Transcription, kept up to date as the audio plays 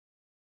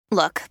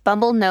Look,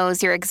 Bumble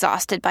knows you're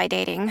exhausted by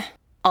dating.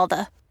 All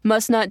the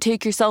must not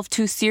take yourself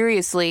too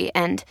seriously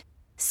and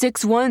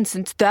 6'1"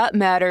 since that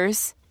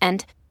matters.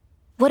 And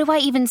what do I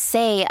even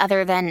say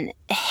other than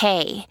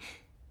hey?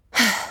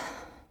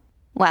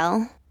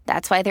 Well,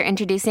 that's why they're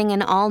introducing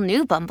an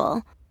all-new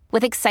Bumble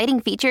with exciting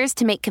features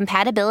to make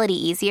compatibility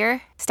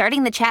easier,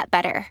 starting the chat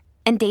better,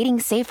 and dating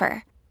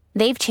safer.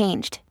 They've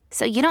changed,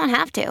 so you don't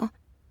have to.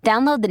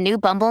 Download the new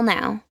Bumble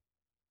now.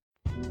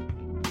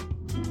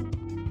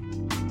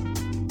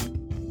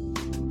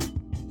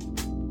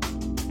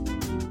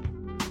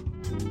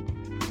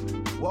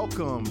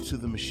 Welcome to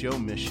the Michelle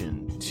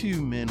Mission,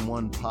 2 Men,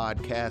 1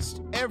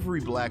 podcast,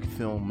 every black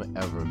film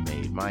ever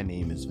made. My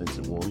name is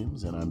Vincent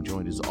Williams, and I'm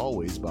joined as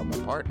always by my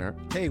partner.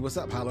 Hey, what's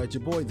up? Holla at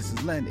your boy. This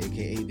is Len,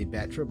 a.k.a. the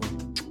Bat Tribble.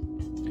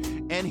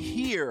 And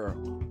here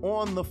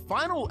on the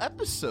final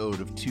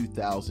episode of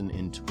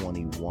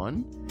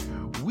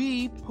 2021,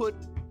 we put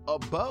a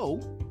bow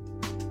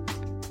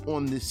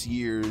on this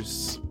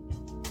year's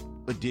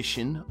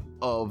edition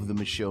of the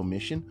Michelle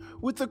Mission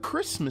with a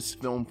Christmas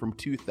film from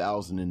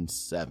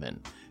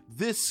 2007.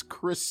 This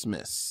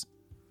Christmas,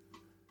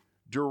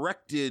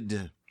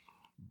 directed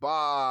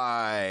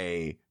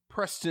by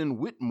Preston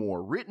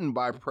Whitmore, written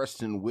by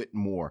Preston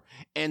Whitmore,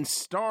 and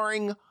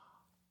starring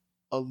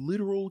a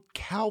literal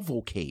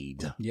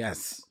cavalcade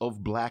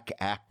of black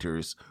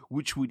actors,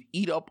 which would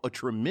eat up a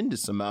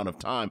tremendous amount of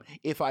time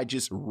if I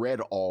just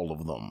read all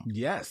of them.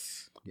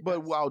 Yes.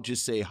 But I'll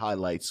just say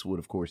highlights would,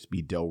 of course,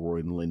 be Delroy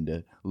and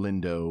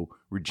Lindo,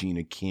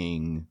 Regina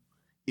King,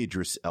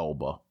 Idris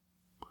Elba,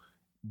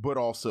 but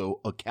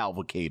also a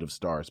cavalcade of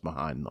stars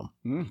behind them.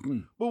 Mm-hmm.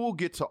 But we'll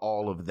get to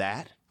all of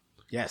that.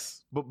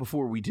 Yes. But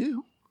before we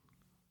do,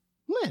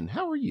 Len,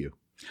 how are you?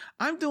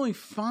 I'm doing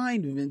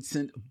fine,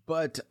 Vincent,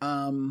 but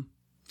I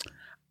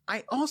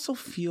also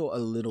feel a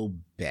little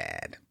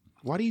bad.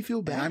 Why do you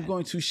feel bad? And I'm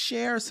going to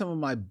share some of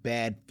my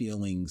bad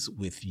feelings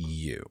with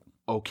you.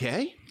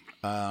 Okay.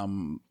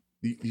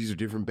 These are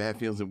different bad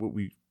feelings than what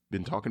we've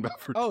been talking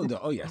about for.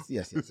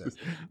 Yes.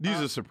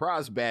 These are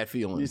surprise bad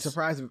feelings.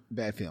 Surprise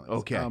bad feelings.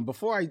 Okay.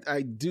 Before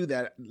I do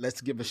that,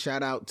 let's give a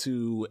shout out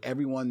to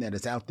everyone that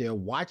is out there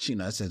watching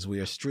us as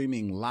we are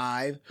streaming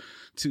live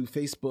to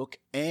Facebook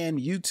and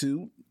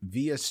YouTube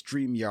via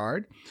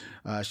StreamYard.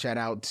 Shout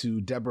out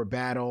to Deborah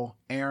Battle,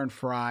 Aaron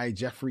Fry,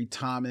 Jeffrey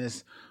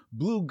Thomas,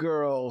 Blue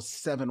Girl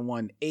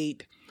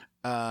 718,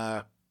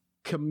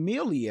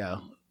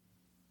 Camellia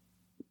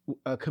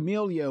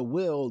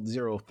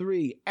Will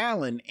 03,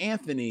 Alan,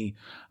 Anthony.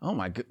 Oh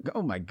my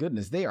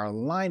goodness. They are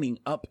lining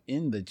up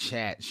in the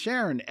chat.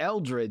 Sharon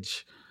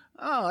Eldridge.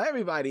 Oh,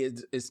 everybody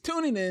is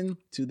tuning in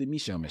to the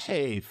Michelle Mission.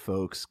 Hey,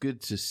 folks.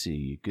 Good to see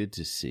you. Good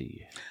to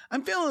see you.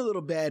 I'm feeling a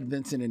little bad,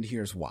 Vincent, and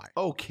here's why.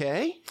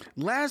 Okay.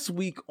 Last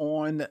week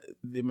on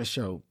the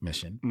Michelle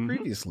Mission,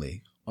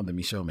 previously on the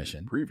Michelle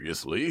Mission,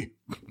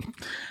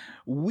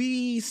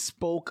 we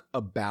spoke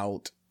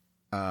about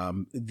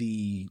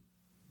the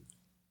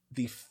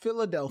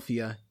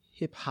Philadelphia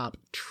hip hop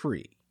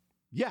tree.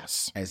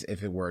 Yes. As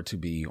if it were to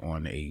be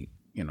on a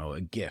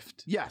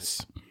gift.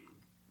 Yes.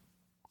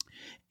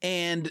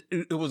 And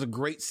it was a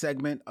great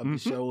segment of the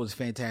show. It was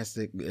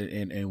fantastic.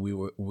 And we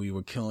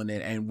were killing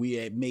it. And we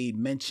had made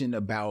mention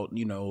about,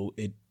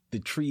 the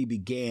tree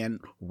began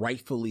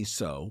rightfully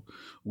so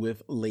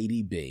with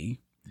Lady B.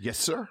 Yes,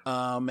 sir.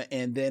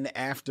 And then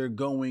after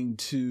going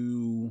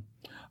to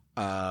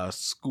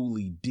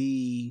Schoolie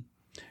D,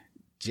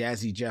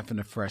 Jazzy Jeff and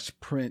the Fresh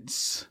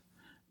Prince,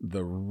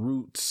 The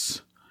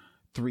Roots,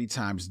 3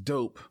 Times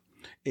Dope,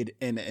 it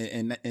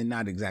and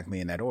not exactly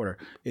in that order.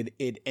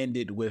 It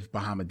ended with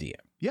Bahamadia.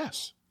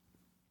 Yes,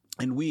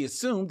 and we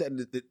assumed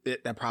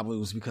that probably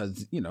was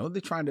because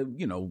they're trying to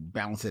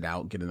balance it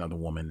out, get another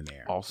woman in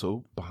there.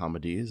 Also,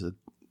 Bahamadia is a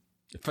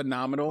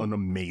phenomenal, an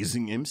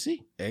amazing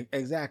MC.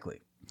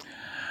 Exactly.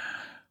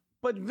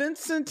 But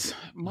Vincent,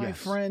 my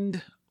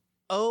friend,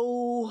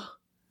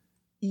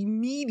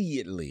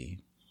 immediately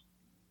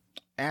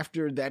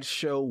after that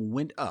show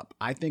went up,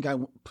 I think I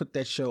put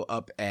that show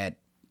up at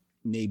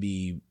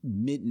maybe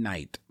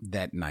midnight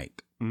that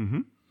night.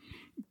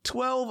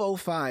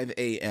 12:05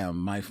 a.m.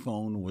 my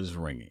phone was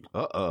ringing.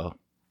 And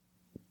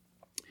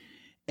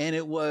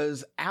it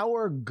was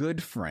our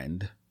good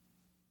friend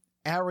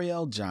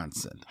Ariel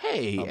Johnson.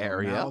 Hey,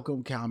 Ariel.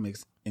 Malcolm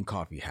Comics and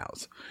Coffee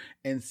House,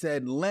 and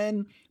said,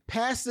 "Len,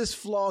 pass this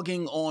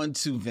flogging on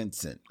to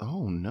Vincent."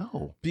 Oh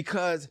no!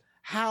 Because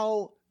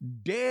how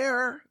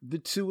dare the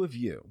two of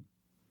you,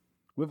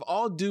 with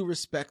all due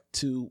respect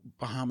to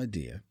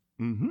Bahamadia,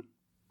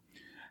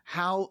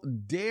 how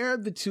dare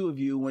the two of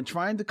you, when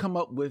trying to come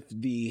up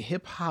with the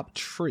hip hop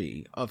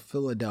tree of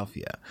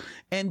Philadelphia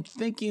and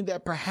thinking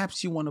that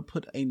perhaps you want to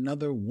put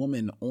another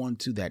woman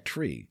onto that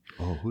tree,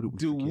 who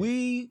do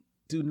we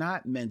do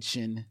not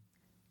mention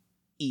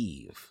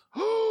Eve?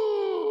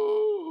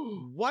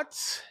 What?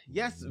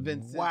 Yes,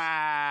 Vincent.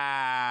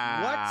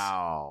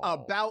 Wow. What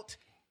about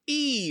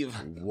Eve?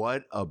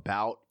 What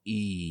about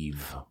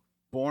Eve?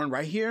 born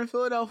right here in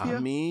Philadelphia. I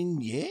mean,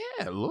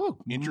 yeah, look,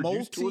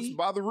 introduced to us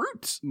by the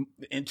Roots.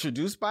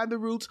 Introduced by the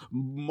Roots,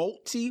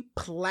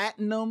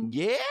 multi-platinum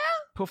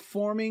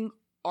performing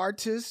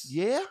artist.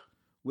 Yeah.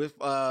 With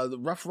the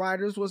Rough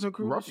Riders was her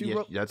crew.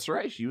 That's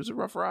right. She was a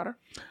Rough Rider.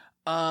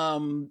 Her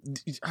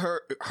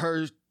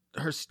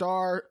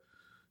star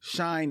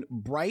shined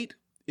bright.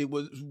 It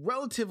was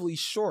relatively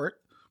short,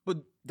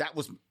 but that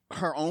was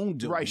her own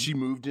doing. Right. She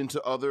moved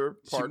into other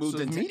parts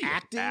of media.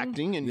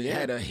 Acting and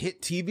had a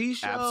hit TV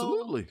show.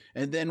 Absolutely.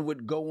 And then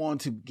would go on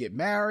to get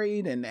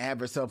married and have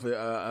herself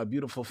a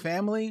beautiful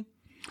family.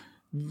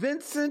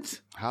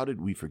 Vincent. How did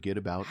we forget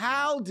about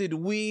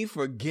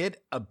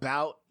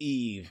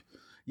Eve?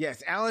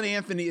 Yes, Alan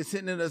Anthony is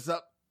hitting us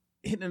up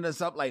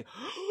like,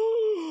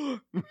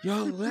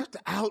 y'all left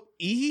out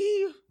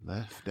Eve?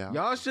 Left out.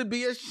 Y'all should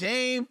be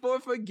ashamed for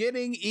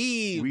forgetting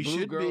Eve. We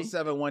should Girl be.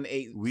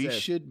 718 We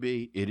should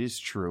be. It is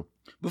true.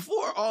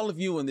 Before all of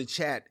you in the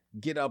chat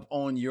get up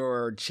on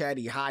your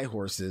chatty high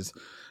horses,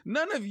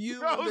 none of you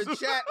in the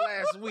chat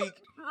last week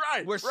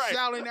were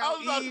shouting out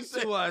Eve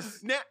to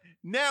us.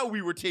 Now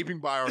we were taping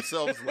by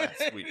ourselves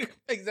last week.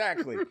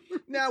 Exactly.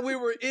 Now we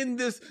were in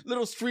this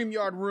little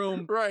StreamYard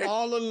room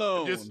all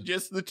alone.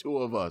 Just the two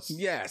of us.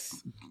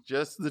 Yes.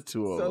 Just the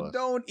two of us. So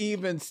don't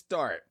even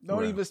start.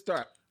 Don't even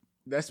start.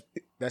 That's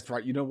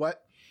right. You know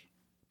what?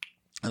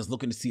 I was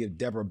looking to see if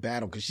Deborah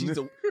battled because she's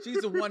the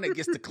one that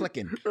gets the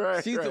clicking.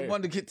 She's the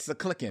one that gets the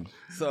clicking.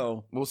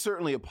 So, well,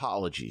 certainly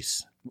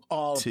apologies.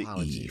 To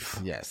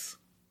Eve.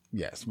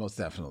 Yes, most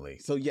definitely.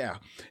 So yeah,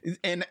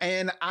 and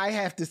I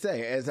have to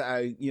say, as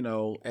I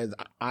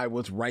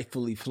was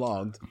rightfully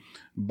flogged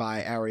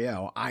by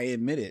Ariel, I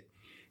admit it.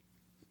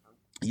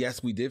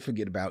 Yes, we did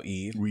forget about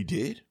Eve. We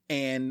did,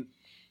 and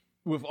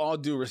with all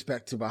due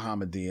respect to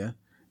Bahamadia,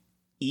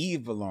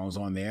 Eve belongs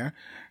on there.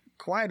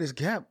 Quiet as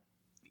kept.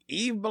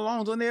 Eve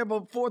belongs on there,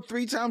 but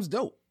 3 times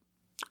dope.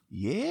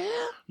 Yeah.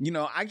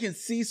 I can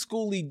see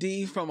Schoolie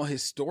D from a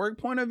historic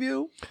point of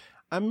view.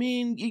 I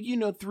mean,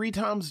 3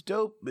 times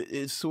dope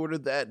is sort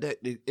of that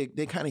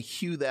they kind of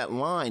hew that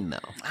line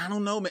now. I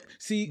don't know, man.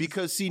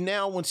 Because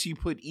now once you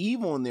put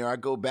Eve on there, I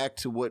go back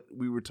to what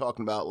we were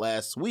talking about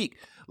last week.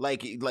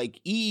 Like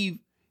Eve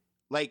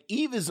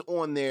is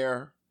on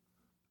there,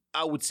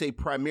 I would say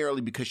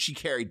primarily because she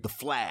carried the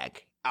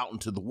flag out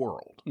into the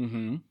world.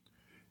 Mm-hmm.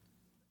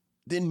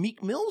 Then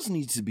Meek Mills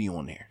needs to be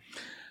on there.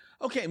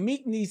 Okay,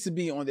 Meek needs to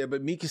be on there,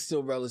 but Meek is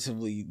still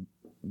relatively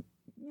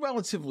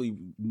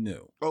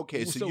new.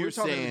 Okay, so you're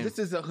saying this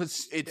is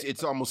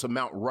it's almost a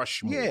Mount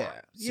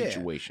Rushmore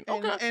situation. Yeah.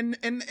 Okay, and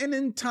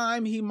in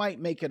time he might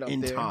make it up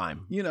in there.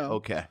 time.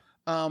 Okay.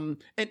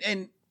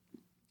 And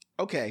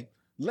okay,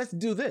 let's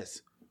do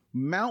this.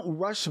 Mount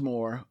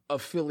Rushmore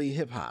of Philly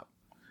hip hop,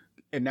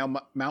 and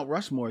now Mount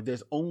Rushmore.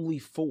 There's only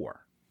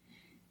 4.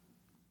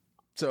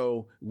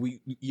 So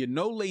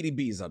Lady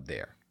B's up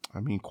there. I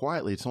mean,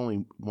 quietly, it's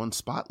only 1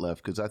 spot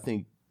left because I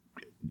think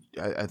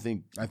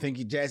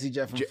Jazzy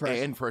Jeff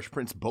and Fresh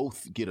Prince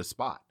both get a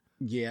spot.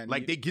 Yeah,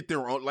 they get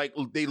their own. Like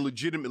they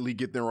legitimately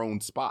get their own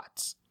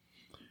spots,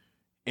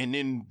 and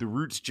then the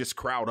Roots just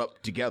crowd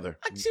up together.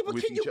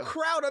 But can you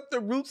crowd up the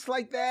Roots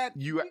like that?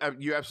 You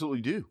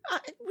absolutely do.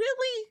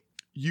 Really?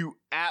 You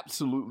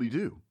absolutely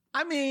do.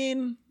 I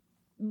mean,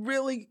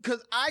 really?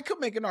 Because I could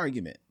make an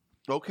argument.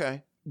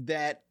 Okay.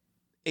 That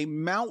a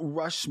Mount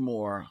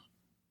Rushmore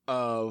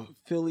of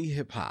Philly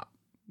hip hop,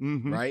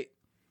 right?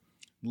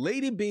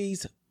 Lady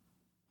B's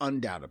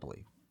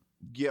undoubtedly.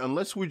 Yeah,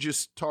 unless we're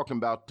just talking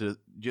about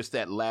just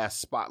that last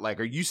spot. Like,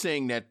 are you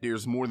saying that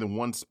there's more than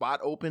 1 spot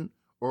open,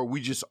 or are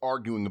we just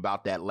arguing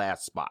about that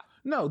last spot?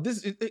 No,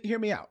 hear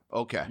me out.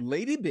 Okay.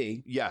 Lady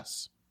B.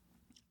 Yes.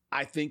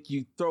 I think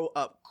you throw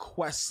up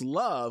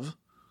Questlove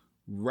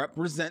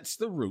represents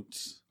the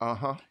Roots.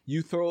 Uh-huh.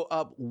 You throw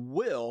up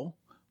Will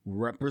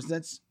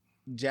represents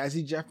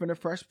Jazzy Jeff and the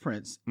Fresh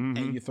Prince,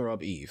 and you throw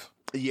up Eve.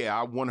 Yeah,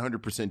 I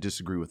 100%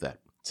 disagree with that.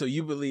 So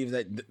you believe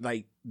that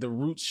the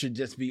Roots should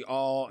just be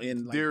all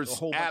in a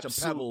whole bunch of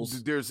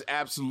pebbles? There's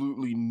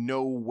absolutely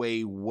no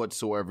way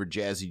whatsoever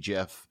Jazzy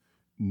Jeff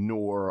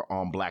nor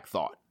Black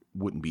Thought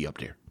wouldn't be up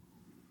there.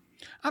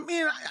 I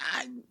mean,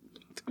 I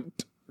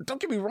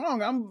don't get me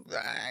wrong.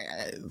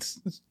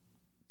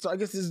 So I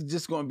guess this is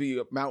just going to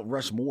be Mount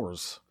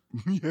Rushmore's.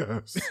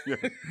 Yes.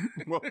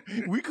 Well,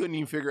 we couldn't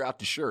even figure out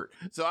the shirt.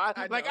 So I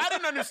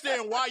didn't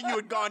understand why you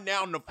had gone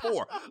down to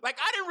 4. Like,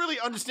 I didn't really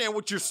understand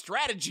what your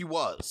strategy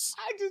was.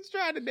 I just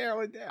tried to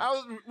narrow it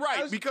down.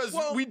 Because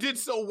we did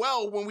so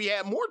well when we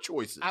had more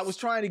choices. I was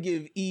trying to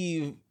give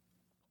Eve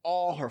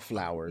all her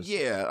flowers.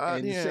 Yeah.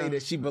 And say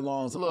that she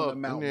belongs on the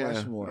Mount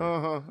Rushmore.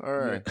 Uh-huh. All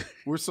right. Yeah.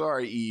 We're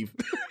sorry, Eve.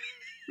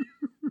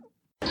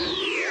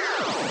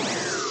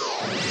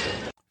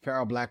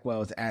 Farrell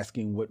Blackwell is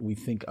asking what we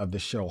think of the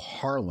show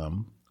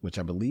Harlem, which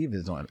I believe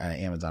is on an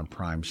Amazon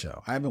Prime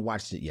show. I haven't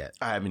watched it yet.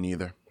 I haven't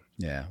either.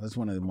 Yeah, that's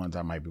one of the ones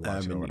I might be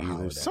watching over the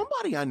holiday.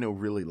 Somebody I know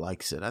really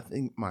likes it. I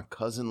think my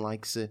cousin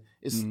likes it.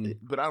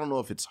 But I don't know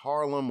if it's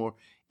Harlem or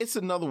it's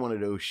another one of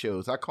those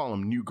shows. I call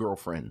them New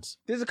Girlfriends.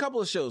 There's a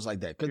couple of shows like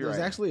that because there's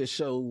actually a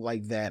show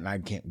like that, and I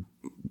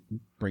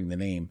bring the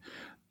name.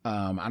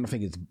 I don't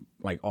think it's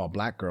like all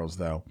black girls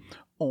though.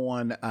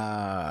 On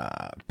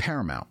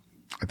Paramount,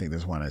 I think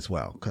there's one as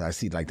well because I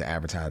see like the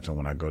advertisement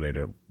when I go there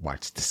to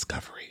watch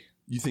Discovery.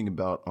 You think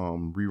about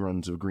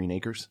reruns of Green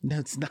Acres? No,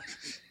 it's not.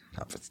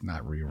 No, it's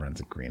not reruns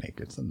of Green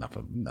Acres. Enough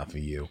of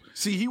you.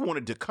 See, he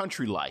wanted the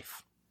country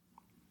life,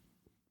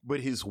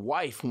 but his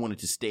wife wanted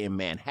to stay in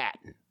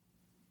Manhattan.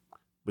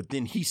 But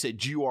then he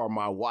said, "You are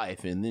my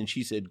wife," and then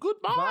she said,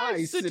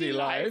 "Goodbye, city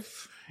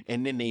life."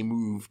 And then they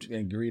moved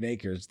in Green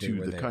Acres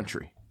to the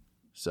country.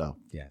 So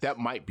that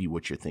might be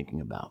what you're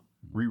thinking about.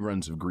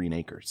 Reruns of Green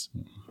Acres.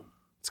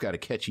 It's got a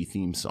catchy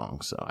theme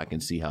song, so I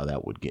can see how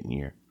that would get in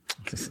your.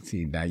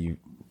 See, now you.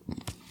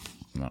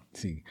 No,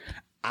 see,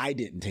 I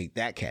didn't take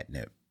that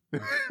catnip.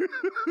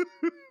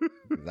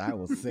 I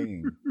was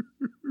singing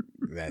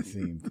that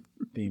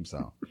theme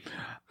song.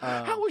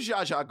 How was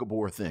Zsa Zsa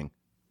Gabor a thing?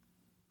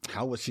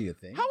 How was she a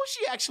thing? How was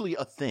she actually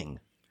a thing?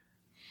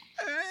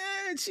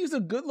 She was a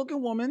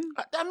good-looking woman.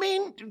 I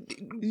mean,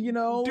 you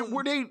know,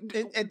 were they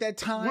at that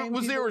time?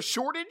 Was there a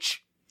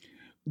shortage?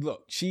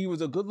 Look, she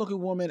was a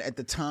good-looking woman at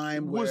the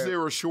time. Was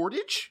there a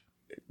shortage?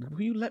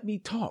 Will you let me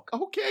talk?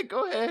 Okay,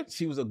 go ahead.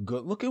 She was a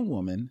good-looking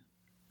woman,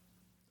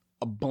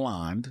 a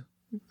blonde.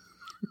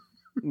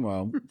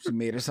 Well, she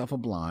made herself a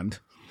blonde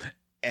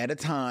at a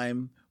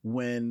time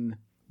when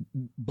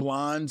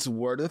blondes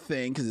were the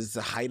thing because it's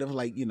the height of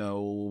like, you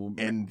know,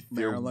 and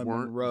Marilyn there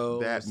weren't Monroe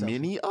that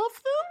many of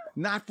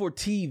them? Not for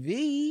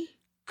TV.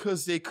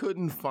 Because they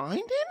couldn't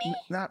find any?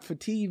 Not for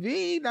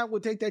TV. That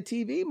would take that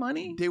TV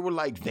money. They were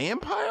like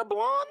vampire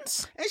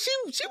blondes? And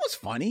she was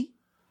funny.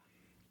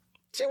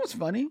 She was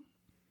funny.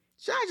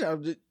 Zsa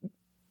Zsa,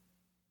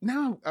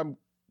 now I'm...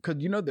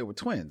 Because you know they were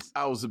twins.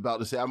 I was about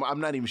to say, I'm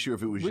not even sure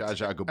if it was Zsa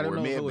Zsa Gabor.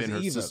 It may have been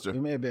her sister.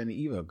 It may have been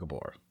Eva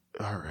Gabor.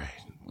 All right.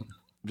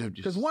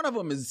 Because one of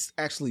them is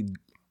actually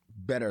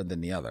better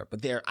than the other,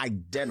 but they're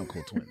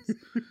identical twins.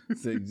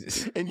 So,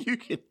 and you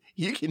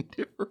can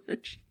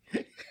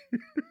differentiate.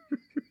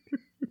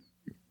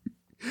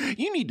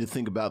 You need to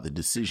think about the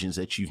decisions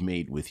that you've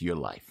made with your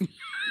life.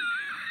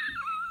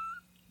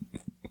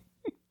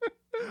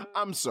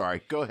 I'm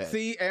sorry. Go ahead.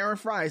 See, Aaron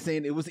Fry is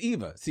saying it was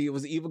Eva. See, it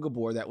was Eva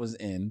Gabor that was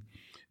in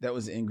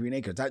Green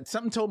Acres.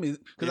 Something told me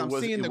because I'm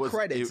seeing the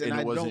credits and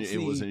I don't see.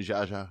 It wasn't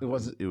Zsa Zsa. It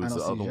wasn't. It was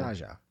the other one.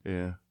 Zsa Zsa.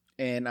 Yeah.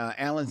 And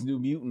Alan's New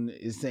Mutant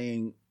is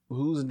saying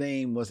whose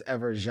name was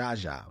ever Zsa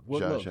Zsa. Well,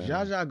 look,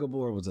 Zsa Zsa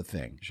Gabor was a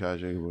thing. Zsa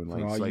Zsa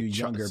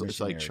Gabor,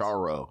 it's like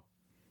Charo.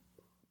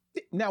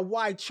 Now,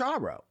 why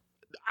Charo?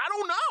 I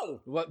don't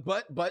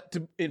know. But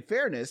in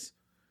fairness,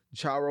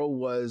 Charo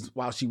was,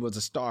 while she was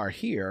a star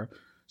here,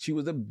 she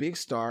was a big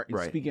star in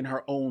speaking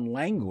her own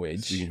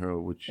language. Speaking her,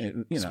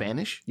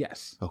 Spanish?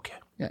 Yes. Okay.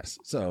 Yes.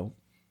 So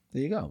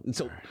there you go. And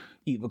so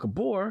Eva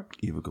Gabor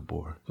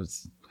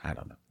was, I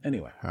don't know.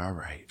 Anyway. All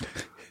right.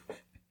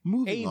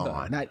 Moving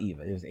on. Not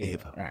Eva. It was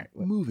Ava. All right.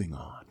 Moving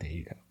on. There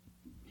you go.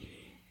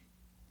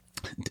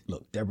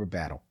 Look, Deborah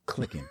Battle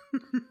clicking.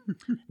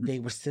 They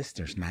were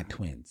sisters, not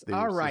twins.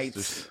 All right.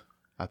 Sisters.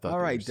 I thought. All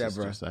right,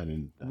 Deborah. I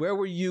didn't. Where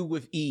were you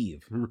with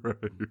Eve? Right.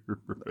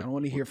 I don't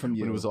want to hear from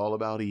you. When it was all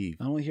about Eve.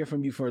 I want to hear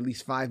from you for at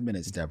least 5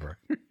 minutes, Deborah.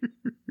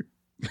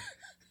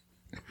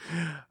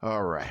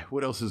 All right.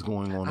 What else is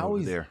going on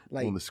over there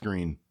on the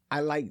screen?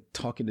 I like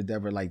talking to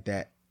Deborah like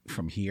that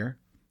from here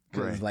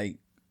because, like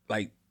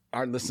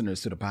our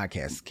listeners to the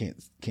podcast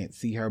can't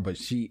see her, but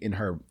she in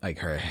her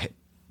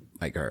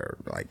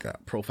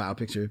profile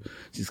picture,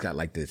 she's got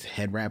like this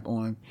head wrap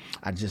on.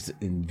 I just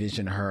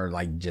envision her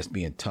like just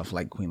being tough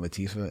like Queen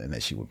Latifah, and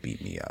that she would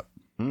beat me up.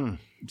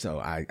 So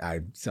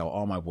I sell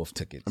all my Wolf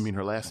tickets. I mean,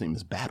 her last name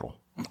is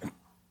Battle.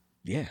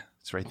 Yeah.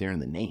 It's right there in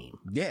the name.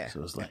 Yeah.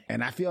 So it's like,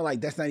 and I feel like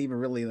that's not even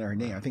really her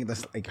name. I think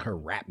that's like her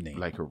rap name.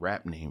 Like her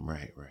rap name.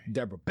 Right.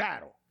 Deborah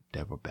Battle.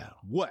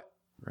 What?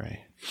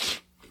 Right.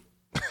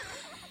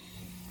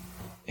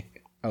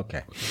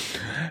 Okay.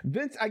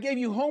 Vince, I gave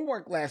you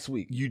homework last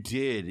week. You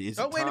did. Is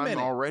it wait a time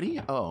minute.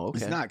 already? Oh, okay.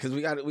 It's not, because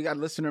we got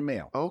listener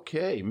mail.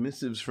 Okay.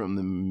 Missives from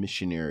the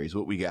missionaries.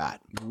 What we got?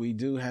 We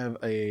do have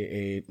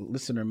a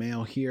listener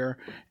mail here,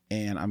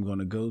 and I'm going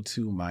to go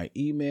to my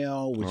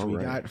email, which we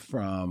got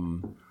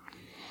from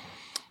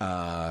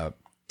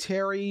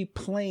Terry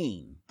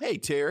Plain. Hey,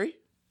 Terry.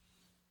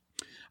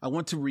 I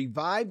want to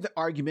revive the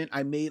argument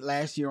I made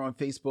last year on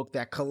Facebook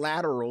that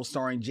Collateral,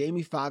 starring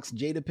Jamie Foxx,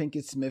 Jada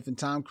Pinkett Smith, and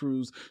Tom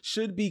Cruise,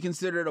 should be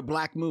considered a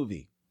black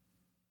movie.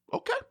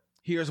 Okay.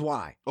 Here's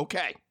why.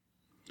 Okay.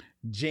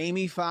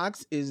 Jamie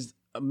Foxx is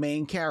a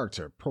main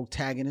character,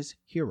 protagonist,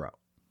 hero.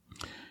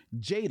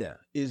 Jada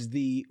is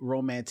the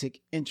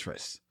romantic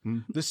interest.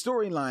 Mm-hmm. The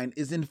storyline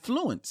is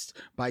influenced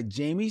by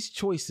Jamie's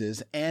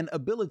choices and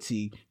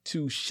ability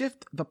to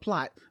shift the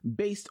plot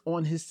based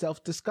on his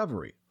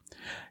self-discovery.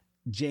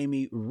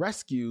 Jamie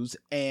rescues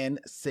and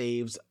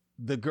saves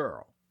the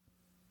girl.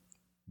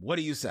 What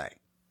do you say?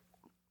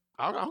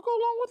 I'll go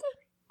along with it.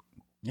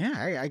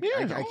 Yeah, I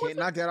can't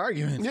knock that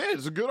argument. Yeah,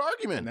 it's a good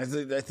argument.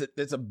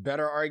 That's a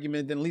better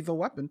argument than Lethal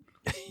Weapon.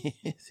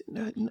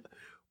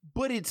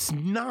 But it's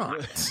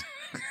not.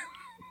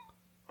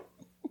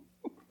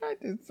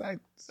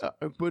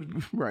 But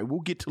right,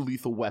 we'll get to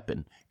Lethal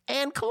Weapon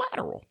and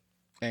Collateral.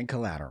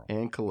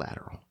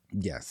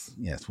 Yes.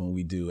 When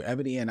we do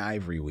Ebony and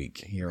Ivory Week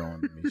here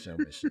on Michelle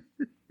Mission.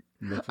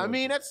 I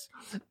mean,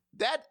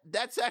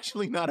 that's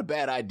actually not a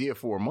bad idea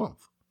for a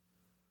month.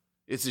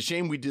 It's a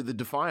shame we did the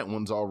Defiant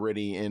ones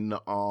already in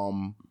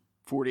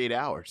 48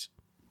 hours.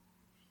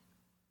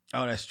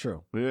 Oh, that's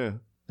true. Yeah,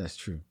 that's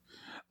true.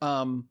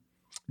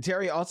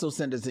 Terry also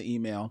sent us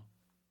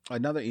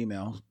another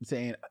email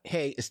saying,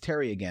 "Hey, it's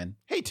Terry again.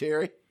 Hey,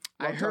 Terry.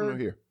 I heard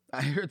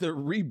the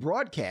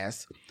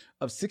rebroadcast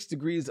of 6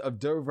 Degrees of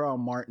Derval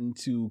Martin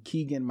to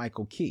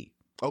Keegan-Michael Key.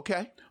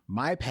 Okay.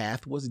 My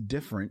path was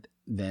different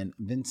than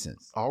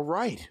Vincent's. All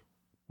right.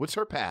 What's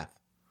her path?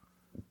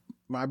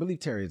 Well, I believe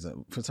Terry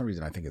for some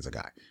reason, I think it's a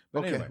guy. But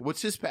okay. Anyway,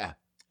 what's his path?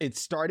 It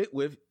started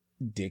with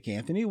Dick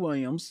Anthony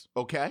Williams.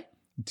 Okay.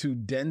 To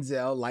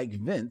Denzel like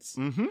Vince,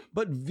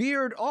 but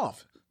veered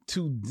off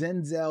to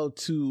Denzel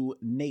to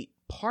Nate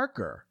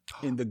Parker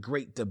in The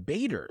Great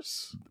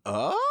Debaters.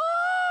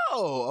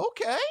 Oh,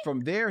 okay. From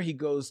there, he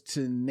goes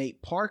to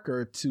Nate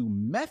Parker to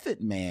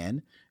Method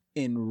Man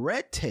in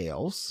Red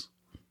Tails.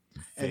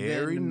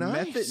 Very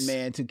nice. Method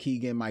Man to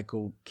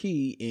Keegan-Michael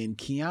Key in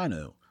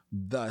Keanu.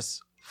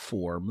 Thus,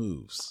 4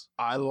 moves.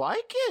 I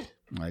like it.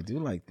 I do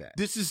like that.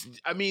 This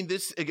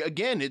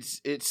again,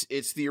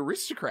 it's the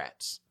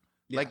aristocrats.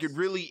 Yes. Like it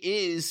really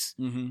is.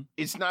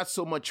 It's not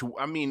so much.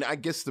 I mean, I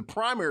guess the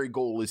primary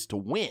goal is to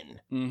win.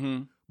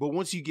 But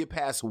once you get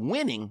past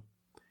winning,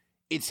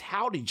 it's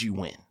how did you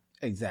win?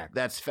 Exactly.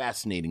 That's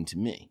fascinating to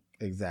me.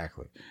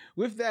 Exactly.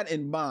 With that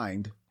in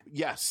mind,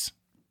 yes,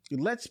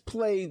 let's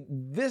play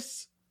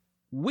this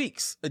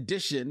week's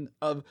edition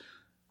of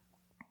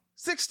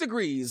 6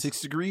 Degrees.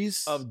 6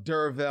 Degrees of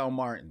Derval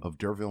Martin.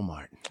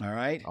 All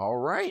right. All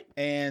right.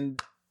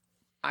 And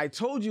I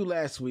told you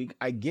last week,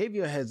 I gave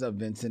you a heads up,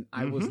 Vincent.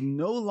 I was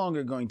no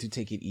longer going to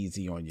take it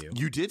easy on you.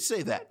 You did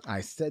say that.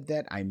 I said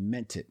that. I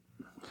meant it.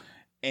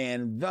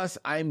 And thus,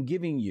 I'm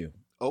giving you.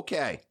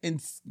 Okay. In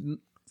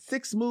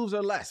 6 moves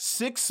or less.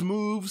 6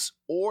 moves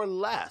or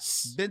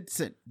less.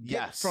 Vincent.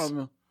 Yes.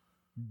 From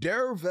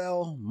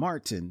Derval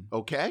Martin.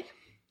 Okay.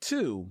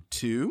 To.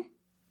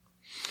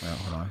 Well,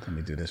 hold on. Let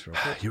me do this real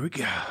quick. Here we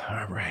go.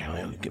 All right.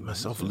 Let me get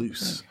myself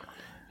loose.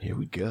 Here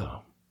we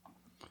go.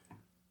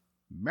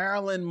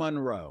 Marilyn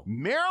Monroe.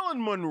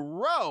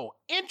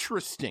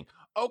 Interesting.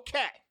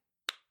 Okay.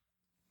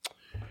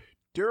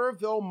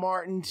 Derval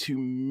Martin to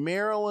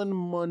Marilyn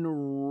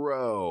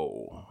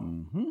Monroe.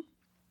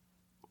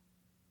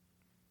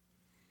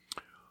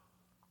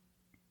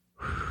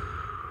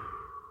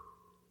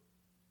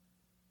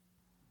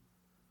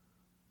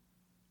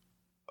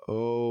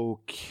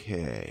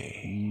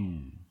 Okay.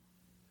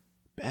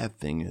 Bad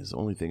thing is,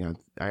 only thing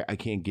I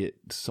can't get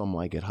Some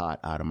Like It Hot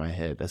out of my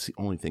head. That's the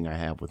only thing I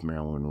have with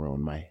Marilyn Monroe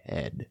in my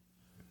head.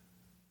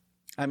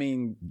 I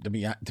mean,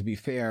 to be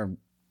fair,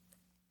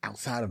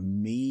 outside of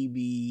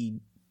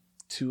maybe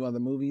 2 other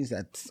movies,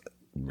 that's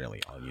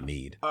really all you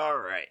need. All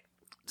right.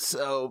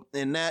 So,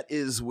 and that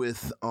is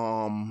with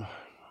Some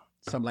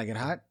Like It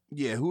Hot?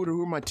 Yeah, who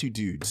are my 2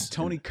 dudes?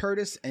 Tony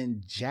Curtis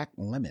and Jack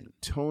Lemmon.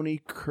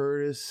 Tony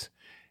Curtis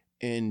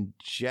and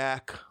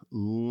Jack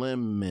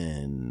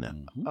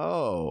Lemmon.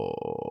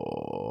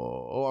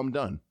 Oh, I'm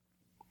done.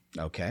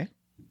 Okay.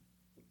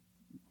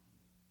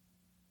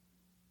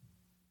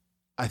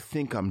 I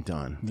think I'm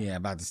done. Yeah,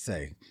 about to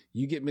say.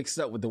 You get mixed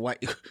up with the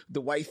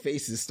white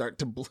faces start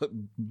to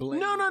blend.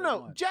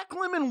 No. Jack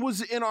Lemmon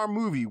was in our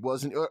movie,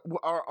 wasn't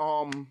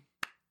our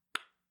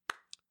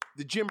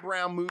the Jim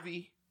Brown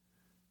movie?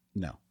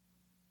 No.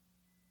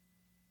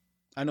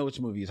 I know which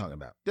movie you're talking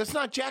about. That's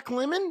not Jack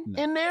Lemmon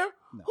in there?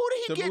 No. Who did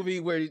he get? The movie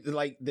where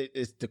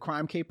it's the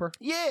crime caper?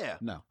 Yeah.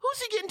 No.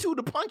 Who's he getting to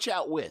the punch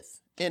out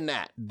with in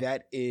that?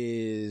 That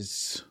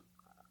is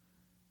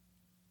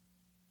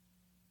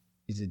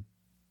it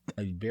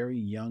a very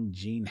young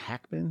Gene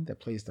Hackman that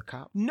plays the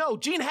cop? No,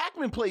 Gene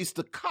Hackman plays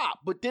the cop,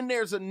 but then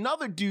there's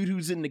another dude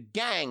who's in the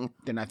gang.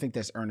 Then I think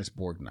that's Ernest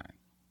Borgnine.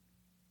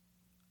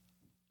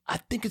 I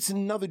think it's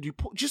another dude.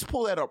 Just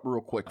pull that up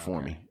real quick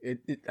for me.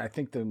 I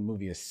think the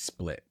movie is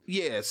Split.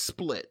 Yeah,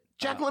 Split.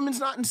 Jack Lemmon's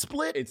not in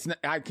Split? It's not,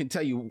 I can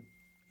tell you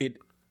it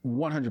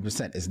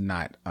 100% is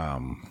not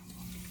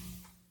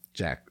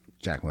Jack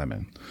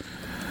Lemmon.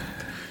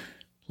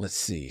 Let's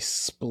see.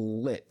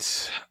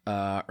 Split.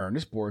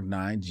 Ernest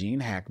Borgnine,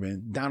 Gene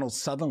Hackman, Donald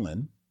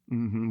Sutherland.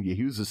 Yeah,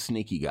 he was a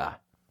sneaky guy.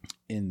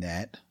 In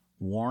that.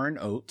 Warren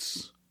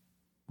Oates.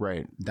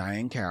 Right.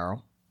 Diane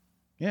Carroll.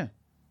 Yeah.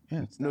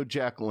 No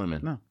Jack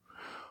Lemmon. No.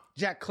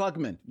 Jack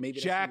Klugman.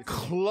 Maybe Jack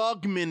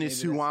Klugman is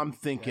who I'm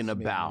thinking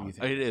about.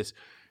 It is.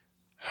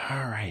 All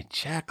right.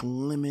 Jack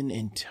Lemmon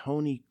and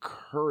Tony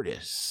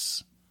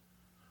Curtis.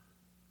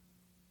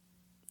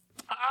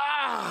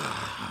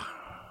 I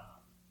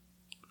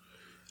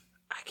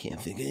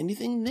can't think of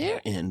anything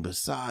there in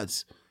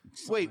besides.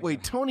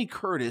 Wait. Tony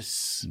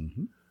Curtis.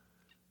 Mm-hmm.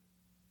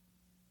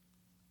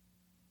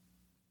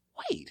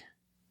 Wait.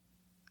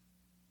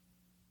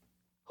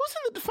 Who's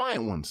in the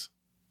Defiant ones?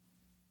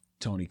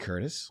 Tony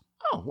Curtis.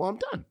 Oh, well, I'm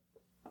done.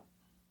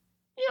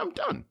 Yeah, I'm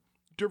done.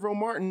 Derville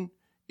Martin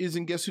is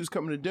in Guess Who's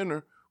Coming to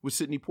Dinner with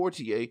Sidney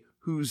Poitier,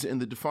 who's in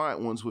The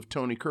Defiant Ones with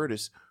Tony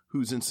Curtis,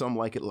 who's in Some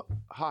Like It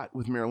Hot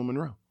with Marilyn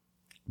Monroe.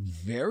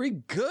 Very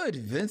good,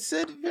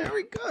 Vincent.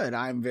 Very good.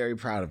 I'm very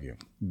proud of you.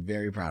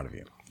 Very proud of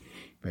you.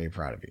 Very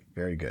proud of you.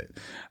 Very good.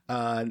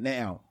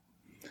 Now,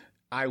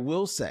 I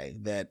will say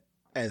that,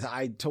 as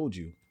I told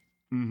you,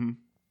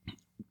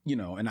 you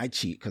know, and I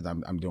cheat because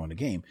I'm doing the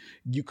game,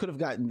 you could have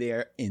gotten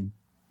there in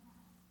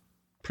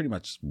pretty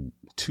much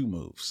 2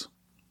 moves.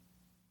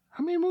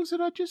 How many moves did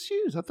I just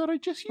use? I thought I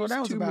just used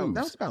 2 moves.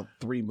 That was about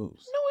 3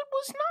 moves. No, it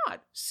was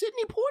not.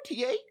 Sidney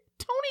Poitier,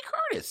 Tony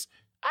Curtis.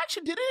 I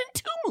actually did it in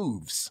 2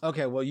 moves.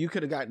 Okay, well, you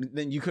could have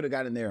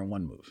gotten there in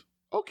 1 move.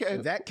 Okay.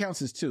 If that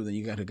counts as 2, then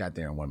you could have got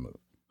there in 1 move.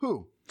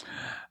 Who?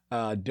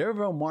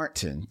 Derville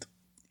Martin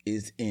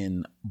is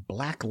in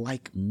Black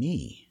Like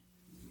Me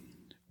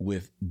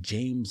with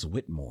James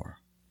Whitmore.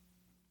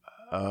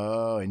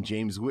 Oh, and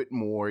James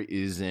Whitmore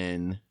is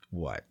in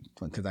what?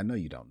 Because I know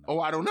you don't know. Oh,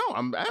 I don't know.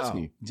 I'm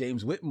asking you.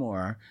 James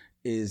Whitmore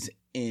is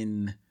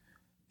in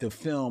the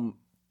film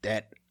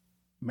that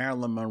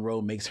Marilyn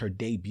Monroe makes her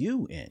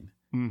debut in,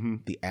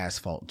 The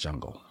Asphalt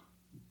Jungle.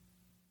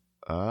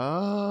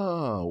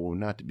 Oh, well,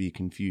 not to be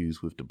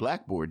confused with The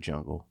Blackboard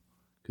Jungle,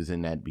 because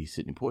then that'd be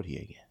Sidney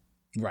Poitier again.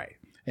 Right.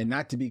 And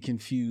not to be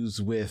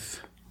confused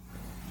with,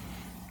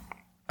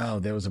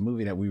 there was a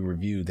movie that we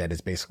reviewed that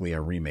is basically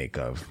a remake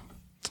of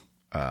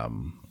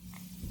The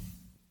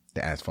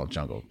Asphalt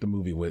Jungle, the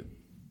movie with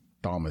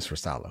Thomas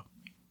Rosala.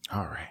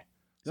 All right.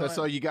 So that's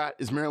all you got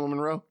is Marilyn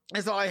Monroe?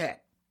 That's all I had.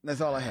 That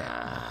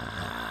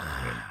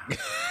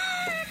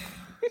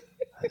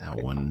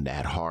wasn't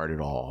that hard at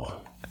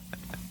all.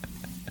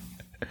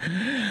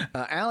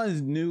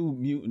 Alan's New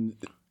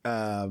Mutant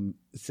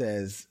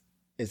is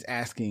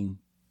asking,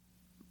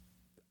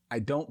 I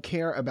don't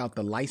care about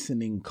the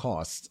licensing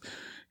costs.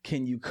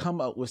 Can you come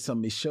up with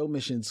some Michelle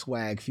Mission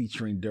swag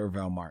featuring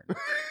Derville Martin?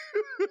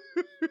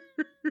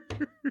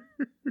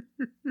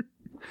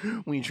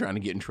 When you're trying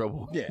to get in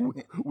trouble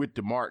with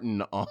the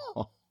Martin.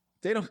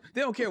 They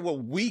don't care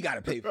what we got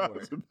to pay for. I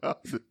was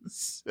about to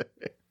say.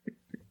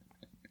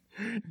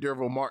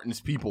 Derville Martin's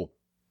people.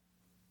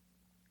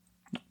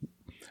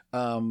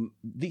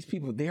 These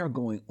people, they are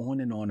going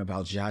on and on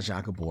about Zsa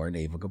Zsa Gabor and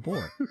Ava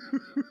Gabor.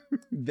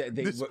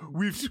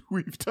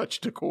 We've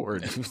touched a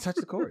chord. We've touched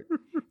a chord.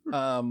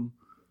 Zsa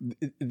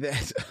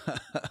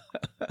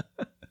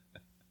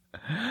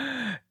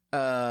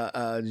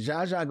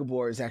Zsa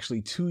Gabor is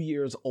actually 2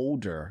 years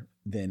older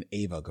than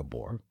Ava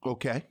Gabor.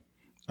 Okay.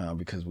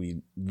 Because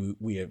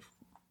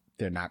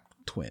they're not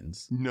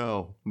twins.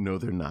 No,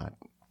 they're not.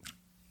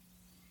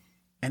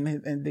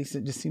 And they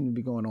just seem to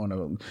be going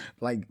on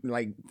like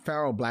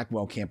Farrell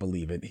Blackwell can't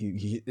believe it.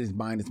 His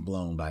mind is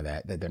blown by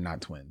that they're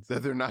not twins.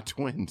 That they're not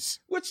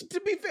twins. Which,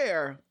 to be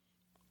fair,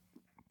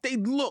 they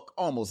look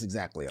almost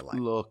exactly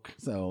alike.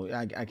 So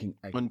I can.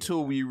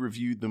 Until we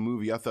reviewed the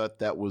movie, I thought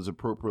that was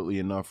appropriately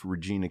enough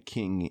Regina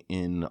King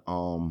in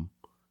To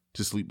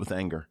Sleep with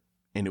Anger,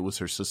 and it was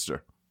her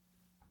sister.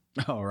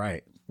 Oh,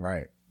 right.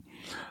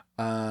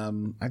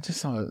 I just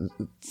saw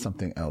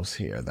something else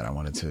here that I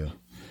wanted to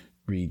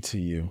read to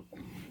you.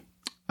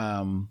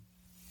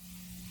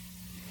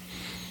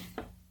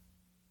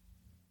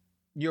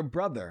 Your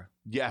brother,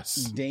 yes,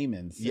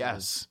 Damon, says,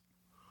 yes,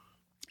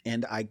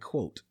 and I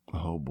quote,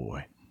 "Oh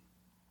boy,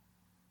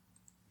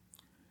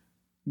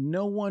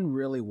 no one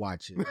really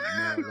watches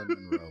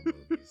Marilyn Monroe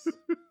movies." How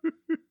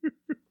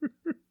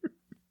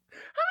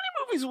many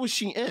movies was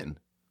she in?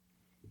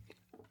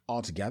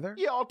 Altogether?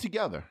 Yeah,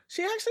 altogether.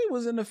 She actually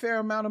was in a fair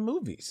amount of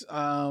movies.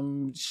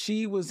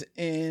 She was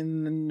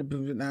in,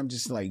 I'm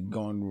just like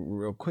going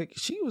real quick.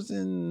 She was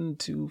in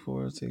 2,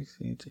 4, 6,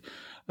 8,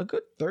 a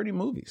good 30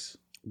 movies.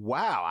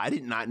 Wow. I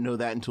did not know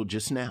that until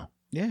just now.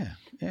 Yeah.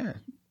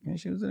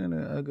 She was in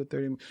a good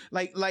 30.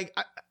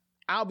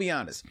 I'll be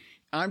honest.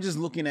 I'm just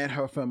looking at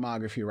her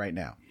filmography right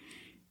now.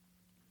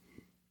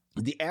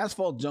 The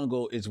Asphalt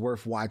Jungle is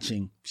worth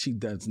watching. She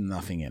does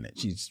nothing in it.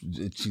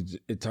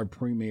 It's her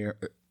premiere.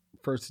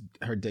 First,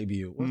 her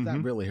debut. Well, it's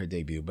not really her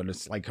debut, but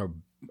it's like her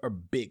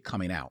big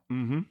coming out.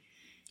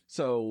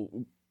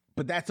 So,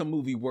 but that's a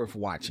movie worth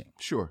watching.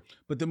 Sure.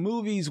 But the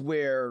movies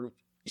where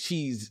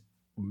she's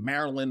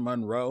Marilyn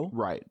Monroe,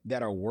 right,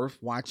 that are worth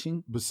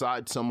watching,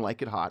 besides Some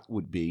Like It Hot,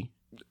 would be,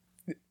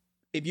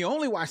 if you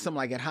only watch Some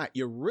Like It Hot,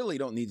 you really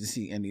don't need to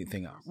see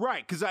anything else.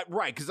 Right, because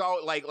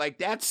I'll like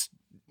that's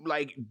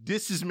like,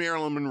 this is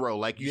Marilyn Monroe.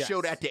 Like, you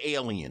show that to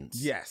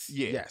aliens. Yes.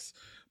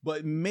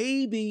 But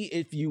maybe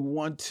if you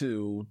want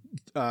to,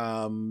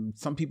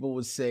 some people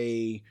would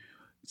say,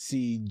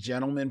 see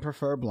Gentlemen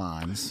Prefer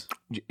Blondes.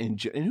 And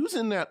who's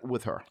in that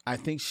with her? I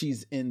think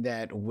she's in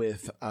that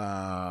with,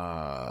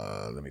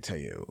 let me tell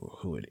you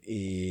who it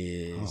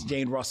is.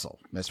 Jane Russell.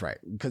 That's right.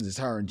 Because it's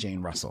her and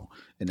Jane Russell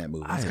in that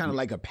movie. It's kind of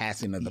like a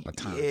passing of the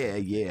baton.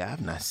 Yeah.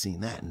 I've not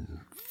seen that in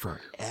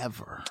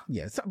forever.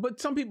 Yeah. But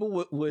some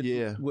people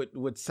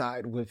would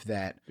side with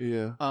that.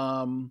 Yeah.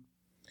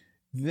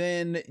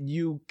 Then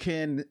you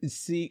can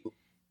see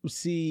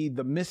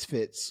The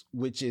Misfits,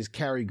 which is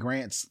Cary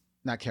Grant's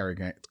not Cary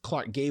Grant,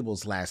 Clark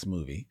Gable's last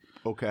movie.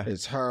 Okay.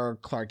 It's her,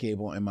 Clark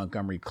Gable, and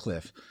Montgomery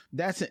Clift.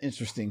 That's an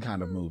interesting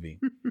kind of movie.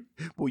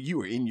 Boy,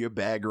 you are in your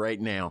bag right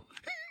now.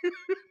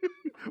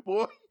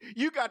 Boy,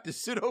 you got to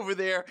sit over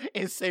there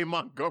and say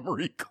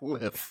Montgomery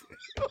Clift.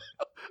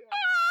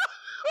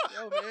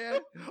 Yo,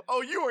 man.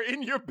 Oh, you are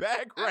in your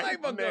bag right now. I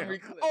like Montgomery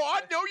Clift. Oh,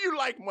 I know you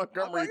like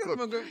Montgomery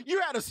Clift.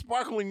 You had a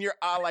sparkle in your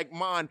eye like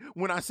mine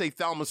when I say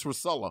Thalmus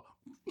Rosella.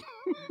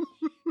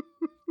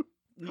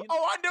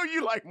 Oh, I know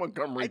you like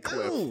Montgomery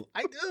Clift.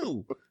 I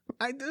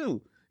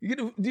do.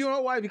 Do you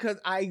know why? Because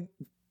I've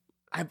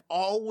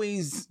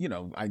always,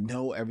 I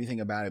know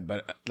everything about it,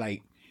 but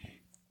like,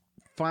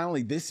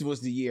 finally, this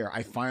was the year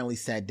I finally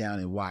sat down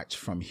and watched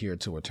From Here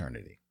to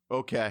Eternity.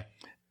 Okay.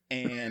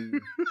 And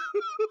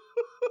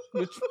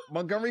which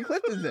Montgomery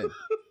Clift is in.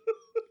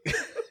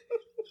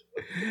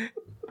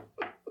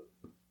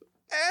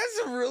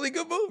 That's a really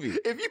good movie.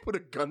 If you put a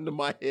gun to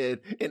my head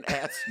and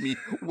asked me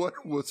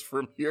what was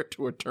From Here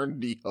to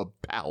Eternity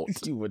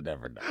about, you would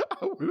never know.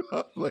 I would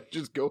like,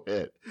 just go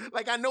ahead.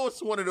 Like, I know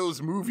it's one of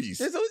those movies.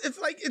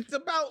 It's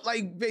about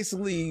like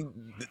basically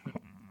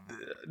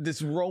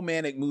this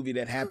romantic movie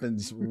that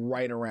happens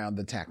right around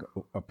the attack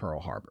of Pearl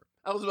Harbor.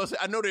 I was about to say,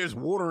 I know there's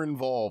water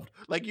involved.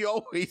 Like, you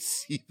always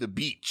see the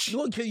beach.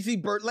 Look, can you see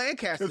Burt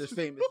Lancaster's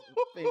famous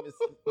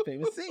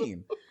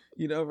scene?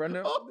 Running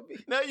on the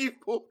beach. Now you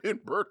pulled in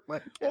Burt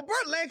Lancaster. Well,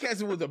 Burt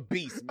Lancaster was a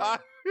beast, man.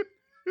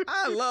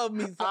 I love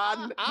me.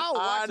 I'll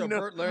watch a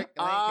Burt Lancaster movie.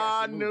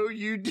 I know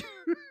you do.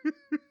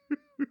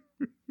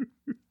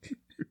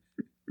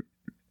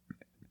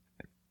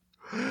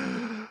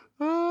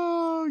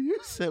 Oh, you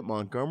said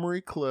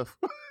Montgomery Clift.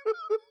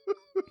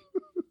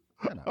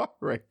 All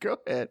right, go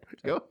ahead.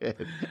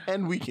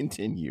 And we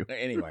continue.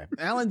 Anyway,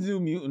 Alan Zoo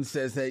Mutant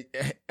says that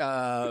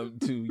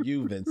to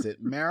you,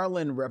 Vincent,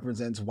 Marilyn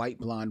represents white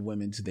blonde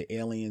women to the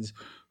aliens.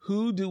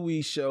 Who do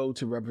we show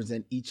to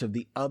represent each of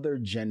the other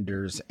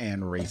genders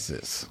and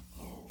races?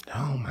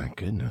 Oh my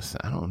goodness.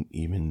 I don't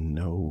even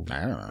know. I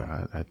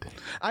don't know.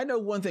 I know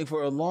one thing.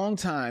 For a long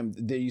time,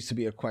 there used to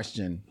be a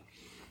question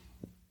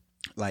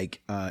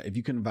like, if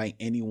you can invite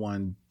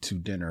anyone to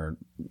dinner,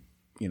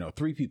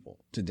 3 people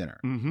to dinner,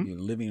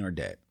 living or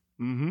dead,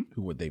 who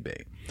would they be?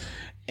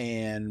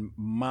 And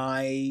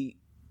my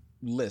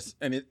list,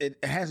 and it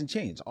hasn't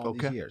changed all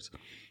these years,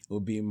 it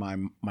would be my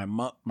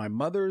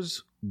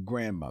mother's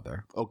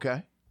grandmother.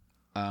 Okay.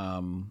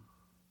 Marilyn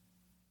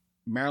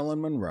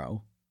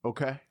Monroe.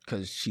 Okay.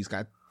 Because she's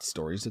got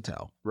stories to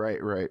tell. Right.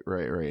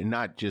 And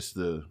not just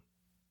the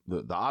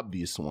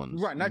obvious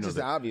ones. Right, not just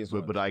the obvious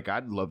ones. But like,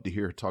 I'd love to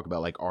hear her talk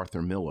about like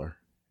Arthur Miller.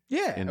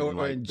 Yeah, and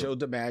Joe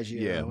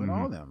DiMaggio and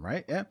all of them,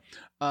 right? Yeah.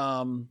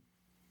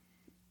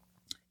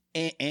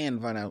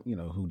 And find out,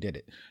 who did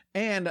it.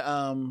 And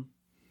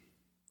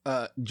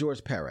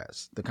George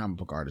Perez, the comic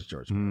book artist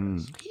George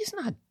Perez. He's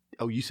not.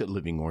 Oh, you said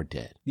living or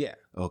dead. Yeah.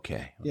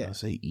 Okay. I'll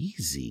say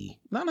easy.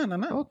 No.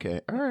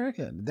 Okay. All right.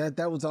 Yeah,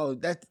 that was all.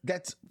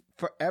 That's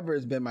forever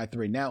has been my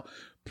 3. Now,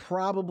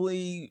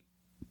 probably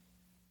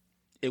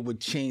it would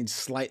change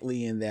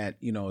slightly in that,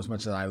 as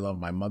much as I love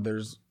my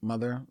mother's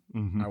mother,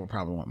 I would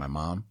probably want my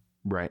mom.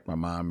 Right. My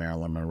mom,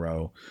 Marilyn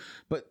Monroe.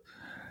 But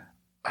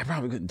I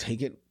probably couldn't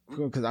take it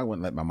because I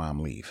wouldn't let my mom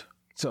leave.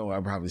 So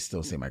I'd probably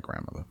still say my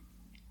grandmother.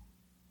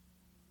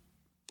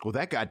 Well,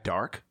 that got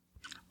dark.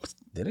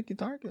 Did it get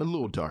dark? A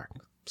little dark.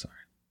 Sorry.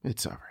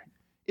 It's all right.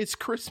 It's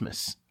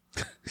Christmas.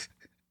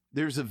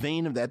 There's a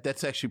vein of that.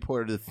 That's actually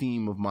part of the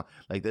theme of my,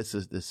 like, this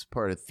is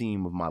part of the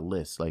theme of my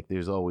list. Like,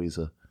 there's always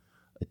a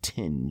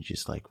tinge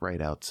just like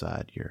right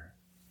outside your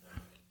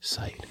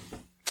sight.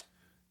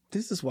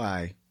 This is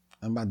why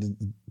I'm about to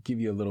give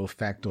you a little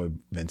factoid,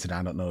 Vincent.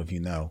 I don't know if you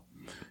know.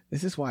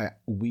 This is why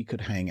we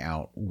could hang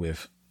out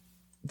with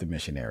the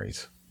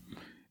missionaries.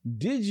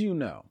 Did you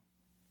know,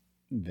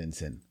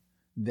 Vincent,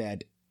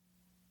 that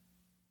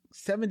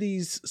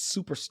 70s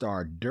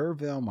superstar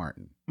D'Urville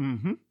Martin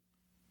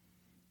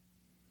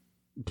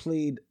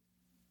played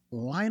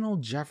Lionel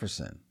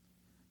Jefferson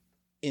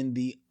in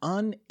the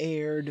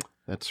unaired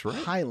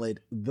pilot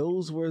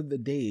Those Were the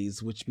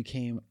Days, which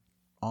became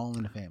All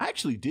in the Family? I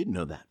actually did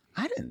know that.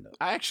 I didn't know.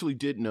 I actually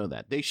did know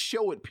that. They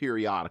show it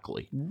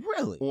periodically.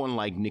 Really? On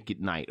like Nick at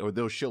Night, or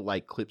they'll show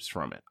like clips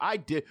from it. I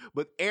did.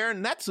 But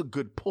Aaron, that's a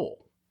good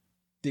pull.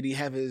 Did he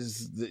have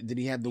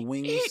the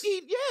wings?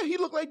 He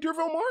looked like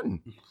D'Urville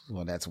Martin.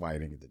 Well, that's why I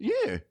didn't get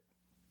the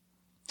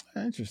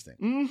Yeah.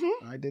 Interesting.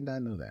 I did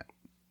not know that.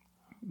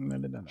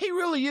 He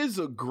really is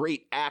a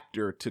great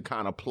actor to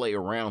kind of play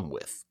around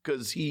with,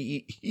 because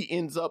he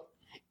ends up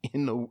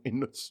in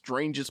the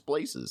strangest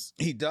places.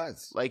 He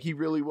does. Like, he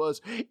really was.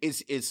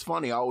 It's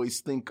funny. I always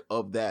think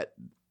of that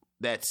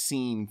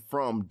scene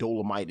from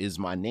Dolomite Is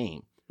My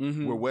Name,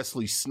 where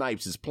Wesley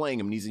Snipes is playing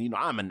him, and he's,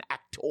 I'm an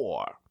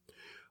actor.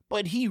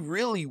 But he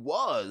really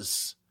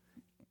was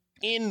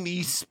in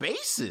these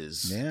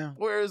spaces. Yeah.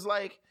 Whereas,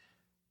 like,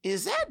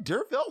 is that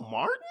D'Urville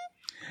Martin?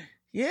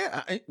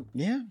 Yeah.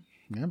 Yeah,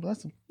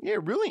 bless him. Yeah,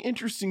 really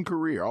interesting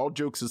career. All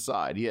jokes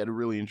aside, he had a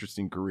really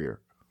interesting career.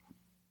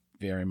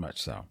 Very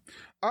much so.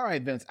 All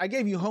right, Vince, I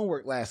gave you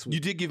homework last week. You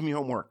did give me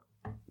homework.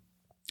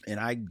 and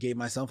I gave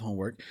myself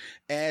homework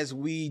as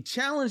we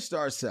challenged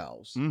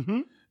ourselves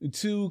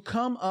to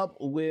come up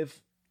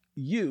with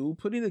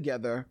putting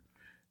together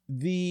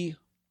the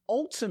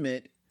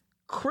ultimate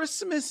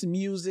Christmas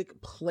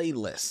music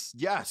playlist.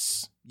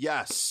 Yes.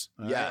 Yes.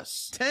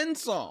 10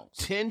 songs.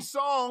 10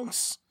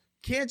 songs.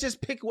 Can't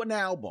just pick one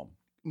album.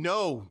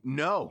 No.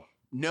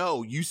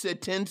 You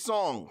said 10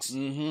 songs.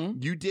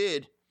 You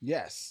did.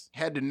 Yes.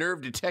 Had the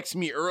nerve to text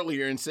me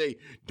earlier and say,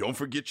 don't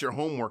forget your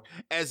homework,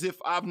 as if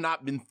I've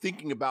not been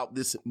thinking about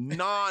this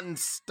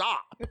nonstop.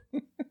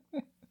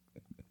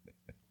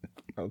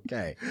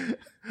 Okay.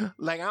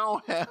 Like I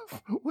don't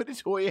have, what did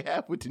Toya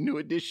have with the new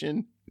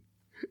edition?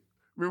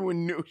 Remember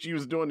when she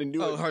was doing the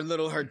new? Oh,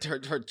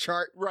 her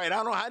chart. Right.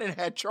 I didn't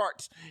have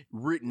charts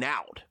written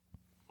out,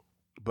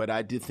 but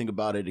I did think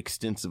about it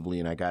extensively,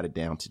 and I got it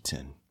down to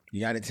 10.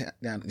 You got it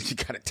down.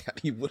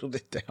 You whittled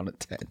it down to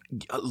 10.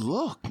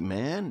 Look,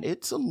 man,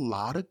 it's a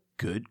lot of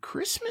good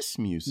Christmas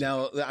music.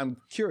 Now, I'm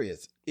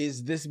curious: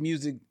 is this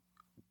music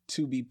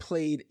to be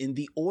played in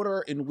the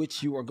order in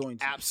which you are going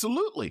to?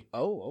 Absolutely.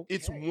 Oh, okay.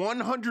 It's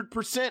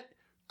 100%.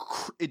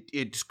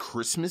 It's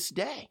Christmas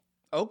Day.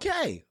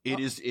 Okay. It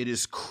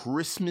is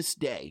Christmas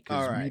Day,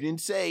 because we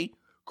didn't say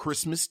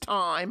Christmas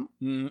time.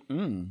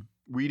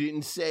 We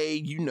didn't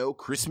say,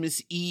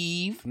 Christmas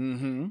Eve.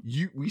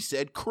 We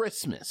said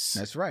Christmas.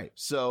 That's right.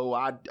 So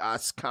I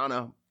kind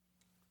of.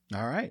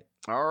 All right.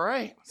 All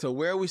right. So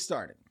where are we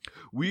starting?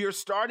 We are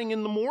starting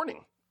in the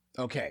morning.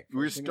 Okay.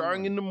 We're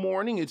starting in the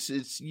morning. It's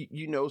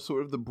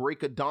sort of the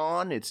break of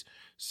dawn. It's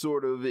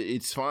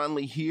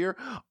finally here.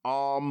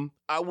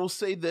 I will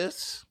say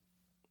this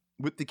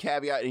with the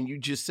caveat, and you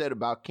just said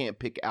about can't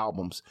pick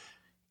albums.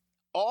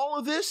 All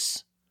of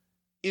this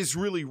is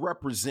really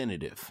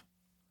representative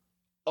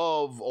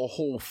of a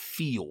whole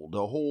field,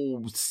 a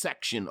whole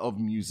section of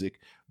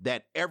music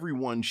that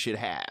everyone should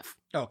have.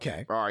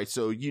 Okay. All right.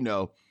 So,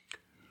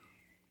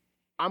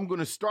 I'm going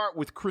to start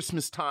with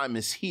Christmas Time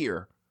Is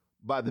Here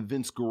by the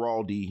Vince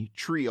Guaraldi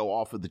Trio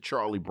off of the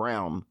Charlie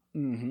Brown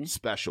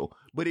special.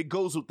 But it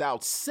goes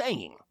without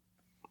saying,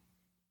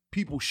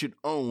 people should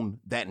own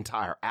that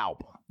entire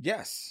album.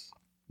 Yes.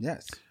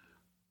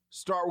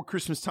 Start with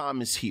Christmas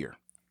Time Is Here.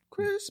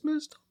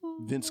 Christmas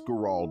time. Vince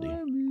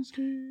Guaraldi.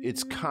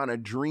 It's kind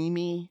of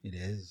dreamy. It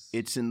is.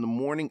 It's in the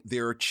morning.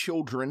 There are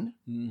children.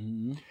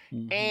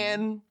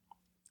 And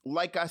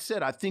like I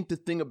said, I think the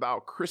thing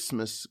about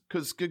Christmas,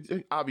 because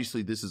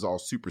obviously this is all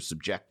super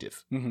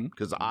subjective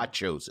because I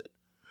chose it.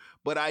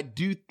 But I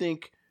do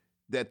think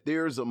that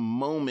there's a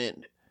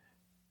moment.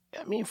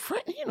 I mean,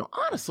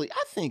 honestly,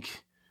 I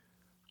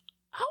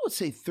would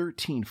say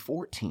 13,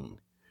 14,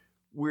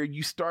 where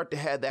you start to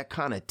have that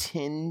kind of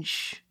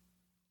tinge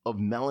of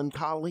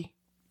melancholy.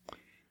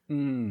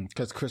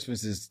 Because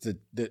Christmas is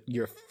the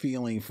your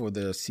feeling for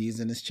the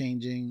season is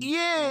changing.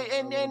 Yeah,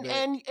 and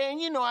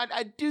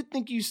I do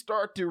think you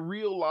start to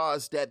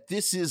realize that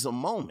this is a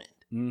moment.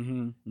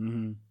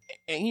 And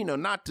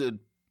not to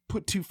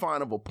put too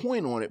fine of a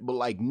point on it, but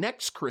like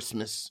next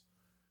Christmas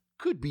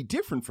could be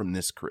different from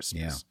this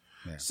Christmas.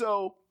 Yeah.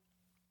 So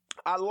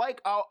I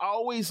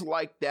always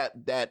like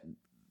that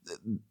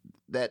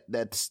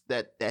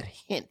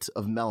hint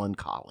of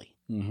melancholy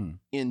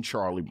in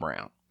Charlie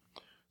Brown.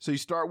 So you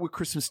start with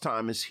Christmas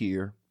Time Is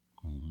Here,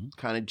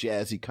 kind of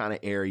jazzy, kind of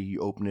airy.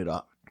 You open it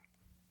up.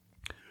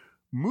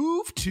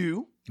 Move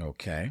to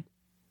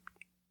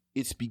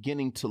It's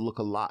Beginning to Look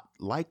a Lot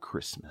Like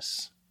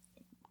Christmas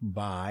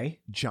by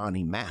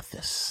Johnny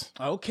Mathis.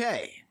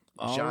 Okay.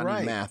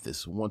 Johnny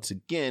Mathis, once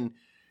again,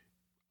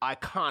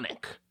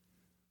 iconic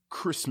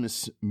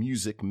Christmas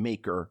music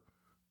maker.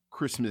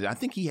 I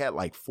think he had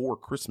like 4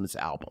 Christmas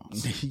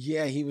albums.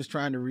 Yeah, he was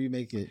trying to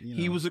remake it.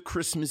 He was a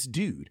Christmas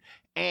dude.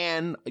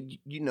 And,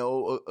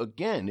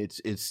 again,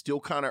 it's still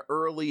kind of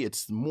early.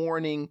 It's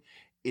morning.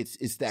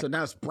 It's that. So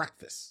now it's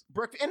breakfast.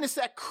 And it's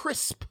that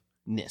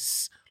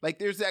crispness. Like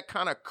there's that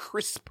kind of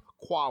crisp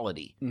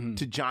quality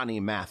to Johnny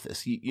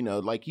Mathis.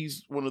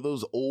 He's one of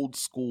those old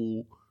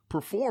school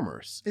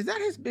performers. Is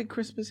that his big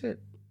Christmas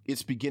hit?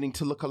 It's Beginning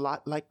to Look a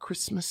Lot Like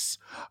Christmas.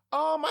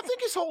 I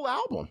think his whole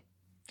album.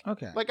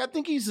 Okay. Like I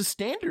think he's a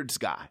standards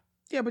guy.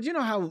 Yeah, but you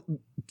know how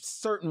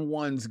certain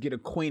ones get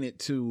acquainted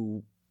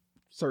to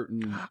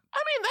certain. I mean,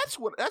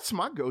 that's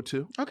my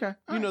go-to. Okay.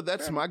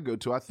 That's my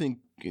go-to. I think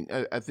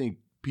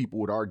people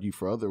would argue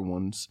for other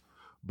ones,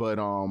 but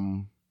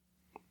okay,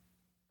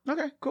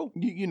 cool.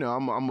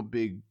 I'm a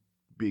big.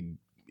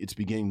 It's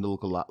Beginning to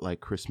Look a Lot Like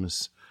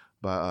Christmas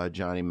by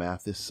Johnny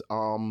Mathis.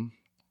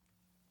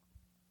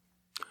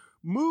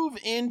 Move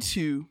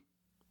into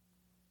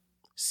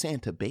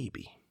Santa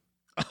Baby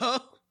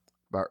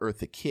by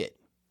Eartha Kitt.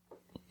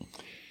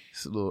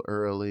 It's a little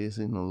early. It's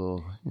get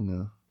a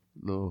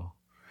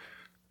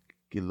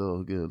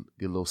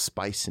little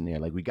spice in there.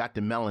 Like we got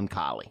the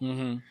melancholy.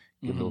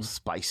 Get a little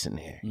spice in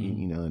there,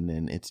 and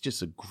then it's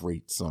just a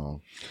great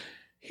song.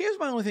 Here's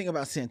my only thing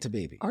about Santa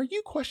Baby. Are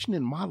you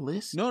questioning my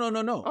list? No.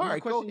 All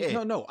right, go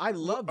ahead. No. I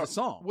love the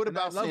song. What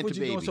about Santa Baby? I love what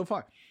you're doing so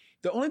far.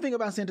 The only thing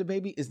about Santa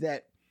Baby is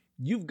that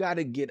you've got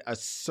to get a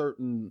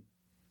certain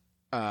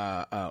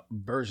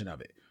version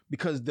of it.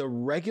 because the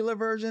regular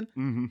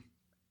version,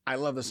 I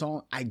love the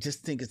song. I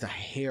just think it's a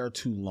hair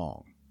too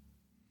long.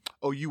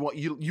 Oh, you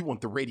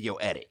want the radio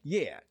edit?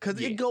 Yeah, because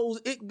it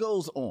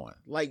goes on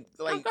like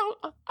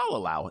I'll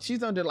allow it.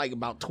 She's under like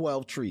about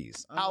 12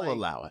 trees. I'll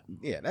allow it.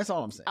 Yeah, that's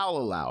all I'm saying. I'll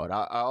allow it.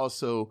 I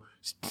also,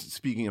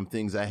 speaking of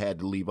things I had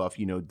to leave off,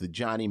 the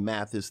Johnny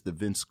Mathis, the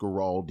Vince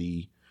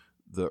Guaraldi,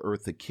 the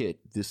Eartha Kitt.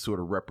 This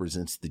sort of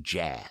represents the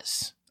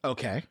jazz.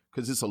 Okay,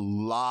 because it's a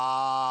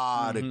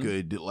lot of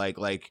good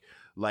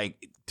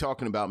like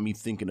talking about me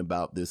thinking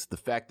about this, the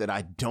fact that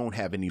I don't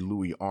have any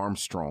Louis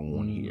Armstrong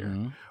on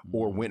here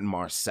or Wynton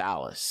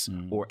Marsalis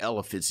or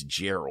Ella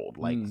Fitzgerald,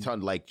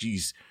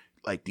 geez,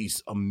 like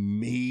these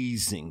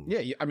amazing.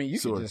 Yeah. I mean, you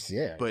could just,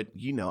 but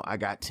I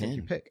got 10. Take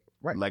your pick.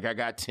 Right. Like I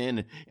got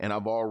 10 and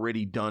I've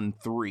already done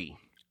 3.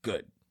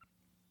 Good.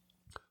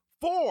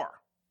 4.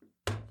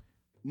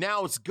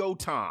 Now it's go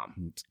time.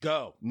 Let's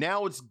go.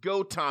 Now it's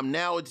go time.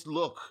 Now it's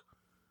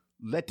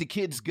let the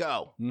kids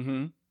go.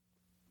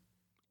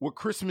 What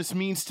Christmas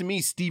means to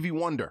me, Stevie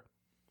Wonder.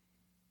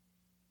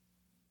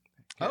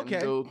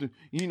 Okay.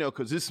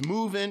 Because it's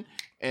moving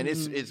and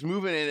it's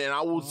moving. And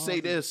I will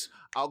say this.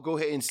 I'll go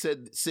ahead and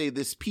say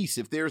this piece.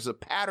 If there's a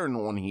pattern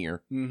on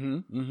here,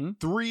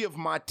 3 of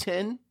my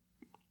 10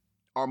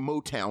 are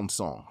Motown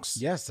songs.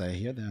 Yes, I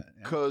hear that.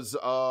 Because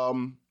I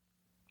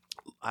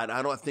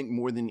don't think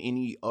more than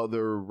any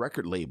other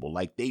record label,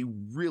 like they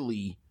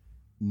really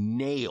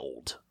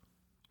nailed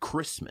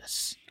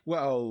Christmas.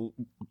 Well,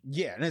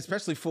 yeah, and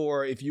especially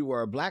for if you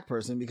were a black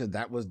person, because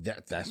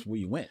that's where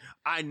you went.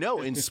 I know,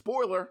 and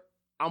spoiler,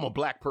 I'm a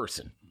black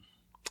person.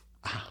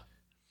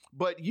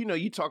 But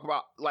you talk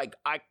about like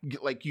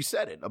you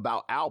said it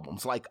about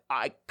albums, like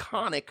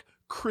iconic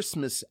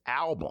Christmas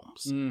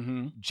albums.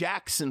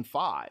 Jackson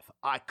 5,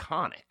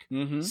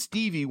 iconic.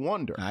 Stevie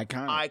Wonder,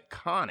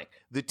 iconic.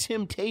 The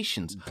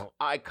Temptations,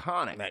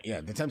 iconic.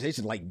 Yeah, the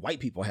Temptations, like white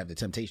people have the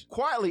Temptations.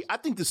 Quietly, I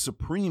think the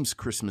Supremes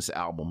Christmas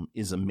album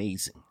is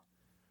amazing.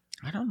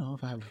 I don't know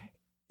if I've.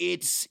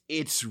 It's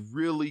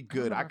really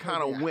good. I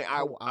kind of went.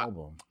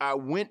 I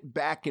went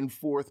back and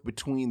forth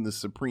between the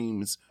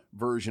Supremes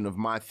version of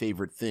My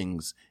Favorite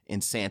Things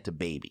and Santa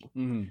Baby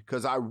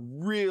because I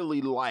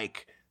really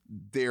like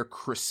their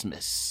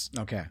Christmas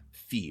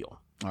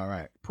feel. All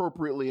right.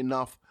 Appropriately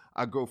enough,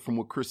 I go from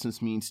What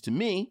Christmas Means to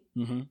Me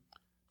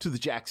to the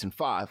Jackson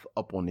 5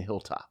 Up on the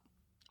Hilltop.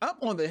 Up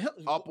on the hill.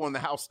 Up on the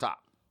housetop.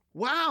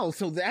 Wow,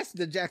 so that's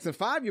the Jackson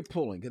 5 you're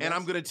pulling. And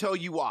I'm going to tell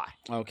you why.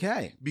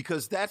 Okay.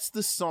 Because that's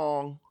the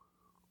song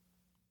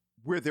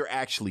where they're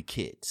actually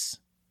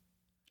kids.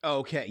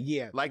 Okay,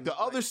 yeah. Like the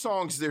other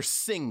songs, they're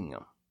singing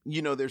them.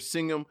 They're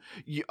singing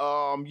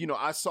them.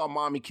 I Saw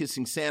Mommy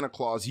Kissing Santa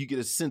Claus. You get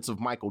a sense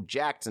of Michael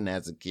Jackson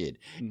as a kid.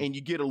 And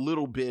you get a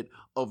little bit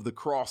of the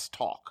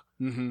crosstalk.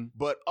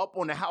 But Up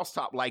on the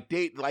Housetop,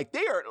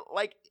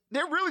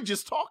 they're really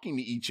just talking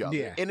to each other.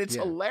 Yeah, and it's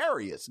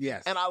hilarious.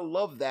 Yes. And I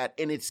love that.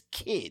 And it's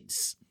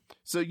kids.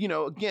 So,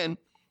 again,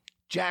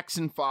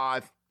 Jackson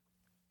 5,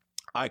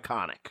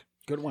 iconic.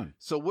 Good one.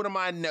 So what am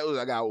I know?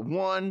 I got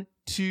 1,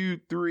 2,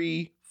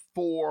 3,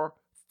 4,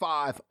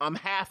 5. I'm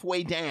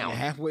halfway down. You're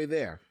halfway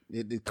there.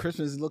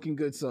 Christmas is looking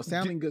good,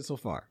 sounding good so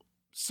far.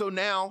 So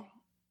now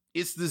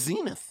it's the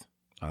zenith.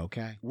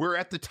 Okay. We're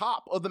at the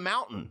top of the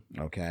mountain.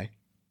 Okay.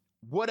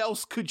 What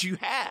else could you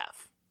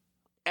have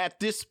at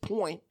this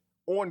point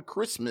on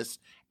Christmas,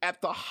 at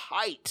the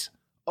height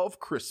of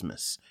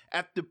Christmas,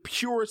 at the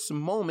purest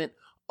moment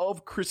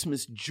of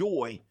Christmas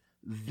joy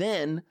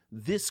than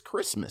This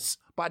Christmas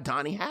by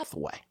Donny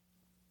Hathaway?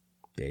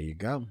 There you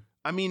go.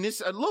 I mean,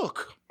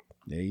 look.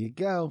 There you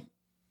go.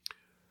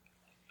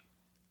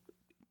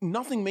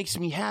 Nothing makes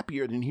me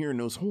happier than hearing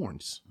those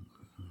horns.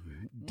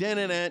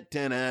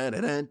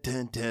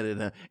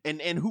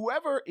 And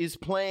whoever is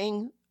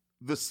playing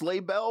the sleigh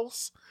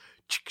bells.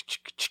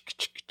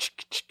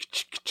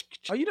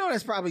 Oh,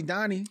 that's probably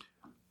Donnie.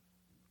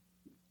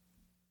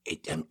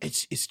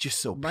 It's just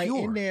so pure. Right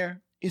in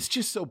there. It's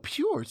just so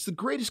pure. It's the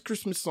greatest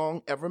Christmas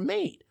song ever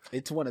made.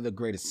 It's one of the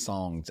greatest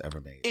songs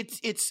ever made.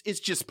 It's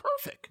just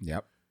perfect.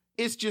 Yep.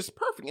 It's just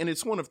perfect. And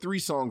it's one of 3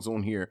 songs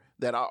on here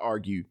that I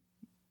argue,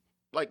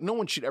 like, no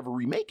one should ever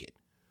remake it.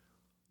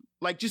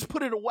 Like, just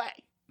put it away.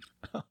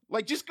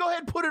 Like, just go ahead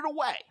and put it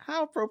away.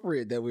 How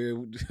appropriate that we're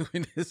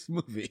doing this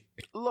movie.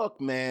 Look,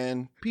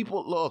 man. I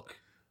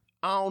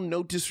don't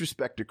no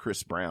disrespect to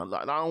Chris Brown.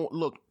 I don't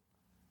look.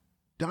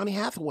 Donny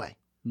Hathaway.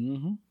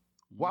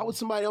 Why would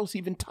somebody else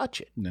even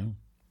touch it? No.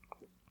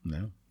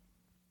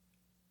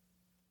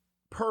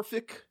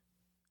 Perfect.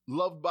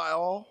 Loved by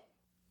all.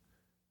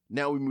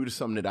 Now we move to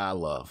something that I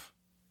love.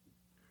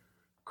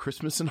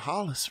 Christmas in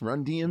Hollis,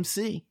 Run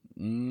DMC.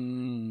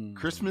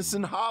 Christmas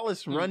in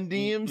Hollis, Run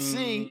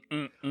DMC.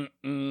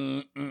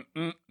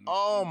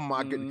 Oh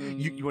my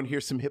goodness. You want to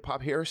hear some hip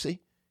hop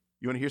heresy?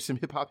 You want to hear some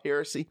hip hop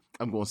heresy?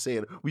 I'm going to say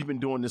it. We've been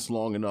doing this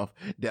long enough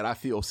that I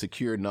feel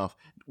secure enough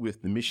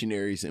with the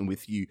missionaries and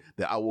with you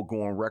that I will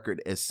go on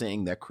record as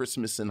saying that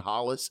Christmas in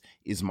Hollis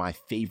is my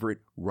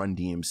favorite Run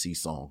DMC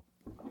song.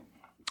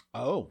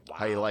 Oh, wow.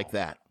 How you like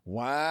that?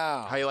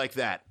 Wow. How you like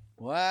that?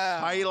 Wow.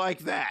 How you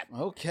like that?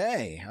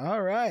 Okay.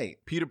 All right.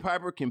 Peter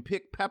Piper can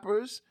pick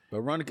peppers.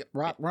 But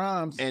rock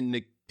rhymes.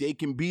 And they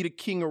can be the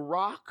king of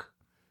rock.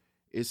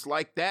 It's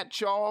like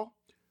that, y'all.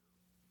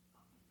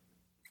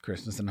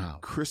 Christmas in Hollis.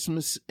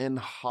 Christmas in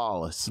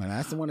Hollis. And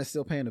that's the one that's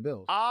still paying the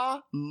bills. I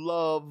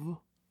love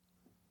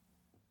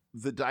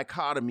the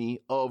dichotomy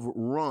of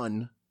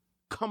Run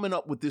coming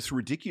up with this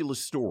ridiculous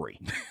story.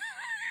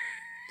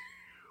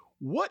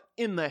 What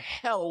in the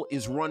hell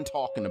is Run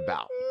talking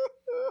about?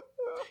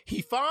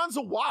 He finds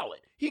a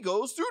wallet. He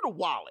goes through the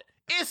wallet.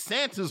 It's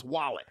Santa's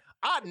wallet.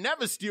 I'd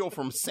never steal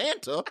from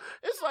Santa.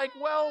 It's like,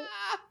 well,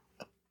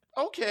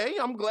 okay,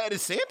 I'm glad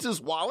it's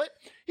Santa's wallet.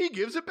 He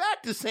gives it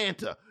back to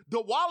Santa.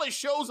 The wallet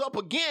shows up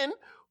again,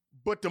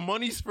 but the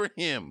money's for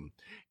him.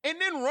 And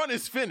then Run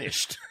is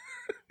finished.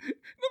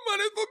 The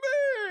money's for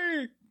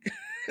me.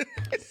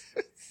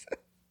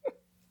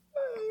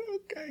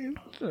 Okay.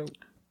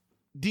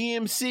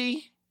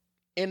 DMC,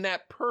 in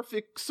that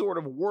perfect sort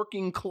of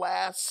working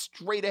class,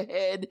 straight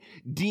ahead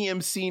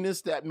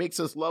DMC-ness that makes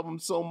us love him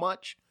so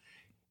much.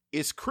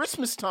 It's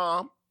Christmas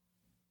time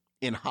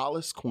in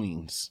Hollis,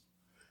 Queens.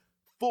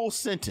 Full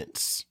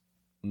sentence.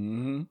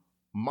 Mm-hmm.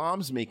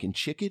 Mom's making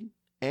chicken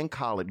and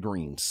collard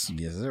greens.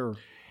 Yes, sir.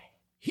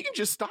 He can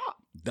just stop.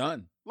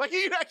 Done. Like,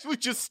 he'd actually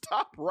just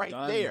stop right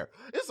there.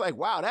 It's like,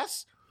 wow,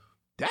 that's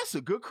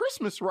a good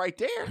Christmas right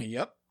there.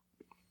 Yep.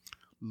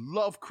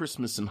 Love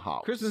Christmas in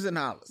Hollis. Christmas in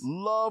Hollis.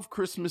 Love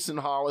Christmas in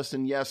Hollis.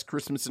 And yes,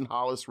 Christmas in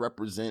Hollis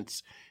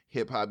represents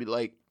hip-hop.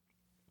 Like,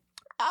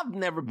 I've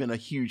never been a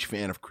huge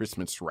fan of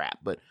Christmas rap,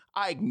 but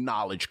I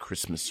acknowledge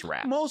Christmas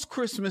rap. Most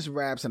Christmas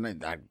raps, and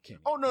I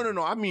can't. Oh,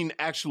 no. I mean,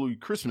 actually,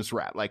 Christmas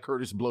rap, like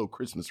Curtis Blow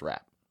Christmas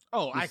rap.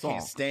 Oh, I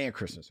can't stand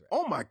Christmas rap.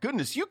 Oh, my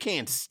goodness. You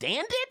can't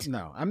stand it?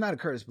 No, I'm not a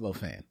Curtis Blow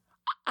fan.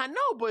 I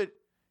know, but...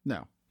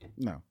 No,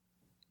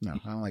 I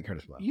don't like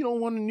Curtis Blow. You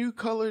don't want a new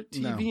color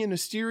TV in the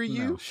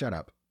stereo? No, shut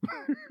up.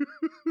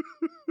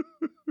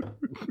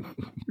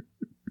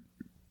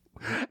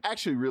 I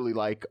actually really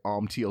like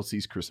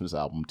TLC's Christmas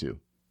album, too.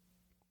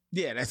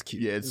 Yeah, that's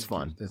cute. Yeah, it's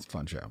fun. That's a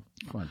fun show.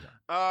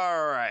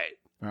 All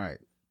right.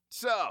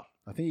 So,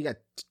 I think you got...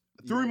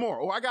 Three more.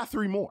 Oh, I got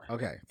three more.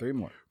 Okay, three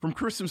more. From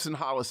Christmas in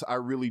Hollis, I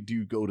really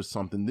do go to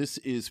something. This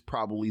is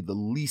probably the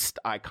least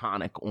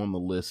iconic on the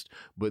list,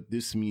 but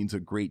this means a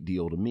great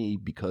deal to me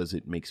because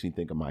it makes me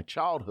think of my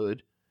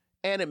childhood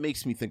and it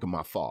makes me think of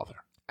my father.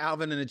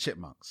 Alvin and the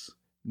Chipmunks.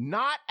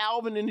 Not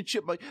Alvin and the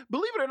Chipmunks.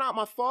 Believe it or not,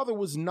 my father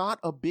was not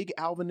a big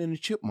Alvin and the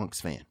Chipmunks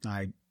fan.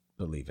 I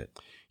believe it.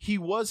 He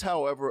was,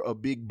 however, a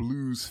big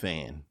blues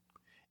fan.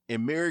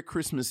 And Merry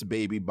Christmas,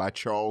 Baby by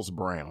Charles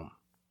Brown.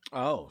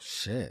 Oh,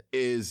 shit.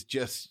 Is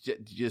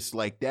just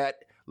like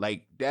that.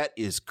 Like, that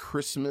is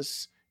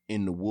Christmas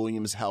in the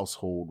Williams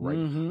household, right?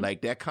 Mm-hmm.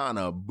 Like that kind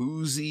of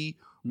boozy,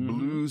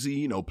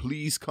 bluesy,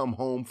 please come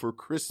home for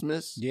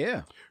Christmas.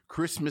 Yeah.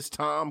 Christmas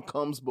time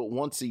comes but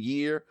once a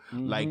year.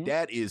 Mm-hmm. Like,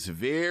 that is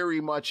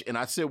very much, and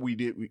I said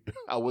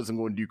I wasn't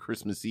going to do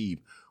Christmas Eve,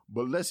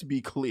 but let's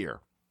be clear.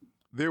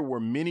 There were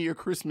many a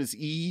Christmas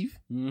Eve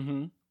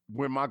when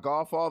my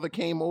godfather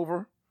came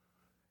over.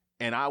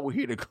 And I would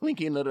hear the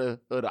clinking of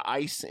the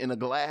ice in a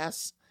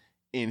glass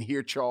and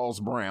hear Charles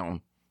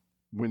Brown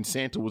when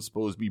Santa was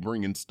supposed to be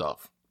bringing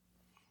stuff.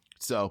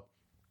 So,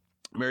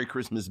 Merry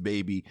Christmas,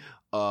 Baby,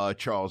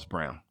 Charles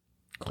Brown.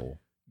 Cool.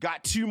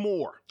 Got two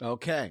more.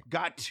 Okay.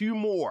 Got two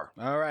more.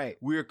 All right.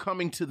 We're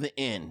coming to the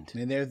end.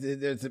 And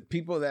there's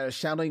people that are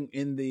shouting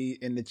in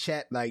the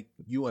chat like,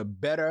 you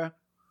had better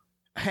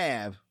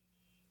have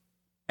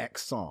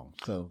X song.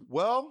 So,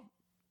 well,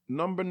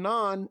 number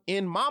 9,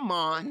 in my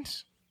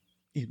mind...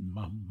 You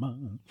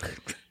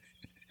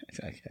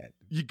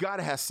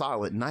gotta have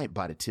Silent Night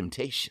by the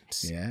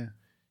Temptations. Yeah.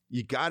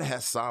 You gotta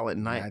have Silent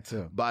Night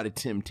by the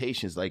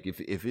Temptations. Like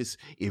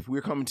if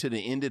we're coming to the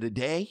end of the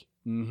day,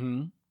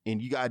 and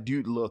you gotta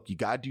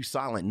do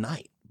Silent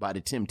Night by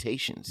the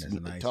Temptations.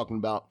 Talking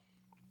about,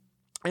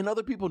 and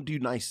other people do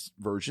nice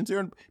versions.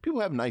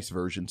 People have nice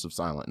versions of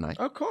Silent Night.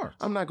 Of course.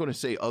 I'm not going to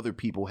say other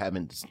people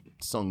haven't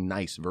sung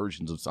nice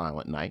versions of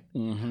Silent Night. I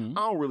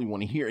don't really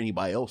want to hear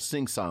anybody else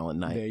sing Silent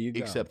Night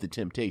except the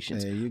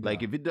Temptations.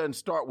 Like, if it doesn't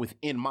start with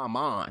In My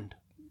Mind,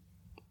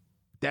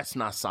 that's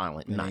not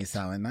Silent Night. It ain't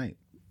Silent Night.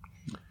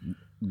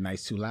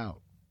 Nice too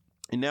loud.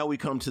 And now we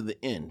come to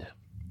the end.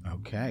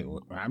 Okay.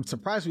 Well, I'm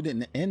surprised we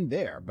didn't end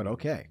there, but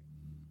okay.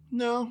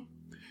 No,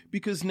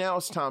 because now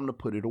it's time to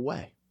put it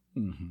away.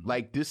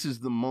 Like, this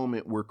is the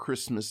moment where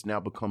Christmas now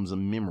becomes a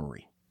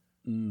memory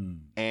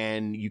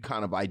and you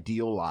kind of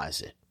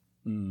idealize it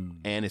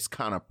and it's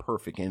kind of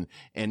perfect. And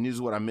this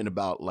is what I meant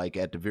about, like,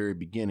 at the very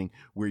beginning,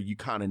 where you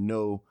kind of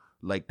know,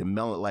 like, the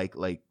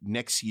like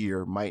next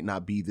year might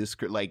not be this,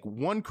 like,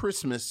 one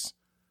Christmas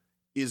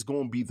is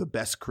going to be the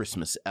best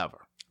Christmas ever.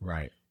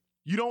 Right.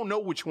 You don't know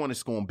which one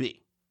it's going to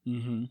be.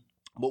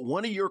 But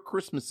one of your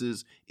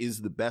Christmases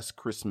is the best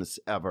Christmas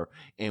ever.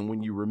 And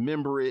when you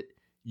remember it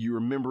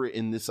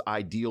in this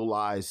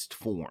idealized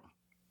form.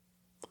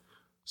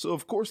 So,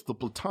 of course, the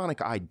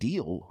Platonic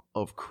ideal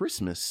of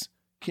Christmas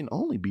can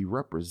only be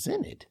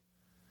represented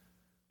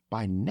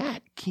by Nat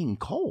King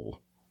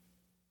Cole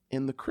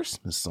and the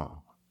Christmas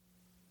song.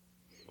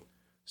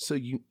 So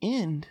you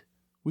end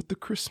with the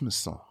Christmas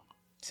song.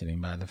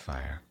 Sitting by the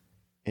fire.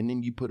 And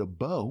then you put a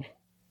bow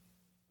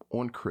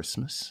on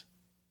Christmas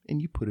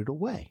and you put it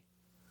away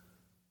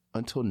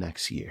until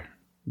next year.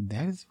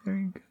 That is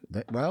very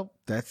good.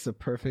 That's the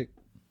perfect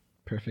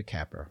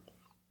capper.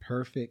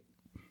 Perfect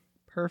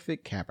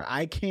capper.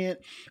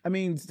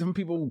 Some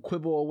people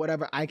quibble or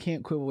whatever. I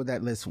can't quibble with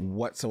that list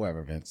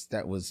whatsoever, Vince.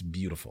 That was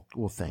beautiful.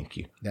 Well, thank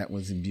you. That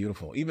was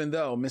beautiful. Even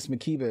though Miss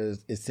Makeba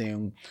is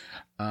saying,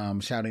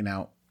 shouting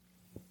out,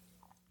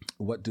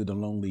 "What do the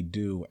lonely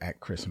do at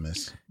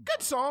Christmas?"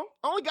 Good song.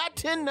 Only got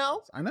 10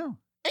 now. I know.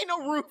 Ain't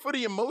no room for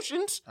the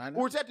emotions. I know.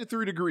 Or is that the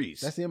 3 degrees?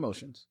 That's the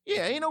emotions.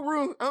 Yeah, ain't no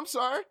room. I'm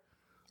sorry.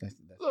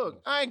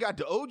 Look, I ain't got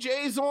the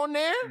OJs on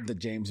there. The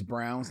James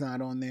Brown's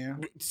not on there.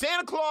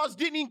 Santa Claus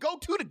didn't even go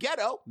to the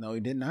ghetto. No,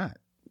 he did not.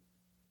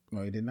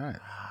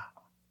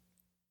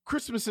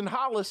 Christmas in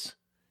Hollis,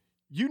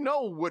 you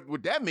know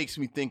what that makes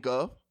me think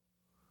of.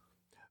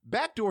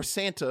 Backdoor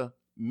Santa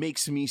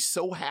makes me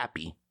so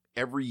happy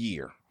every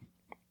year.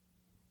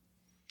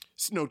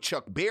 There's no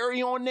Chuck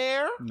Berry on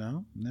there.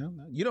 No.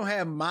 You don't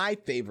have my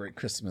favorite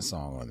Christmas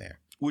song on there.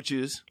 Which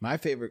is? My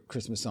favorite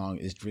Christmas song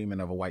is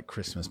Dreaming of a White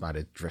Christmas by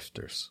the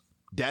Drifters.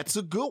 That's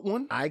a good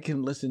one. I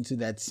can listen to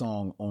that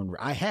song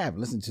I have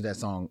listened to that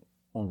song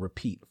on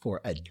repeat for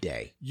a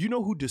day. You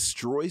know who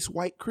destroys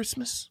White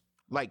Christmas?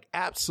 Like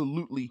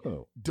absolutely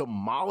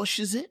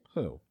demolishes it?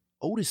 Who?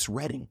 Otis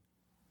Redding.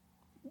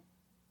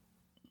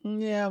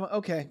 Yeah,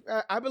 okay.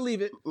 I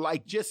believe it.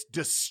 Like just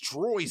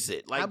destroys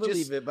it. Like I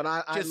believe it, but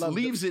I just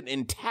leaves it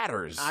in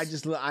tatters.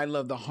 I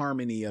love the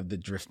harmony of the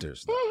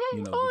Drifters.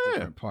 Mm-hmm. The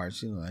different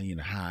parts,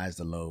 highs,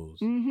 the lows,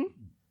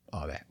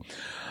 all that.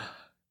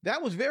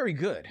 That was very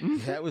good.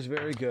 Mm-hmm. That was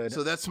very good.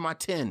 So that's my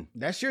 10.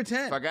 That's your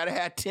 10. If I gotta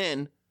have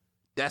 10,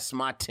 that's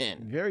my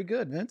 10. Very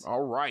good, Vince.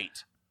 All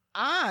right.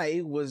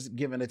 I was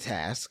given a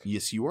task.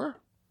 Yes, you were.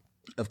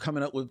 Of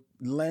coming up with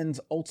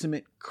Len's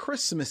ultimate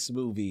Christmas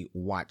movie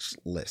watch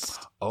list.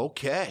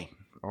 Okay.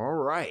 All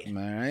right. All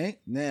right.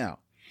 Now,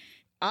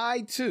 I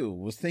too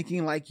was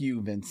thinking like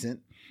you, Vincent,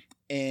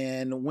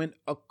 and went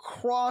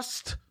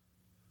across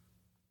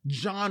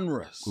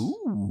genres.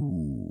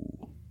 Ooh.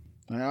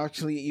 I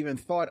actually even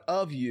thought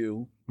of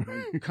you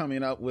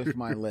coming up with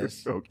my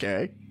list.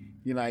 Okay.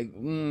 You're like,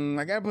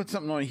 I got to put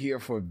something on here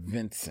for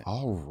Vincent.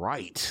 All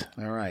right.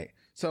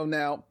 So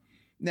now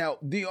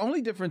the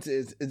only difference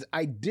is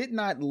I did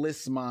not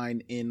list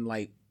mine in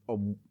like a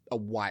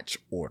watch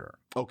order.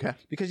 Okay.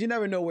 Because you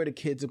never know where the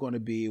kids are going to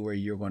be, where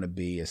you're going to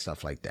be and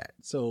stuff like that.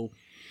 So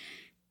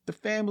the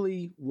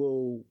family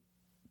will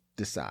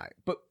decide.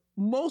 But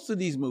most of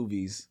these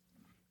movies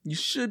you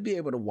should be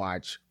able to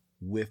watch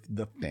with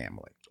the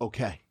family.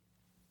 Okay.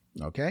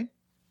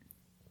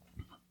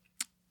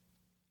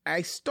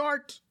 I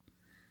start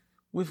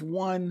with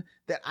one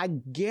that I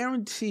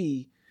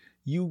guarantee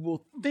you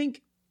will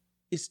think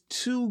is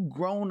too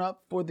grown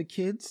up for the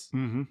kids,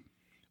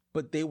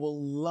 but they will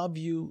love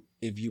you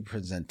if you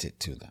present it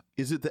to them.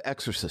 Is it The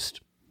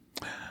Exorcist?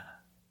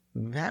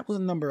 That was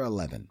number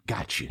 11.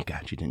 Got you.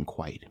 Didn't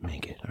quite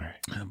make it. All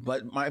right.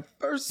 But my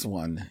first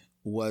one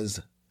was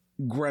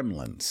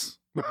Gremlins.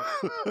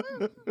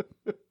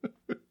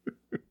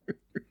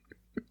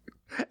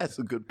 That's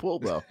a good pull,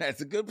 though.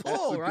 That's a good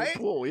pull, right?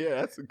 Good pull. Yeah,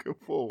 that's a good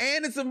pull.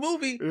 And it's a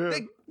movie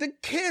that the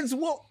kids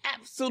will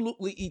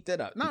absolutely eat that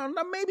up. No,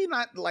 maybe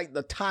not like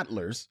the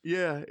toddlers.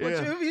 Yeah,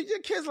 but your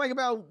kids like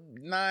about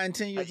 9,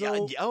 10 years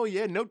old. Oh,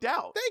 yeah, no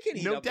doubt. They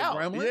can eat up the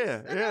gremlins.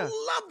 Yeah, and I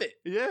love it.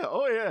 Yeah,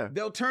 oh, yeah.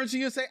 They'll turn to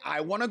you and say,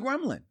 I want a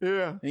gremlin.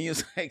 Yeah. And you're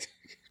like,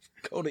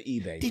 go to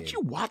eBay. Did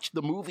you watch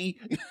the movie?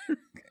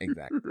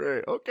 Exactly.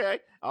 Right. Okay.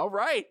 All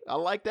right. I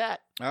like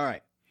that. All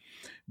right.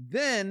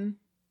 Then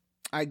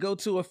I go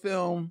to a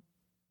film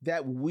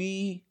that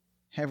we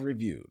have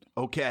reviewed.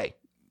 Okay.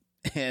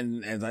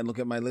 And as I look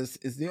at my list,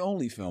 it's the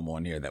only film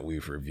on here that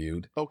we've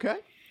reviewed. Okay.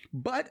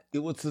 But it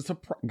was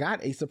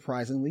got a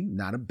surprisingly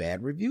not a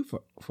bad review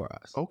for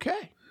us.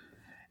 Okay.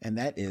 And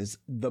that is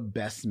The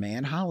Best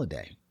Man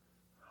Holiday.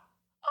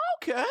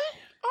 Okay.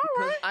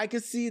 All right. I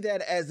could see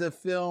that as a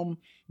film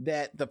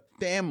that the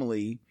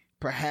family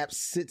perhaps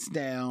sits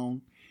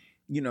down,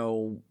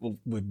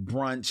 with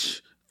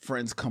brunch.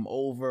 Friends come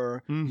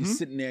over, you're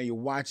sitting there, you're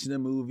watching the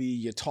movie,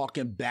 you're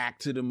talking back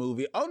to the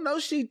movie. Oh no,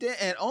 she did,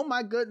 and oh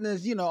my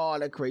goodness, all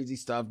that crazy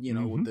stuff,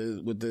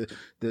 with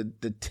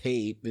the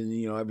tape,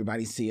 and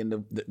everybody seeing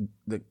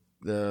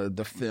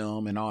the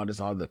film and all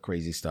the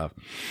crazy stuff.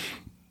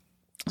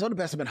 So The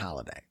Best Man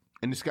Holiday,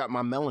 and it's got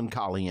my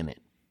melancholy in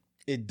it.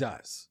 It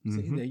does.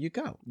 See, there you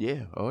go.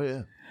 Yeah. Oh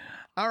yeah.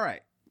 All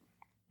right.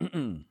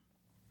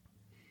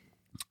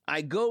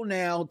 I go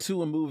now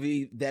to a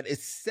movie that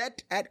is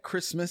set at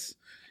Christmas.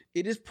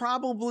 It has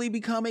probably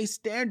become a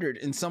standard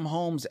in some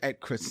homes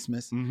at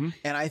Christmas. And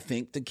I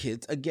think the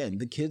kids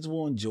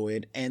will enjoy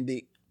it. And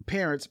the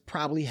parents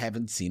probably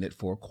haven't seen it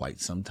for quite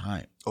some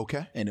time.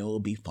 Okay. And it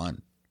will be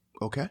fun.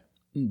 Okay.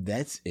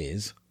 That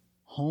is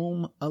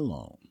Home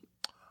Alone.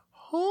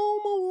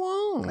 Home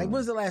Oh. Like,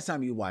 when's the last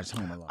time you watched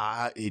Home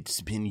Alone?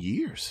 It's been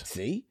years.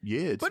 See?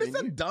 Yeah, but it's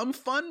a dumb,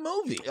 fun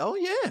movie. Oh,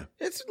 yeah.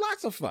 It's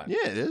lots of fun.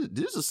 Yeah,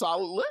 this is a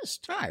solid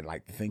list. I'd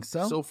like to think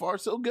so. So far,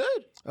 so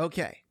good.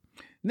 Okay.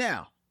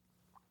 Now,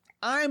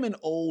 I'm an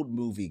old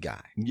movie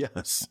guy.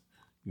 Yes.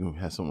 You gonna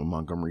have some with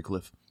Montgomery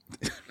Clift?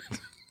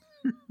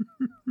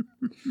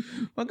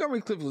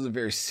 Montgomery Clift was a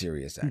very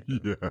serious actor.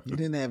 Yeah. He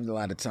didn't have a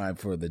lot of time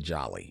for the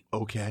jolly.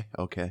 Okay.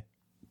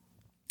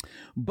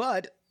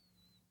 But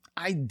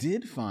I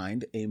did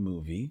find a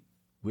movie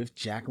with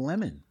Jack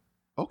Lemmon.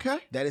 Okay.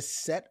 That is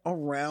set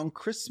around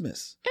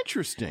Christmas.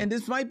 Interesting. And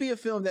this might be a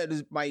film that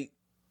is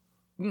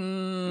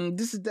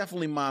this is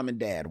definitely mom and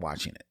dad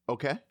watching it.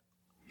 Okay.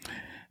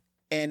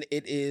 And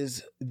it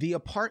is The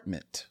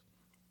Apartment,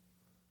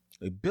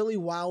 a Billy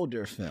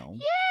Wilder film.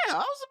 Yeah, I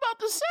was about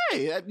to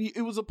say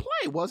it was a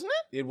play, wasn't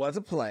it? It was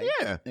a play.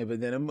 Yeah. But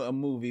then a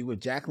movie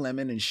with Jack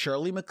Lemmon and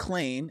Shirley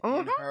MacLaine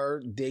in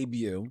her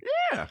debut.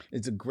 Yeah.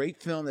 It's a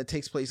great film that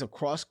takes place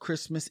across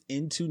Christmas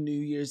into New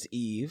Year's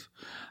Eve.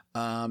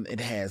 It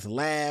has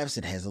laughs.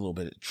 It has a little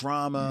bit of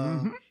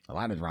drama. A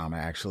lot of drama,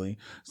 actually.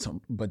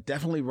 But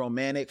definitely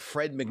romantic.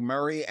 Fred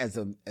MacMurray as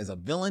a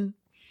villain.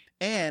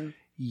 And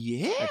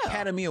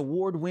Academy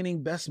Award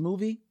winning best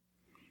movie.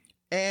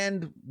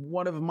 And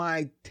one of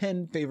my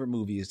 10 favorite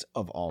movies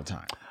of all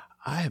time.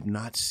 I have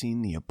not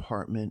seen The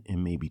Apartment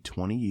in maybe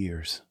 20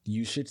 years.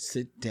 You should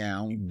sit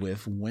down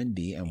with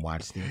Wendy and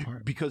watch The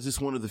Apartment. Because it's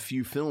one of the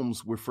few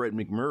films where Fred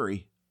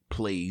MacMurray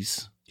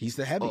plays. He's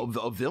the heavy.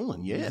 A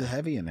villain, yeah. He's the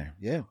heavy in there,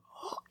 yeah.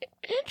 Oh,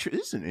 this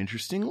is an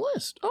interesting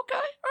list. Okay,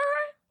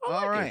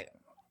 all right.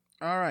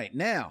 All right.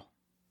 Now,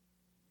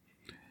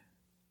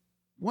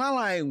 while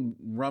I'm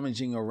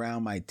rummaging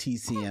around my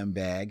TCM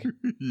bag,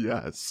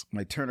 yes,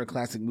 my Turner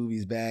Classic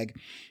Movies bag,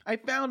 I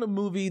found a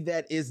movie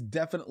that is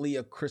definitely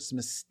a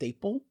Christmas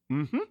staple.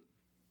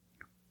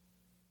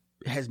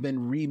 Has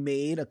been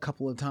remade a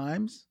couple of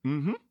times,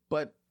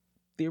 but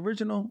the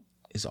original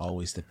is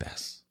always the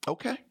best.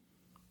 Okay.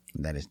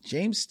 And that is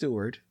James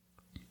Stewart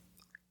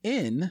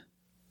in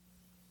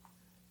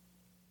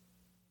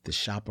The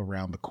Shop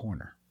Around the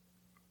Corner.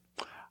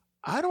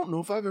 I don't know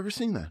if I've ever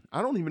seen that.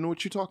 I don't even know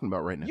what you're talking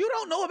about right now. You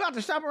don't know about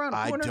The Shop Around the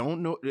Corner? I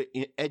don't know.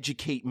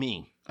 Educate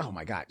me. Oh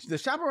my God. The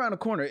Shop Around the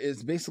Corner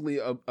is basically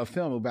a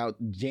film about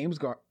Jimmy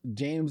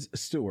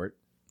Stewart.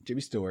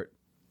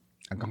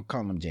 I'm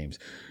calling him James.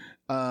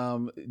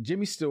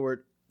 Jimmy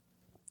Stewart.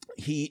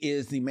 He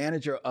is the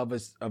manager of a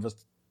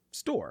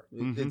store.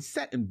 It's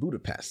set in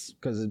Budapest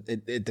because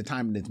at the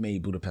time it's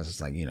made, Budapest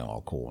is like,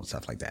 all cool and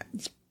stuff like that.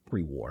 It's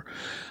pre-war.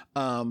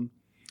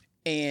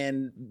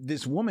 And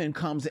this woman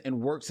comes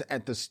and works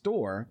at the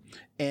store,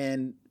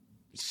 and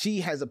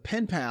she has a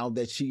pen pal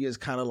that she is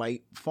kind of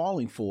like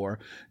falling for.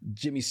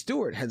 Jimmy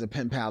Stewart has a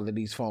pen pal that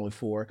he's falling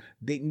for.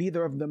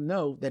 Neither of them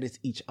know that it's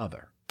each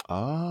other.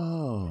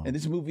 Oh. And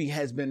this movie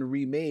has been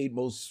remade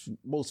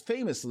most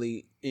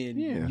famously in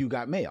You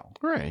Got Mail.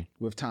 Right.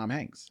 With Tom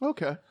Hanks.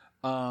 Okay.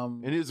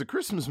 It is a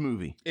Christmas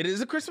movie. It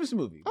is a Christmas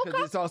movie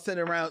because it's all set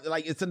around,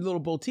 like, it's a little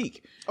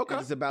boutique. Okay.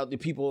 It's about the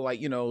people, like,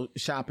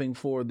 shopping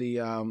for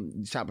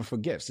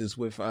gifts. It's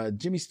with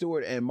Jimmy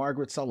Stewart and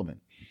Margaret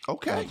Sullivan.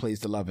 Okay. Plays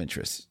the love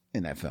interest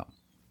in that film.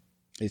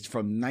 It's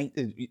from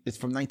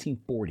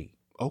 1940.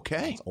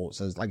 Okay. It's old.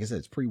 So like I said,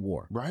 it's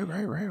pre-war. Right.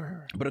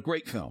 But a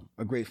great film.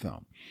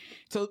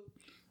 So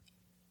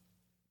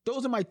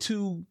those are my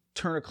two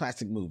Turner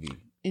Classic movie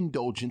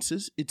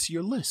indulgences. It's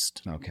your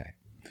list. Okay.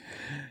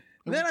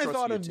 Then I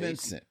thought of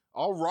Vincent.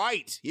 All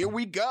right, here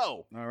we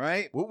go. All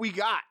right. What we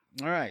got?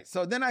 All right.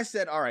 So then I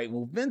said, all right,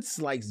 well, Vince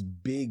likes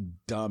big,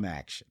 dumb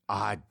action.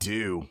 I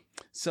do.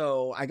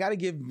 So I got to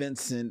give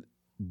Vincent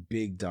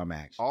big, dumb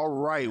action. All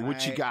right.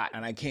 What you got?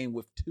 And I came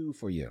with two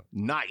for you.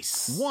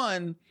 Nice.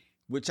 One,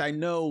 which I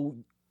know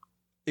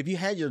if you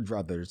had your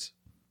druthers,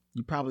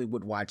 you probably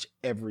would watch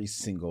every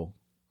single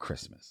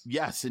Christmas.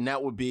 Yes. And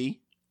that would be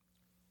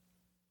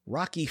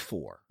Rocky IV.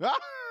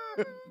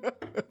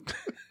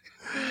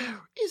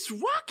 Is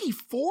Rocky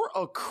IV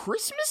a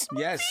Christmas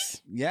movie?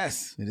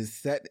 Yes. It is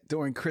set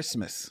during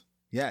Christmas.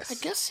 Yes. I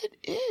guess it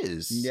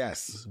is.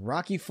 Yes.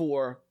 Rocky IV,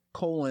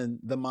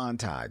 the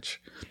montage.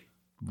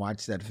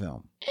 Watch that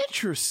film.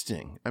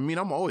 Interesting. I mean,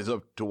 I'm always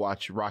up to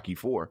watch Rocky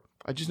IV.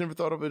 I just never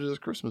thought of it as a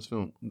Christmas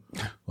film.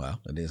 Well,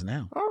 it is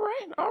now. All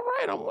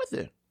right. I'm with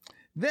it.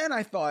 Then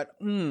I thought,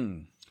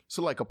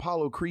 So like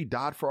Apollo Creed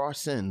died for our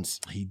sins.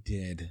 He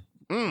did.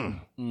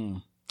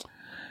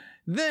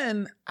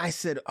 Then I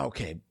said,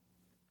 okay,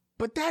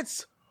 but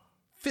that's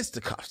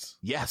fisticuffs.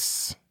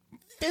 Yes.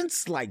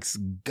 Vince likes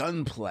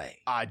gunplay.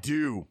 I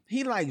do.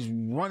 He likes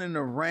running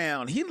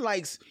around. He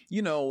likes,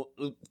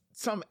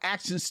 some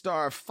action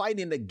star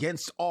fighting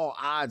against all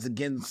odds,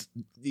 against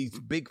these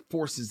big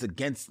forces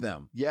against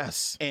them.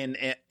 Yes. And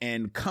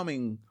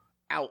coming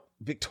out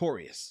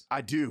victorious.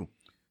 I do.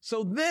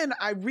 So then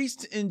I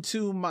reached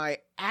into my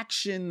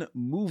action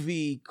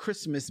movie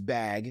Christmas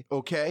bag.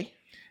 Okay.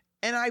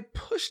 And I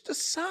pushed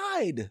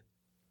aside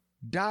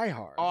Die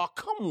Hard. Oh,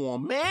 come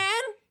on,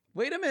 man.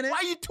 Wait a minute. Why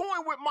are you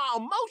toying with my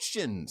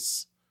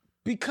emotions?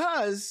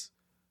 Because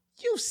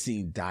You've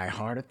seen Die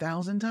Hard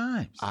 1,000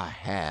 times. I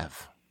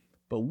have.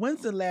 But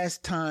when's the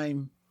last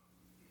time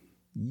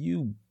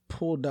you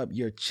pulled up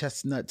your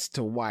chestnuts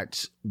to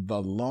watch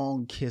The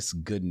Long Kiss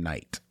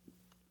Goodnight?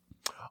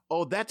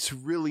 Oh, that's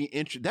really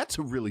interesting. That's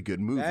a really good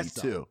movie,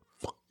 too.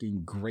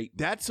 Fucking great.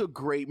 That's a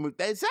great movie.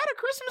 Is that a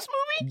Christmas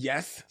movie?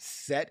 Yes.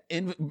 Set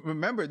in.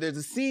 Remember, there's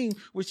a scene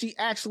where she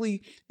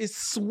actually is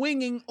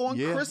swinging on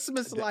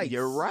Christmas lights.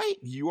 You're right.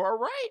 You are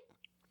right.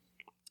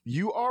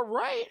 You are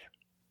right.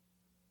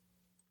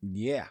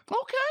 Yeah.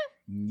 Okay.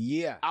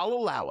 Yeah. I'll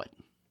allow it.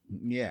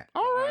 Yeah.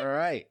 All right. All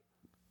right.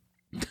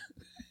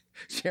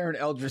 Sharon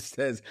Eldridge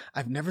says,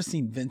 I've never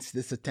seen Vince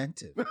this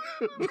attentive.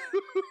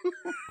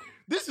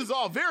 This is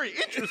all very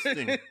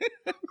interesting.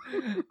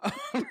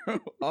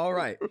 All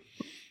right.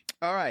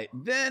 All right.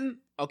 Then,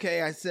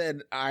 okay, I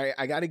said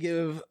I got to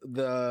give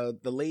the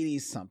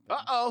ladies something.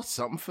 Uh-oh,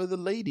 something for the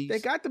ladies. They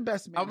got the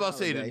best I'm about to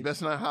say the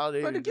best night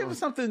holiday. But to give them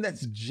something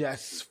that's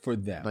just for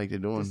them. Like they're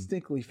doing.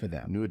 Distinctly for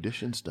them. New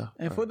edition stuff.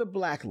 And for the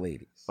black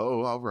ladies.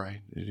 Oh, all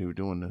right. They were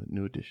doing the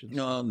new editions.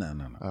 No. All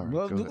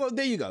right, well,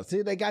 there you go.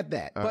 See, they got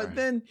that. All but right.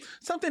 then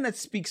something that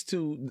speaks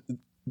to,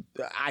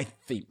 I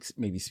think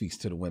maybe speaks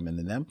to the women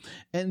in them.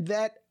 And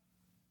that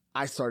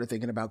I started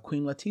thinking about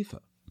Queen Latifah,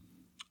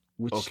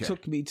 which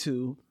took me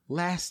to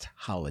last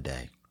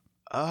holiday.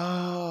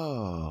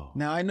 Oh.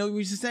 Now, I know what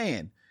you're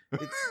saying.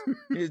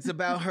 It's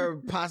about her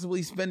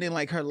possibly spending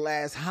like her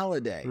last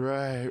holiday.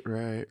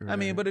 Right. I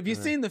mean, but if you've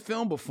seen the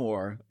film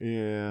before,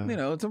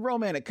 it's a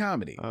romantic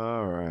comedy.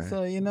 All right.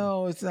 So,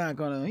 it's not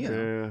going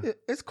to,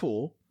 it's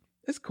cool.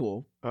 It's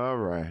cool. All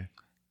right.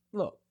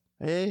 Look.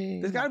 Hey.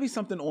 There's got to be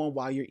something on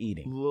while you're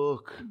eating.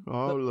 Look.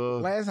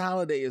 Look. Last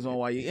holiday is on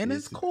while you're eating. And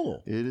it's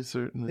cool. It is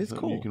certainly something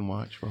cool. You can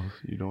watch while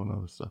you're doing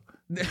other stuff.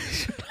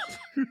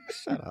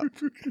 Shut up.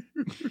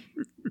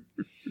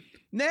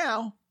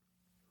 Now,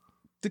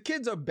 the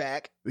kids are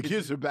back. The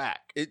kids are back.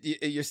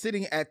 You're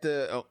sitting at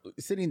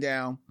sitting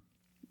down.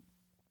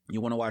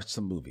 You want to watch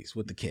some movies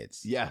with the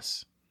kids.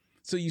 Yes.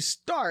 So you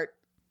start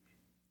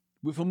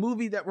with a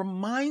movie that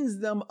reminds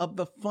them of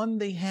the fun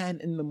they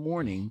had in the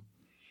morning,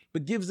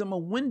 but gives them a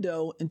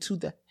window into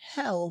the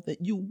hell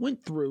that you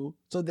went through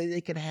so that they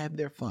could have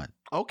their fun.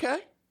 Okay.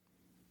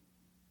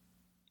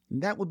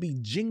 And that would be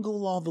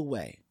Jingle All the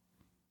Way.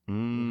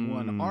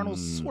 One Arnold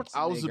Schwarzenegger.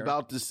 I was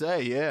about to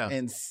say, yeah.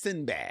 And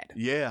Sinbad.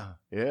 Yeah.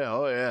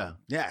 Oh, yeah.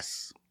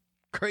 Yes.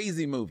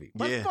 Crazy movie.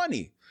 But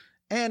funny.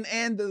 And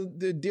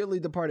the dearly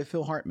departed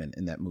Phil Hartman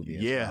in that movie.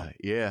 Yeah.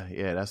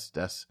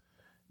 That's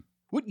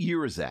what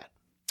year is that?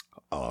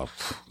 I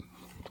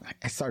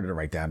started to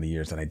write down the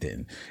years and I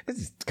didn't.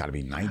 It's got to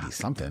be 90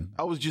 something.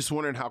 I was just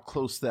wondering how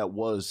close that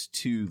was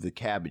to the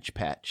Cabbage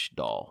Patch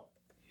doll.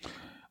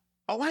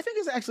 Oh, I think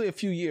it's actually a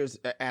few years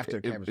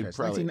after Cabbage Patch.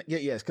 Probably,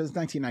 yes, because it's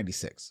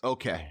 1996.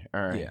 Okay,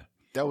 all right. Yeah.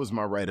 That was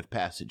my rite of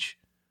passage.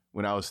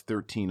 When I was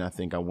 13, I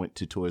think I went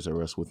to Toys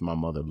R Us with my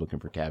mother looking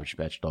for Cabbage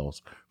Patch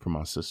dolls for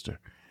my sister.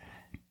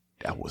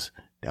 That was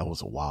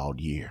a wild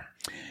year.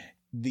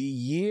 The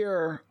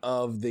year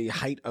of the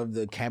height of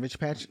the Cabbage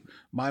Patch,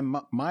 my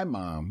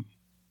mom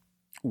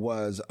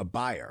was a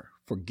buyer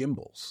for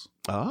Gimbals.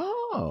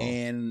 Oh.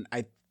 And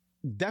I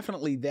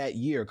definitely that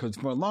year, because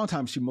for a long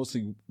time she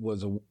mostly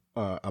was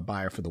a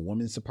buyer for the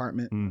women's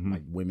department,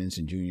 like women's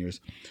and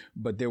juniors.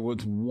 But there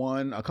was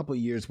a couple of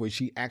years where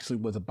she actually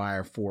was a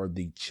buyer for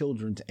the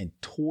children's and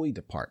toy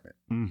department.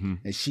 Mm-hmm.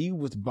 And she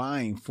was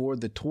buying for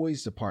the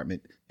toys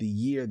department the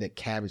year that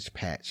Cabbage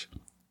Patch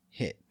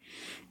hit.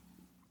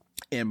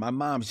 And my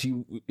mom,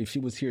 if she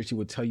was here, she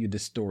would tell you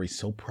this story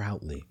so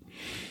proudly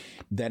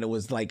that it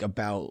was like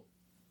about,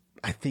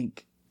 I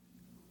think,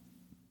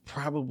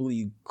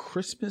 probably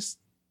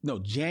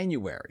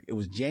January. It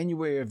was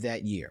January of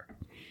that year.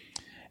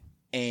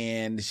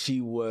 And she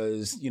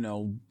was,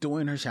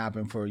 doing her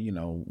shopping for,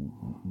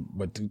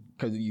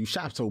 because you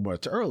shop so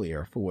much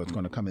earlier for what's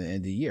going to come at the end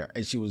of the year.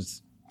 And she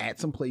was at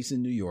some place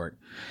in New York,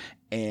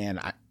 and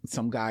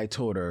some guy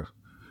told her,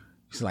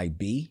 he's like,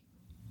 B,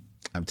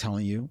 I'm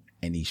telling you.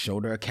 And he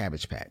showed her a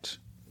Cabbage Patch.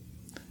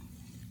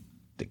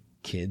 The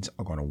kids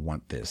are going to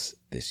want this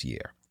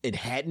year. It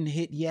hadn't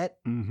hit yet.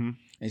 Mm-hmm.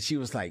 And she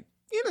was like,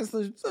 it's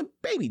a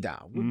baby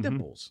doll with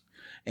dimples.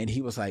 And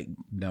he was like,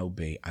 no,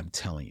 babe, I'm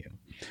telling you.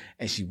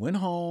 And she went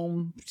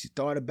home. She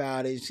thought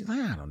about it. She's like,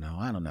 I don't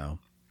know.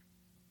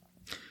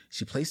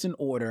 She placed an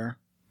order.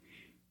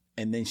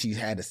 And then she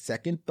had a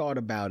second thought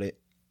about it.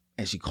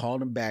 And she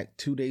called him back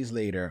 2 days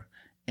later.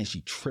 And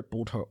she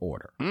tripled her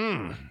order.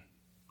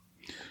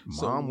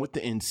 Mom with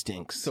the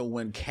instincts. So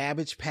when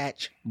Cabbage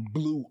Patch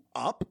blew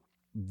up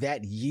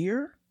that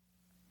year,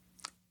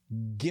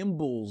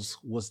 Gimbals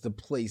was the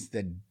place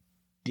that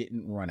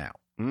didn't run out.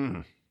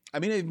 I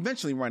mean, it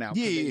eventually run out.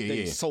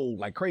 They sold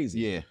like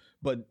crazy. Yeah.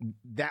 But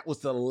that was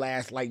the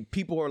last,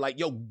 people were like,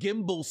 yo,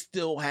 Gimbal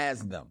still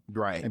has them.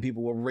 Right. And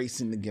people were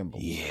racing the Gimbal.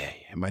 Yeah.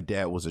 My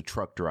dad was a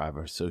truck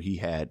driver, so he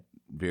had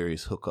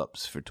various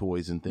hookups for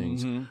toys and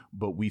things.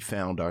 But we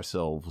found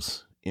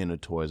ourselves in a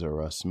Toys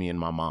R Us, me and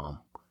my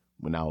mom,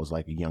 when I was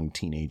like a young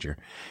teenager.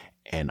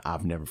 And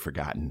I've never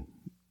forgotten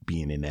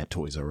being in that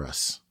Toys R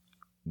Us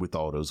with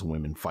all those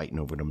women fighting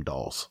over them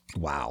dolls.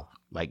 Wow.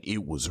 Like,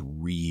 it was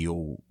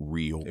real.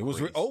 It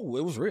was real. It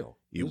was real.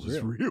 It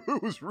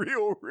was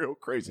real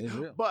crazy.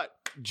 Real. But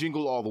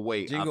Jingle All the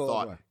Way, I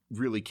thought,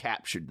 really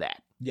captured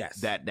that.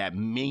 Yes. That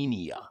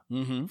mania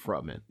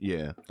from it.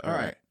 Yeah. All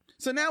right.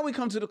 So now we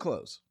come to the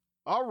close.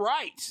 All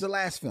right. It's the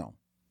last film.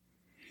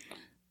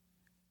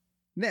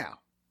 Now,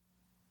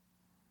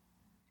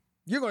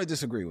 you're going to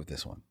disagree with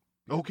this one.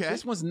 Okay.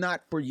 This one's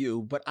not for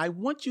you, but I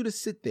want you to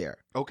sit there.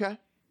 Okay.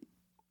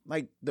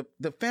 Like,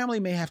 the family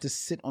may have to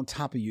sit on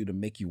top of you to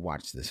make you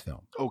watch this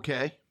film.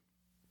 Okay.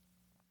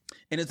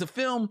 And it's a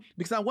film,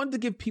 because I wanted to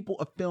give people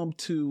a film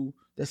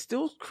that's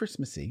still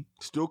Christmassy.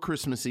 Still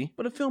Christmassy.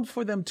 But a film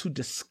for them to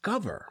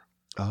discover.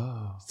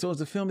 Oh. So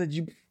it's a film that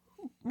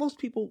most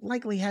people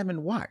likely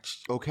haven't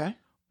watched. Okay.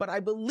 But I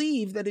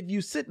believe that if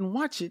you sit and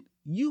watch it,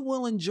 you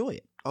will enjoy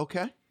it.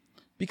 Okay.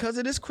 Because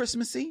it is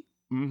Christmassy.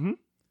 Mm-hmm.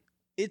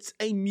 It's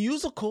a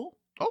musical.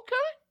 Okay.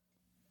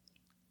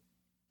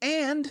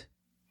 And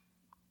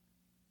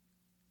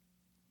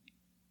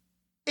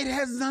it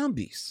has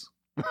zombies.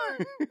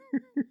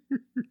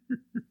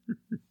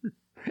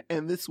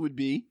 And this would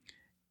be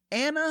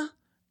Anna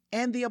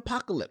and the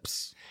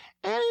Apocalypse.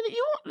 And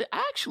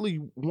I actually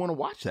want to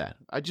watch that.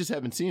 I just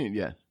haven't seen it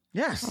yet.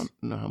 Yes. I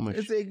don't know how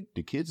much the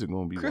kids are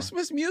going to be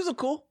Christmas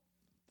musical.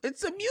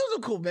 It's a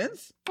musical,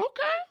 Vince. Okay.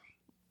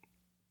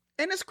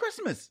 And it's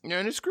Christmas.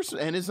 And it's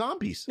Christmas. And it's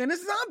zombies. And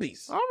it's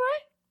zombies. All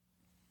right.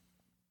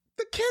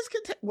 The kids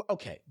can take...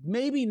 Okay,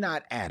 maybe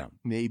not Adam.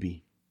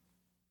 Maybe.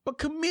 But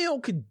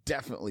Camille could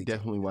definitely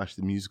watch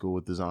the musical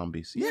with the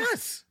zombies.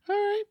 Yes. All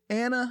right.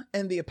 Anna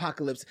and the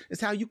Apocalypse is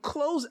how you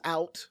close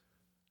out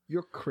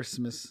your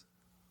Christmas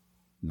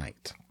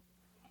night.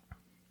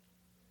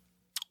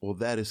 Well,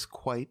 that is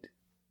quite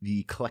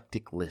the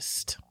eclectic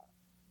list.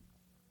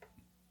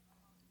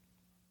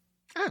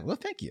 Well,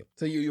 thank you.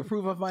 So you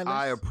approve of my list?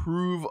 I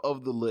approve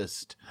of the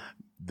list.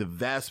 The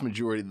vast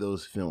majority of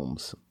those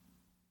films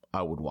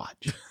I would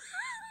watch.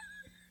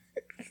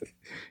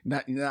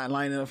 Not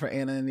lining up for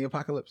Anna and the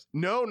Apocalypse?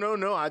 No.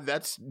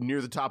 That's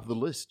near the top of the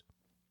list.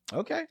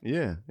 Okay.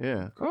 Yeah.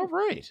 Cool. All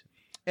right.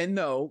 And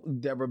no,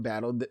 Deborah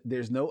Battle,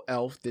 there's no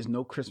Elf. There's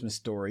no Christmas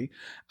Story.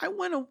 Yeah.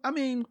 You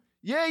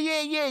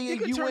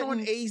can turn on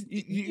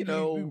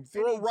you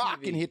throw a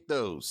rock and hit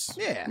those.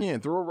 Yeah.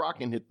 Throw a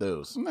rock and hit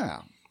those.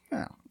 No.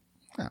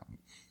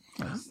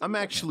 I'm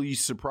actually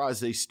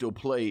surprised they still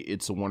play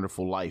It's a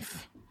Wonderful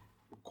Life,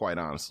 quite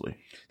honestly.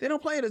 They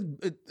don't play it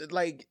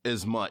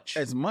as much.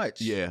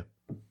 Yeah.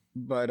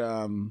 But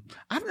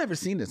I've never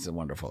seen It's a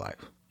Wonderful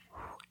Life.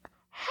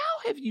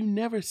 How have you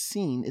never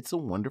seen It's a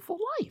Wonderful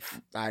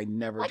Life? I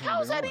never turned it on.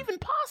 How is that even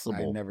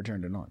possible? I never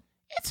turned it on.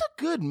 It's a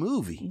good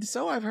movie.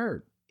 So I've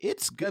heard.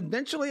 It's good.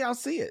 Eventually I'll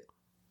see it.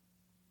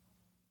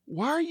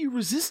 Why are you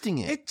resisting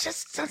it? It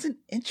just doesn't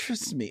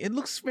interest me. It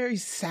looks very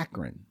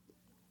saccharine.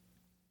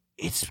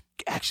 It's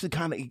actually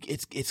kind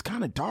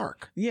of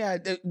dark. Yeah,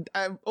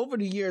 over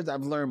the years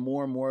I've learned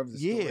more and more of the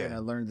story, and I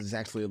learned it's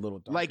actually a little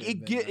darker. Like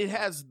it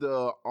has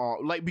the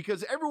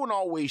because everyone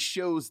always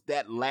shows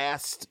that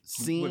last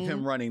scene with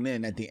him running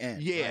in at the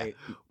end. Yeah, right?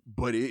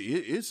 But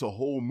it's a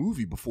whole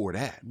movie before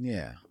that.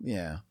 Yeah.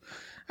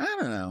 I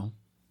don't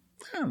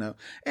know,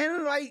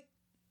 and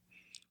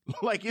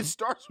like it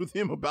starts with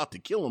him about to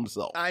kill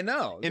himself. I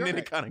know, and then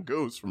it kind of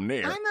goes from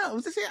there. I know.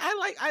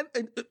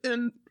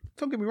 And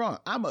don't get me wrong.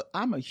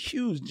 I'm a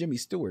huge Jimmy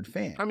Stewart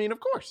fan. I mean,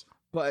 of course,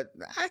 but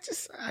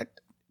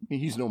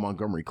he's no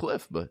Montgomery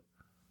Clift, but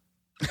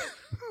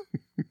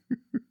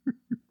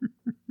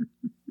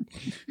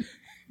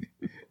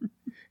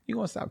you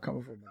gonna stop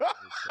coming for me?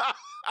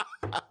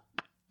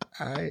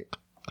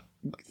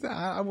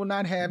 I will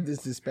not have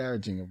this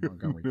disparaging of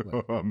Montgomery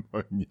Clift.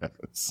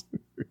 Yes.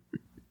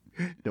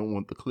 Don't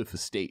want the Cliff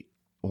estate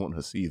on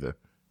us either.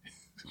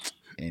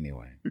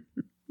 Anyway.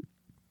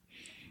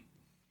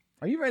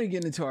 Are you ready to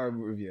get into our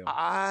review?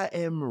 I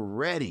am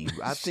ready.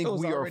 I think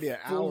we are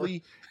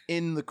fully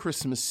in the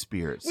Christmas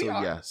spirit. So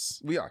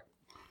yes. We are.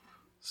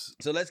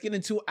 So let's get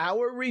into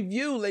our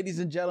review, ladies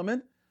and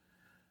gentlemen,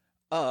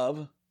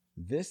 of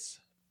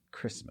This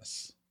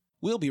Christmas.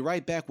 We'll be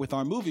right back with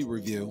our movie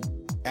review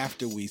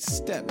after we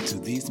step to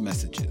these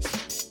messages.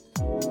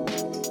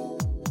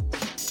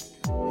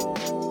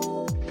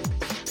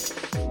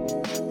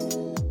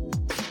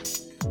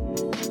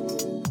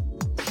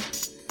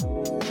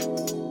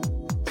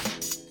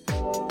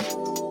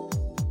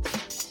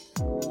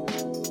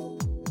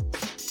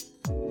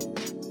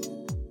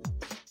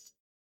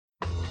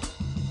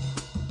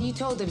 You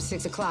told them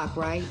 6 o'clock,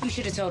 right? You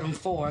should have told them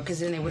 4, because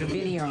then they would have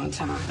been here on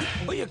time.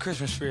 Where your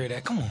Christmas spirit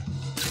at? Come on.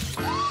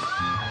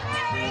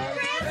 Merry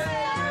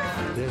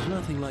Christmas! There's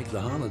nothing like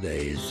the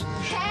holidays.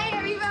 Hey,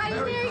 everybody!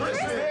 Merry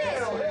Christmas!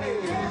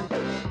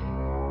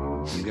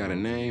 You got a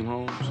name,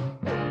 Holmes?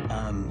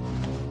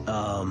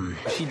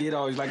 She did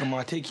always like them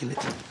articulate.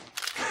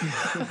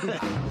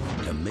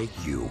 To make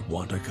you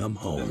want to come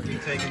home.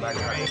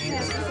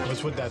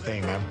 What's with that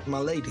thing, man? My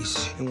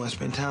ladies, you want to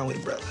spend time with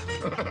your brother.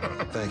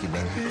 Thank you,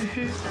 buddy.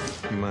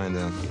 You mind,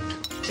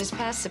 Just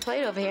pass the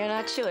plate over here and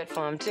I'll chew it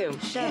for him, too.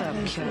 Shut up,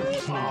 kid.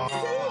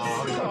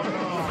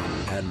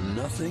 And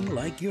nothing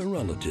like your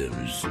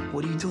relatives.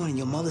 What are you doing in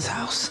your mother's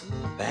house?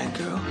 Bad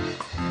girl?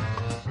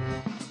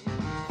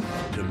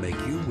 To make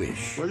you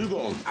wish. Where you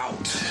going?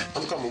 Out.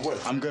 I'm coming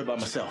with. I'm good by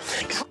myself.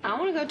 Thanks. I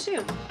want to go,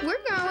 too. We're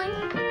going.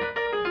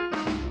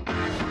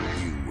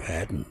 You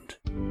hadn't.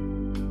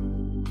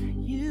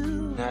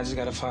 I just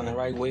gotta find the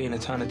right way and the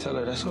time to tell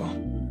her, that's all.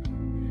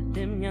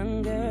 Them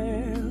young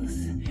girls,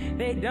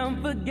 they don't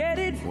forget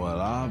it.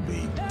 Well, I'll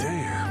be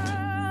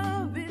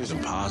damned. It's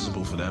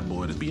impossible for that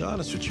boy to be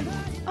honest with you.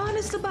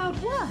 Honest about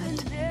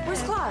what?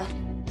 Where's Clyde?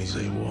 He's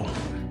AWOL.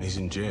 He's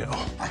in jail.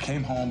 I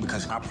came home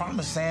because I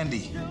promised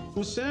Sandy.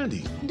 Who's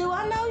Sandy? Do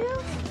I know you?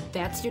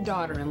 That's your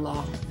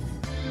daughter-in-law.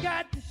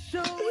 Got to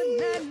show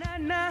it, nah, nah,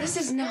 nah. This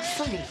is not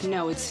funny.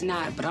 No, it's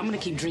not, but I'm gonna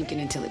keep drinking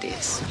until it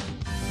is.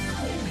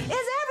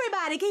 Is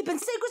everybody keeping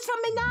secrets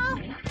from me now?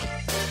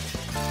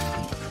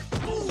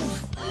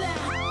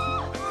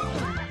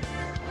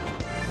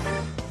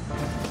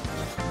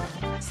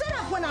 Sit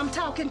up when I'm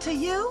talking to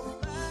you.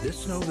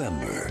 This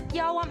November.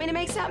 Y'all want me to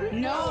make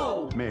something?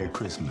 No! Merry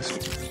Christmas.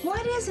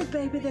 What is it,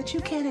 baby, that you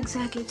can't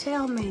exactly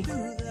tell me?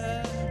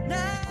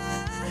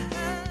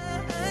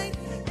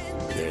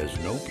 There's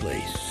no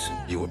place.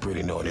 You were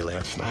pretty naughty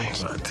last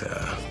night, but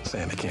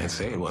Santa can't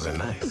say it wasn't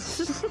nice.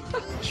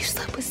 You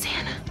slept with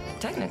Santa.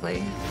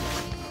 Technically,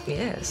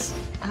 yes.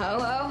 Ho,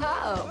 ho,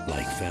 ho.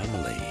 Like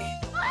family.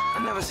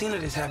 I've never seen her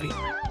this happy.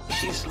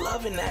 She's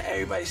loving that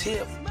everybody's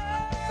here.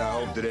 I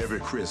hope that every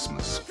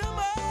Christmas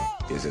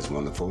is as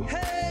wonderful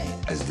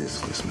as this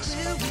Christmas.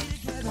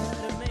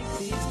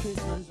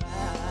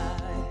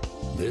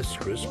 This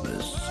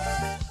Christmas.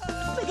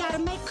 We gotta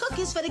make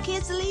cookies for the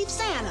kids to leave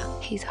Santa.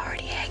 He's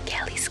already had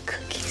Kelly's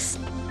cookies.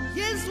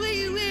 Yes,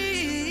 we will.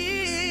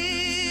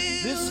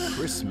 This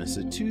Christmas,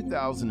 a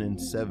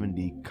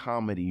 2070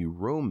 comedy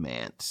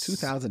romance.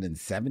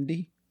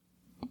 2070?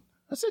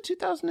 I said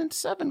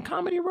 2007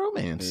 comedy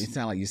romance. It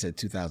sounded like you said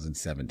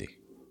 2070.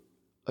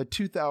 A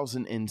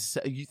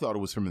 2007. You thought it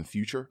was from the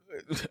future?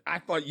 I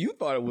thought you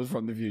thought it was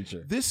from the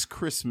future. This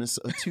Christmas,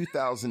 a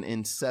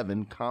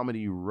 2007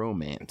 comedy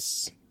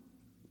romance.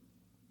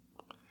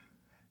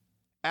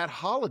 At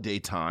holiday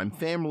time,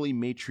 family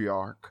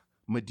matriarch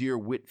Madeira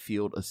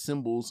Whitfield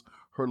assembles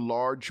her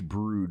large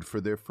brood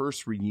for their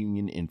first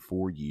reunion in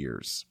 4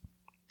 years.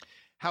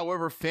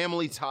 However,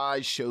 family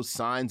ties show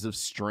signs of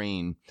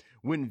strain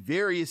when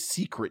various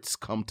secrets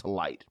come to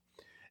light,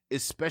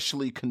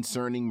 especially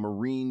concerning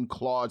Marine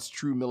Claude's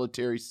true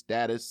military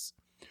status,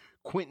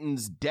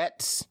 Quentin's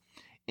debts,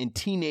 and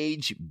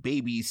teenage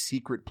baby's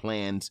secret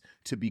plans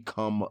to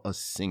become a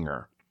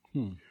singer.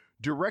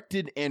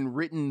 Directed and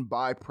written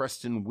by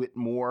Preston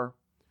Whitmore,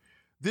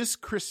 this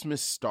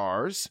Christmas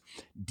stars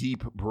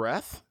Deep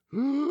Breath,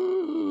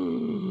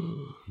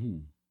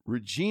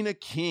 Regina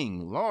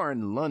King,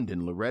 Lauren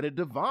London, Loretta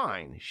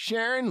Devine,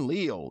 Sharon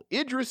Leal,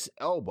 Idris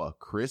Elba,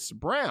 Chris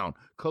Brown,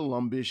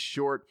 Columbus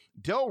Short,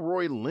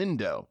 Delroy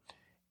Lindo,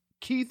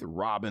 Keith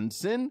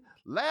Robinson,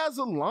 Laz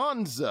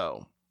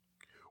Alonso,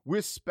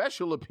 with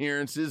special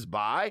appearances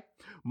by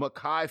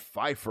Mekhi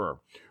Phifer,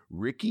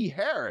 Ricky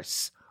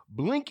Harris,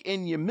 Blink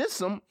and You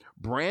Miss 'Em,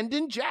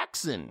 Brandon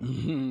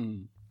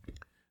Jackson.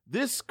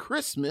 This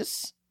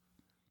Christmas,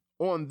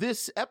 on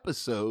this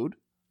episode,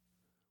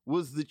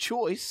 was the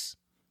choice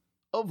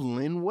of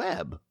Lynn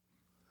Webb.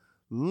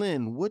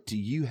 Lynn, what do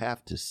you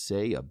have to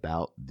say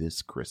about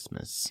this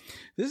Christmas?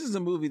 This is a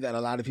movie that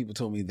a lot of people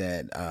told me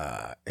that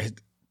has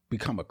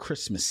become a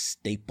Christmas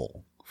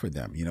staple for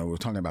them. You know, we're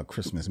talking about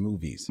Christmas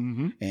movies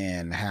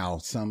and how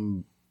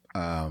some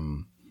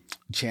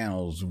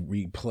channels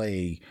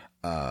replay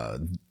A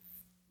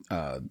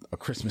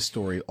Christmas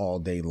Story all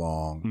day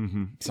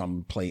long.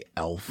 Some play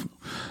Elf.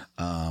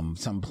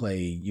 Some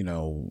play, you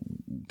know,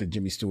 the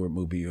Jimmy Stewart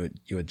movie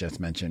you had just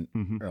mentioned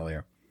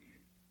earlier.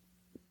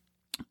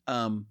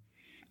 And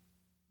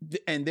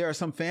there are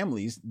some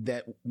families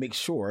that make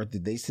sure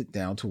that they sit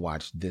down to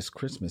watch This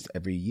Christmas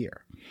every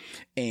year.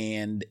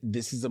 And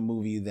this is a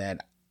movie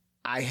that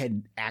I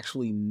had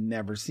actually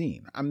never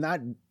seen.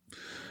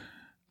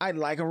 I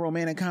like a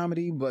romantic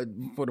comedy, but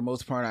for the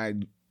most part, I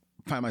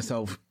find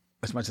myself,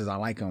 as much as I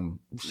like them,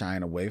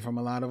 shying away from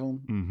a lot of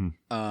them.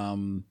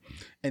 And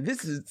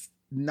this is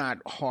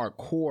not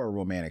hardcore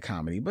romantic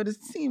comedy, but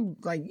it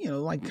seemed like, you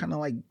know, like kind of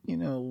like, you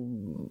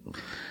know,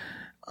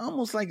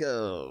 almost like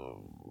a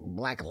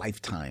Black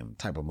Lifetime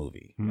type of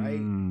movie, right?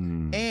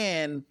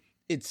 And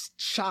it's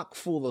chock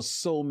full of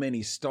so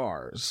many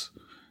stars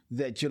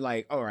that you're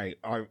like, all right,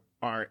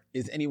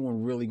 is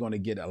anyone really going to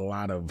get a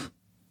lot of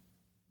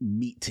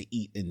meat to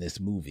eat in this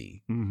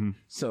movie?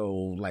 So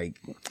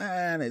like,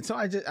 and so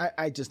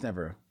I just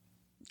never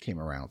came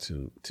around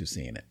to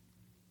seeing it.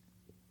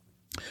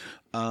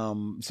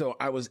 So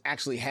I was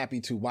actually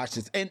happy to watch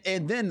this,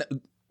 and then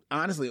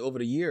honestly over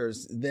the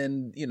years,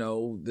 then you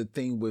know the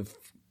thing with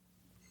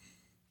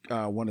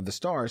one of the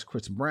stars,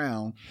 Chris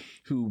Brown,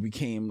 who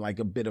became like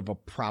a bit of a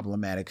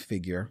problematic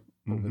figure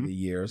over the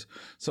years.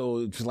 So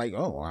it's like,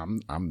 oh, I'm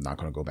not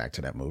going to go back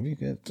to that movie.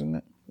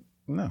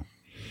 No.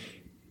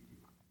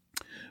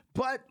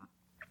 But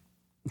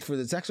for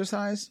this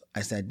exercise,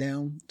 I sat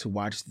down to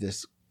watch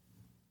This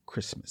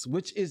Christmas,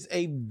 which is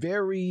a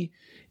very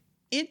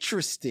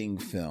interesting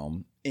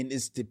film in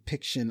its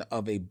depiction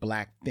of a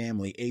black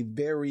family, a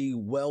very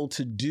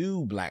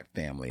well-to-do black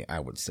family, I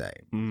would say.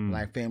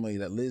 Black family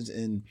that lives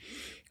in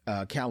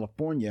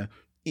California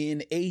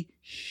in a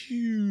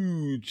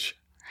huge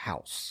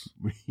house.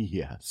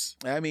 Yes.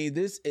 I mean,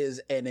 this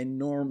is an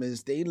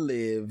enormous, they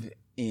live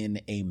in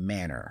a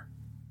manor.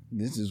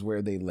 This is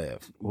where they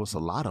live. Well, it's a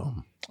lot of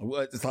them.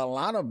 Well, it's a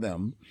lot of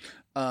them.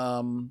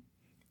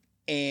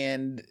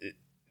 And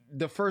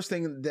the first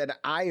thing that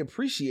I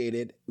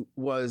appreciated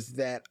was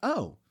that,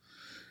 oh,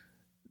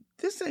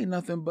 this ain't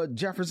nothing but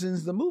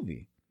Jefferson's the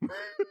movie.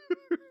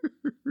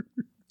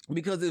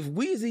 Because if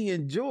Wheezy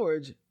and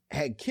George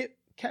had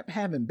kept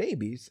having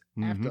babies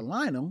after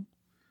Lionel,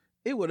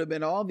 it would have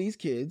been all these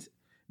kids.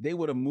 They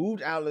would have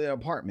moved out of their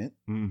apartment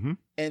and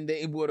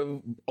they would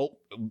have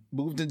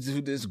moved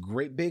into this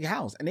great big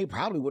house. And they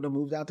probably would have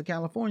moved out to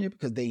California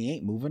because they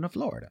ain't moving to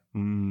Florida.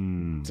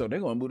 So they're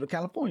going to move to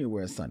California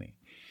where it's sunny.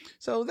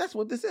 So that's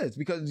what this is,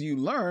 because you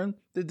learn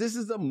that this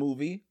is a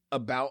movie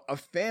about a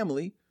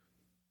family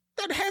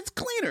that has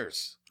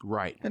cleaners.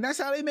 Right. And that's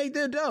how they make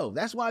their dough.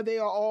 That's why they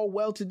are all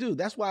well-to-do.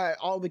 That's why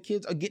all the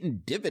kids are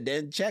getting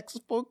dividend checks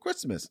for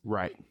Christmas.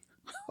 Right.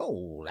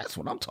 Oh, that's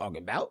what I'm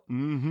talking about.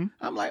 I'm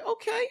like,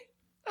 okay,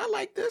 I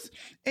like this.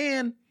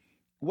 And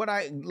what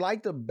I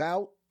liked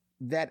about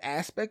that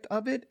aspect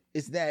of it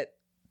is that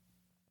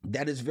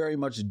is very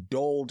much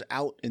doled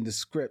out in the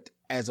script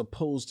as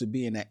opposed to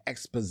being an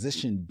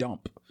exposition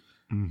dump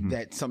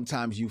that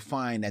sometimes you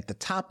find at the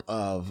top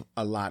of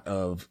a lot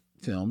of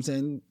films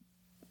and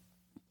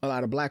a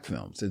lot of black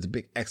films. It's a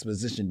big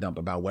exposition dump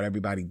about what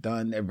everybody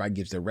done. Everybody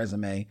gives their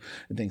resume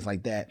and things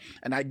like that.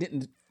 And I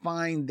didn't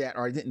find that,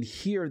 or I didn't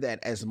hear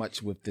that as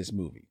much with this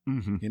movie.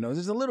 You know,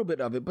 there's a little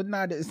bit of it, but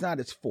it's not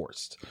as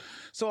forced.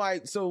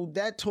 So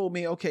that told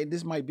me, okay,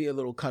 this might be a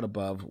little cut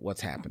above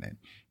what's happening.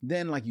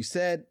 Then, like you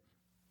said,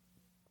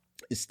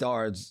 it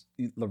stars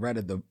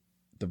Loretta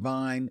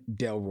Devine,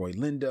 Delroy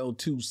Lindo,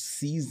 two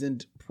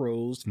seasoned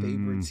pros,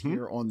 favorites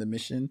here on the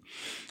mission,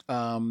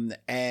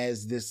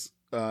 as this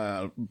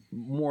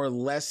more or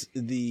less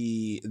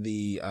the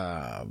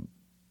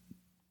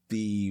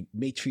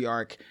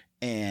matriarch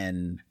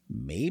and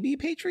maybe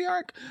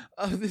patriarch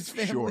of this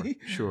family.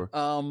 Sure.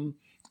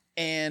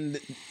 And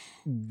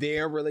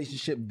their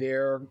relationship,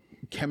 their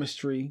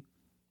chemistry,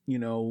 you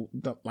know,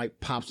 like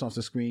pops off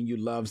the screen. You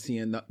love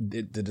seeing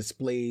the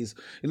displays.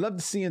 You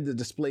love seeing the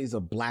displays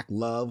of black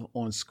love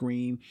on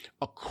screen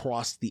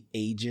across the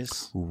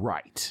ages.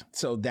 Right.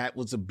 So that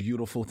was a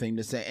beautiful thing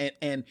to say.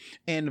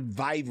 And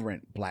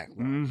vibrant black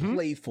love,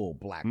 playful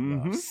black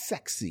love,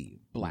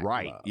 sexy black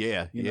love.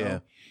 Yeah. You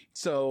know?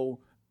 So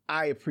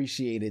I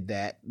appreciated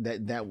that.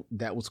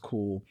 That was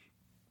cool.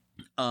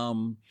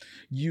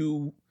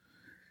 You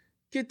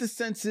get the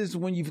senses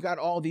when you've got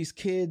all these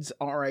kids,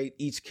 all right,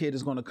 each kid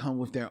is going to come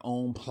with their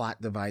own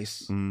plot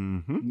device,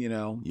 you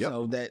know,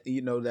 so that,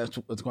 you know, that's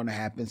what's going to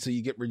happen. So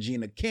you get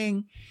Regina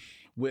King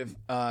with,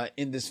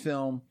 in this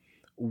film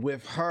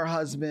with her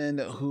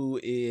husband, who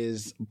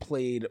is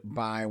played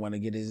by, I want to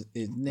get his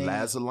name.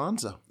 Laz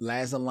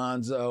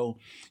Alonso.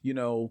 You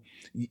know,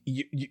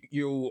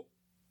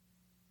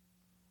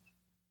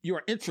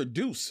 you're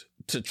introduced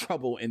to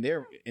trouble in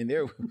their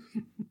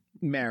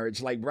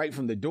marriage, like right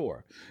from the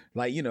door.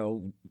 Like, you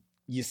know,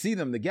 you see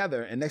them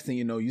together and next thing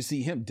you know, you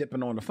see him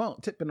tipping on the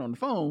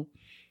phone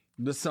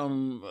with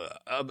some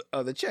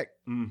other chick,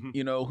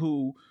 you know,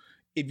 who,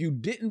 if you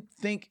didn't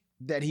think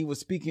that he was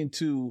speaking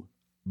to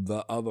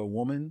the other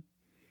woman,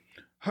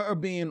 her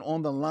being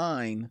on the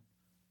line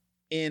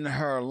in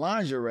her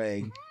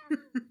lingerie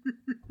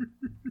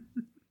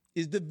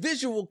is the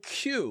visual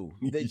cue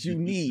that you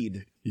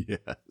need.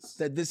 Yes.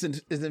 That this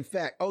is in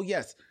fact, oh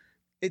yes,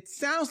 it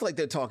sounds like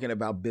they're talking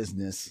about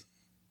business,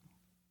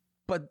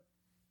 but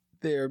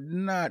they're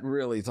not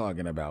really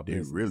talking about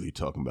business. They're really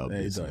talking about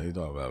business. They're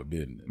talking about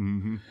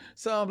business.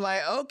 So I'm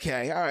like,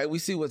 okay, all right, we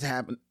see what's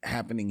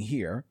happening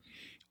here.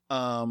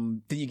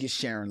 Then you get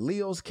Sharon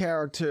Leo's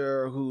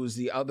character, who's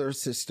the other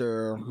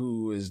sister,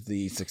 who is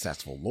the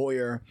successful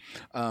lawyer.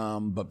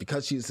 But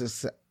because she's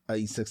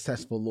a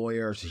successful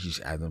lawyer, she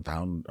hasn't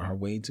found her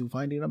way to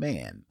finding a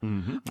man.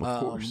 Of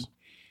course.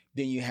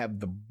 Then you have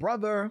the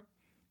brother,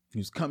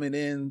 who's coming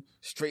in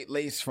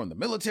straight-laced from the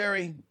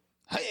military.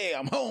 Hey,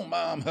 I'm home,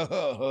 Mom.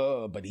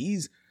 But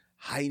he's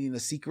hiding a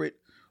secret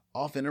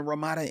off in a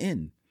Ramada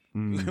Inn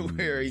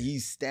where he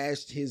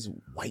stashed his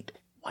white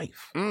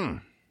wife.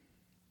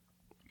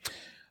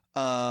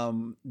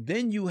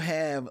 Then you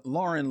have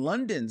Lauren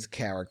London's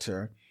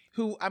character,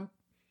 who I'm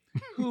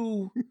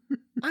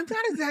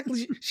not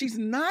exactly, she's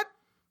not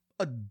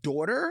a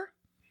daughter.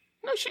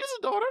 No, she's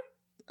a daughter.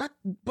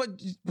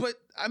 But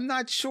I'm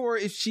not sure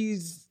if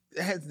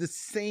has the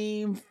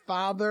same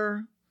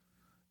father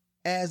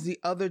as the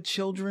other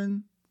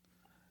children.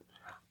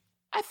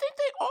 I think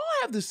they all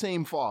have the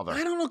same father.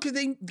 I don't know,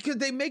 because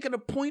they make it a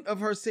point of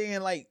her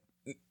saying like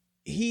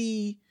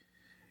she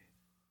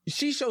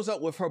she shows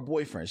up with her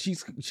boyfriend.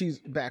 She's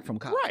back from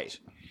college. Right.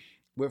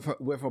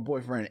 With her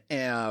boyfriend,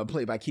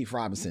 played by Keith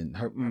Robinson.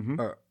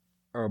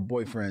 Her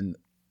boyfriend,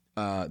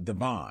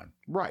 Devon.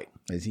 Right.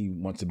 As he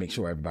wants to make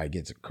sure everybody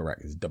gets it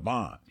correct. It's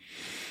Devon.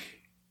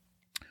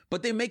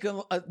 But they make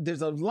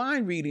there's a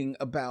line reading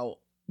about,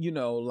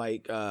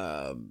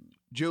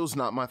 Joe's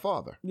not my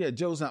father. Yeah,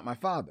 Joe's not my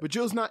father. But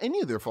Joe's not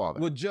any of their father.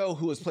 Well, Joe,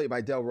 who was played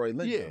by Delroy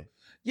Lindo. Yeah.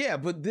 Yeah,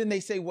 but then they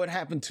say, what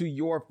happened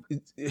to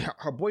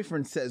her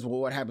boyfriend says,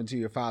 well, what happened to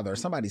your father? Or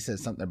somebody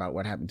says something about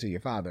what happened to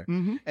your father.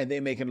 Mm-hmm. And they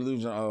make an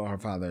allusion, her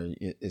father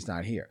is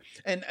not here.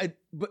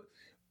 But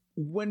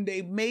when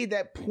they made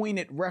that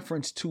pointed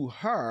reference to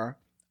her,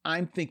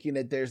 I'm thinking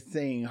that they're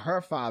saying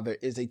her father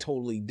is a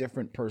totally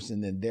different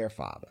person than their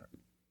father.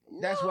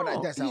 That's what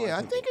I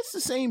think it's the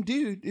same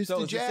dude. It's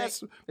the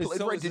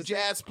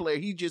jazz player.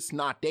 He's just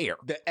not there.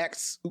 The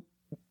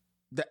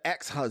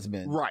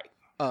ex-husband. Right.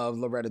 Of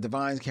Loretta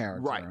Devine's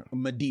character, right?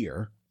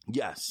 Madeir.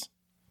 Yes.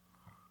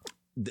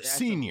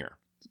 Senior.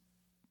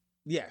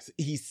 Yes,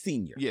 he's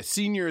senior. Yeah,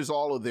 senior is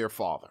all of their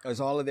father. It's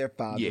all of their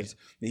fathers.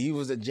 Yeah. He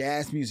was a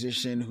jazz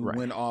musician who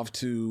went off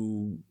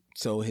to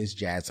sow his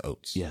jazz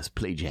oats. Yes,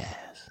 play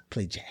jazz.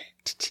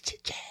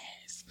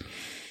 Jazz.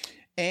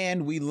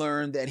 And we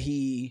learned that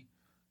he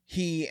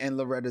and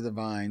Loretta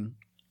Devine,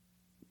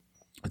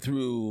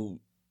 through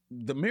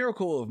the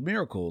miracle of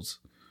miracles,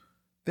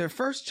 their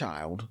first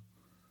child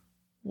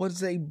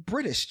was a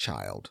British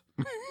child.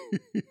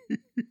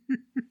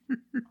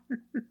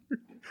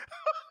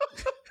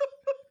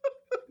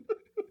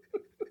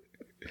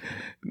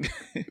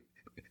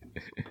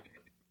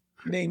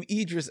 Named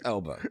Idris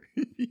Elba.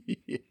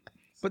 Yes.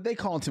 But they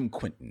called him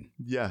Quentin.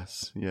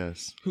 Yes.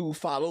 Who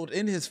followed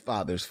in his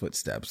father's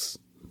footsteps,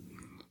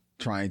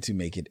 trying to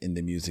make it in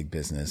the music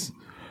business,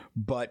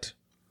 but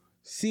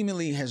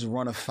seemingly has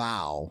run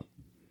afoul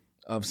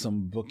of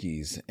some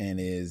bookies and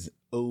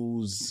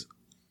owes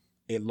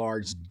a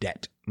large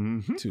debt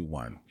to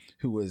one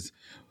who is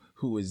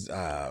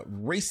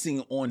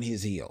racing on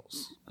his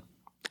heels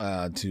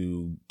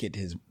to get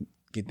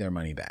their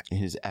money back. And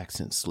his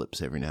accent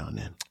slips every now and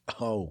then.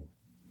 Oh,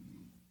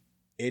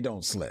 it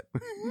don't slip.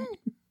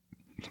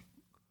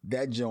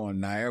 That John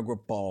Niagara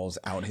Falls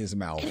out his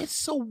mouth. And it's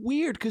so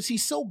weird because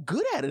he's so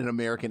good at an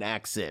American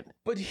accent.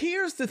 But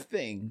here's the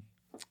thing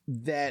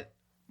that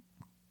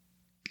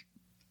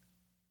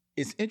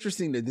it's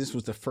interesting that this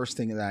was the first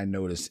thing that I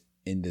noticed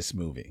in this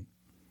movie.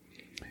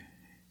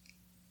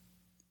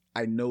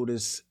 I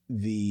noticed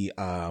the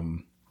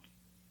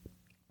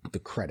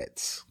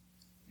credits.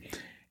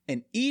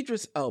 And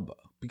Idris Elba,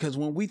 because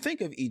when we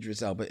think of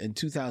Idris Elba in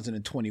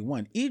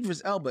 2021,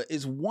 Idris Elba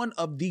is one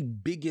of the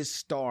biggest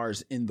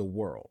stars in the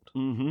world.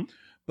 Mm-hmm.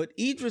 But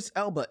Idris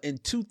Elba in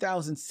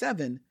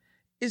 2007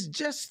 is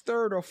just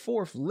third or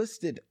fourth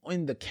listed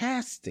in the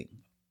casting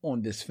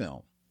on this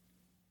film.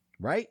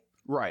 Right?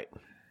 Right.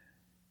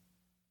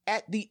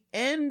 At the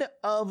end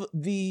of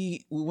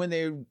when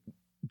they're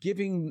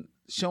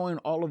showing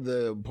all of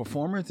the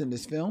performers in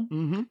this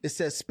film, it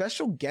says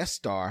special guest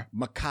star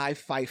Mekhi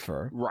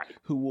Phifer, right,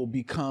 who will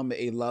become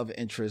a love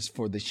interest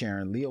for the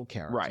Sharon Leo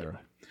character. Right.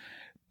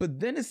 But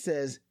then it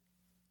says,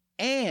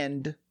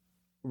 and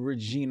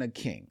Regina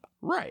King.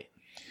 Right.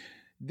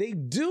 They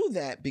do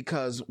that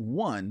because,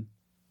 one,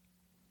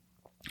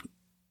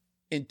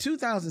 in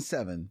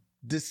 2007,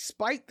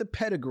 despite the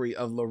pedigree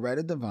of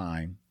Loretta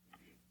Devine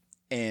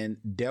and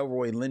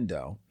Delroy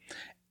Lindo,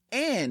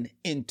 and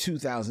in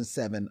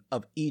 2007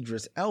 of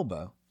Idris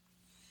Elba,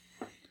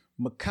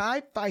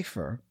 Mekhi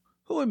Phifer,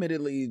 who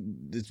admittedly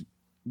is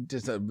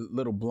just a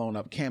little blown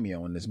up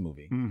cameo in this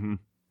movie,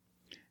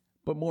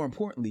 but more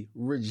importantly,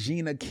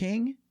 Regina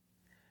King,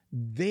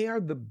 they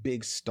are the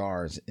big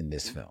stars in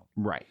this film.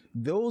 Right.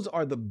 Those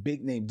are the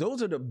big names.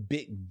 Those are the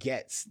big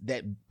gets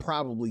that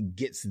probably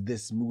gets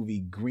this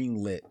movie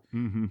greenlit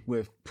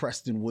with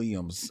Preston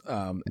Williams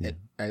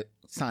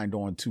signed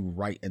on to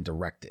write and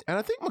direct it. And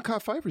I think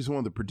Mekhi Phifer is one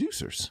of the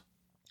producers.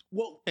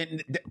 Well,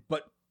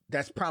 but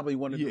that's probably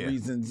one of the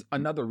reasons,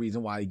 another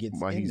reason why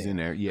he's in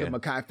there. Yeah.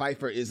 Mekhi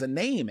Phifer is a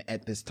name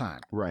at this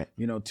time. Right.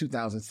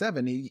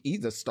 2007,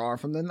 he's a star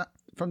from the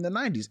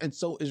 90s. And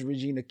so is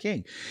Regina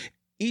King.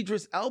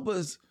 Idris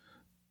Elba's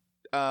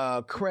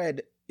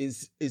cred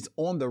is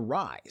on the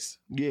rise.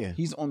 Yeah.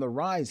 He's on the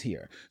rise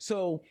here.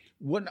 So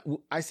what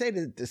I say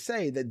to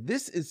say that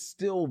this is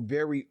still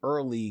very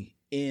early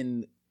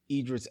in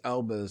Idris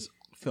Elba's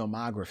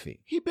filmography.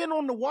 He been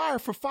on The Wire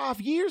for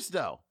 5 years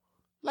though.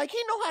 Like, he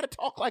know how to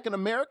talk like an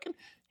American.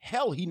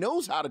 Hell, he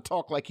knows how to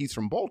talk like he's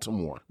from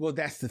Baltimore. Well,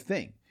 that's the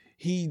thing.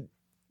 He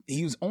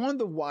was on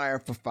The Wire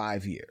for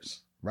 5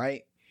 years,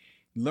 right?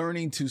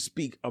 Learning to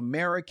speak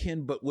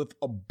American, but with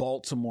a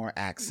Baltimore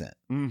accent.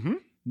 Mm-hmm.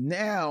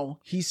 Now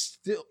he's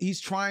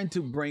trying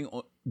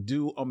to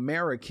do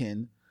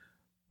American,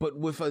 but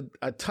with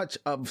a touch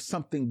of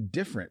something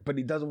different. But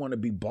he doesn't want to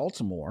be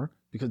Baltimore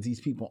because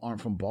these people aren't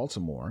from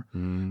Baltimore.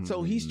 Mm-hmm.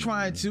 So he's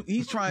trying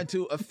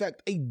to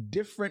affect a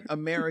different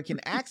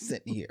American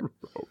accent here.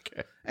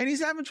 Okay. and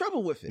he's having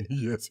trouble with it.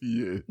 Yes,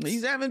 he is.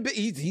 He's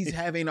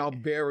having a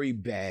very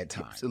bad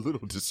time. It's a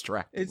little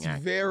distracting. It's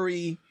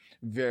very,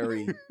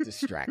 very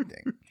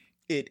distracting.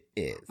 It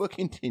is. But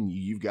continue.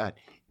 You've got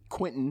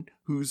Quentin,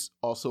 who's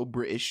also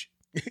British.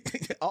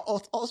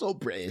 Also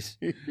British.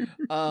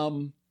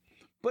 But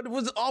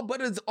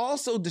it's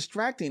also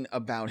distracting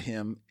about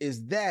him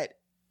is that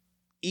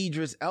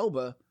Idris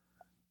Elba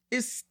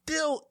is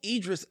still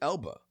Idris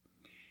Elba.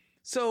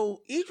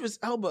 So Idris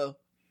Elba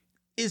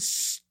is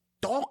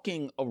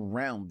stalking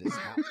around this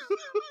house.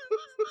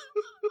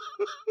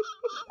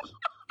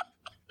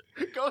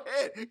 Go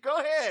ahead. Idris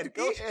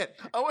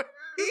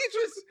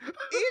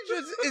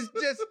is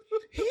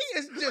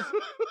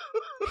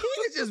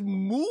just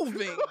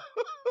moving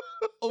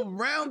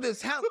around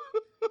this house.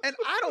 And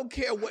I don't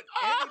care what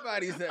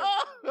anybody says.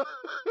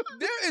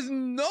 There is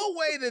no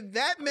way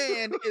that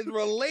man is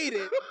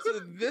related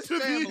to this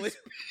family.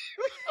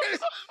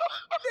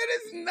 It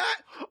is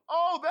not.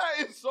 Oh, that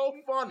is so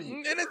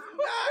funny. It is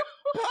not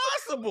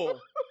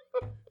possible.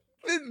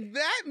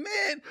 That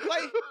man,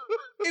 like,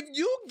 if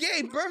you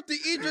gave birth to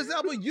Idris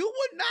Elba, you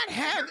would not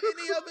have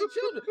any other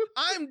children.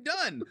 I'm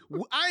done.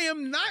 I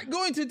am not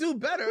going to do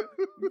better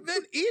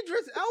than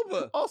Idris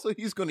Elba. Also,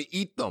 he's going to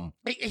eat them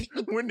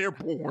when they're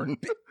born.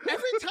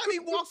 Every time he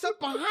walks up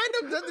behind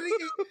him, doesn't he?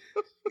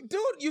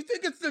 Dude, you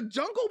think it's the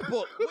Jungle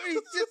Book where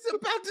he's just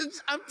about to,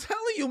 I'm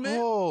telling you, man.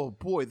 Oh,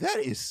 boy, that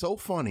is so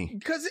funny.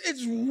 Because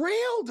it's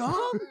real,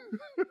 dog.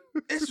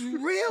 It's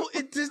real.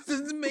 It just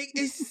doesn't make,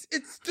 it's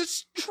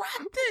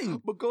distracting.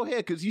 But go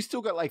ahead, because you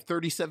still got like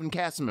 37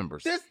 cast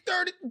members. There's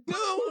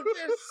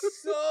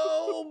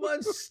so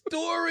much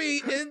story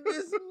in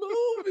this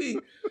movie.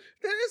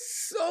 There's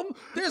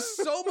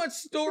so much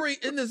story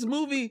in this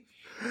movie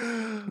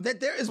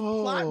that there is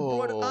plot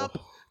brought up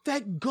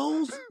that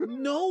goes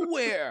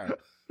nowhere.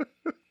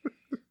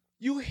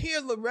 You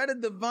hear Loretta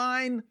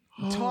Devine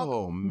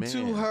talk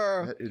to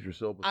her. That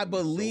Idris Elba I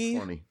believe. So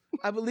funny.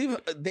 I believe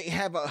they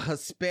have a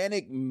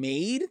Hispanic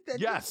maid.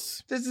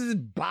 This is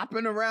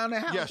bopping around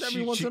the house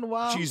every once in a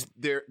while. She's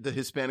the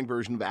Hispanic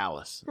version of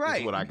Alice.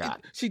 Right. Is what I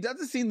got. She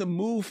doesn't seem to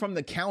move from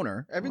the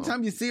counter. Every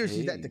time you see her,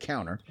 she's at the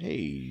counter.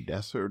 Hey,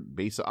 that's her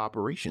base of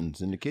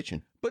operations in the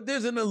kitchen. But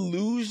there's an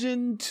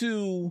allusion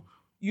to,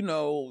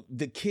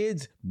 the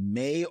kids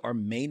may or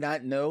may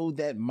not know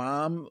that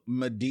Mom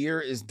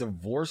Madeir is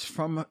divorced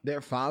from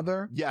their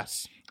father.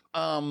 Yes.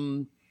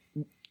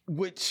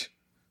 Which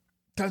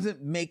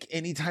doesn't make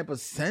any type of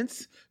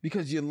sense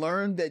because you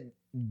learn that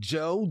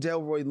Joe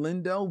Delroy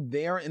Lindo,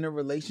 they're in a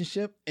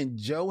relationship and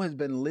Joe has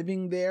been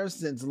living there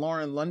since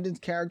Lauren London's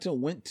character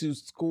went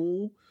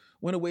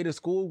away to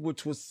school,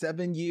 which was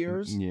 7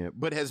 years. Yeah,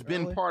 but has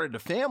been part of the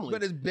family.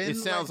 But it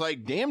sounds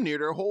like damn near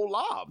their whole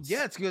lives.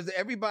 Yeah, it's because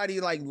everybody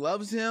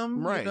loves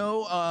him. Right.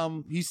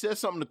 He says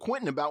something to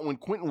Quentin about when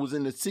Quentin was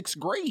in the 6th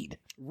grade.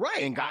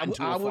 Right. And got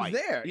into a fight. I was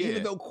there. Yeah.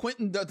 Even though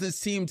Quentin doesn't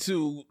seem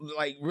to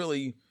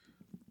really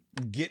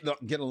get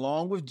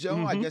along with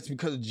Joe. I guess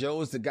because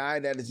Joe is the guy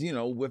that is,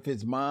 with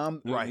his mom.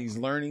 Right. He's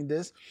learning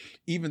this.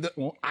 Even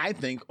though I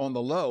think on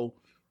the low,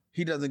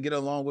 he doesn't get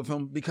along with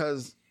him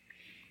because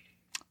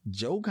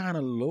Joe kind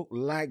of looked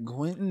like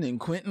Quentin and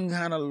Quentin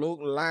kind of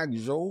looked like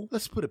Joe.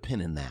 Let's put a pin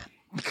in that.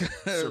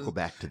 Circle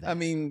back to that. I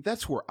mean,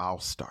 that's where I'll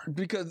start.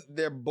 Because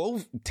they're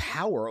both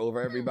tower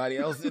over everybody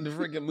else in the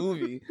freaking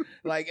movie.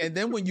 And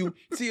then when you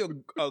see a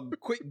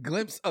quick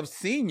glimpse of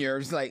Senior,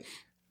 it's like,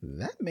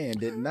 that man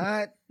did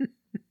not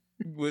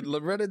with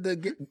Loretta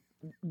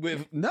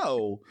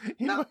no.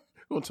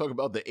 We'll talk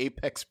about the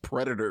apex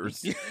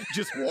predators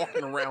just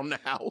walking around the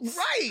house.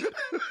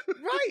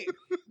 Right.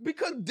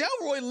 Because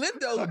Delroy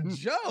Lindo,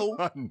 Joe.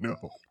 I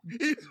know.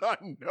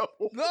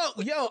 No,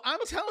 yo, I'm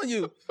telling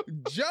you,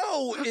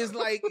 Joe is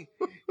like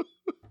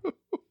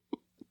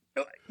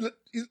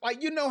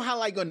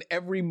how on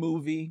every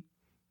movie,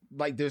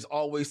 there's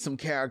always some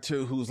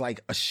character who's like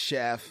a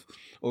chef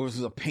or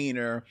who's a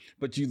painter,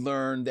 but you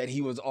learn that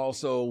he was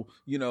also,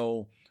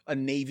 a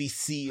Navy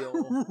SEAL.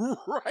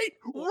 Right.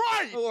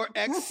 Or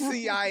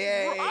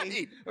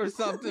ex-CIA or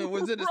something.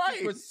 Was in the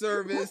Secret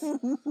Service.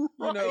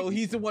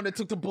 He's the one that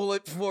took the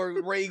bullet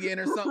for Reagan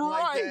or something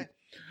like that.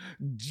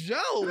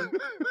 Joe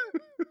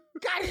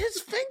got his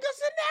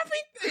fingers in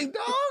everything,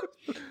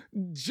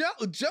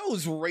 dog.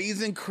 Joe's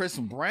raising Chris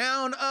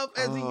Brown up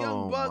as a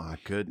young buck. Oh, my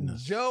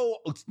goodness. Joe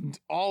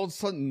all of a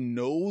sudden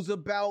knows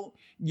about,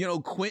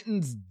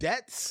 Quentin's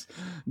debts.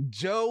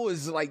 Joe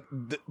is like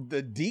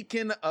the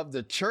deacon of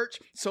the church,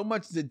 so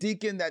much the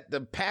deacon that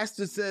the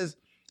pastor says,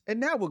 and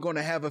now we're going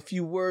to have a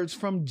few words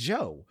from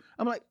Joe.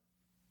 I'm like,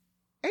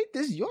 ain't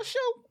this your show?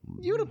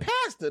 You the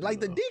pastor.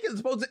 The deacon's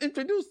supposed to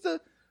introduce the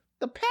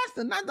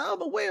pastor, not the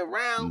other way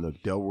around.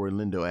 Look, Delroy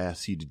Lindo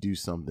asks you to do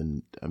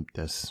something.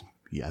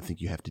 I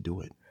think you have to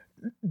do it.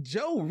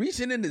 Joe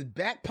reaching in his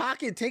back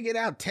pocket, taking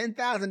out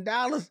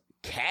 $10,000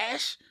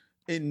 cash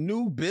in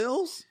new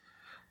bills.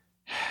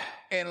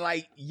 And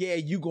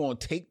you gonna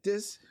take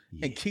this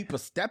and keep a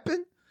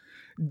stepping?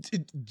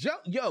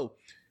 Yo,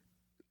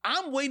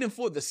 I'm waiting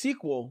for the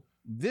sequel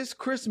this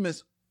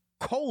Christmas,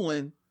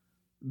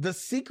 The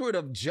Secret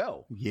of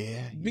Joe.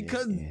 Yeah.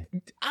 Because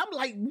I'm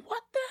like,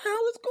 what the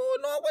hell is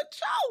going on with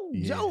Joe?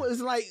 Yeah. Joe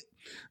is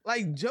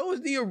like Joe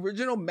is the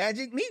original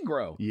Magic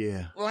Negro.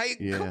 Yeah.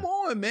 Come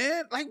on,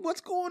 man. Like,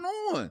 what's going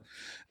on?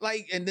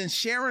 Like, and then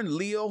Sharon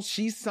Leal,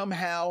 she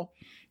somehow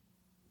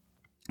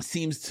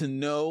seems to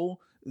know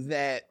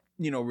that,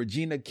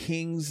 Regina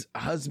King's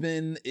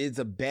husband is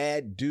a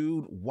bad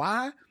dude.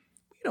 Why?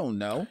 We don't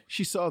know.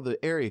 She saw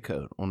the area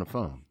code on the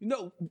phone.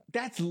 No,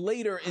 that's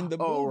later in the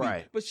movie. Oh,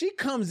 right. But she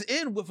comes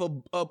in with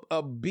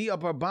a bee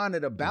up her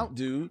bonnet about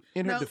dude.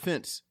 In her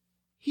defense,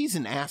 he's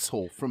an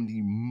asshole from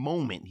the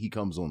moment he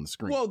comes on the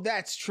screen. Well,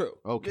 that's true.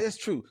 Okay. That's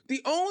true.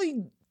 The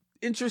only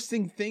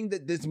interesting thing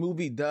that this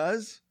movie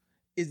does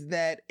is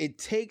that it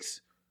takes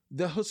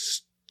the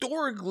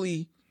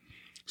historically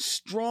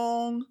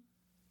strong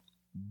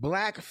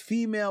Black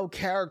female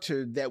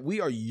character that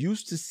we are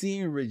used to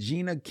seeing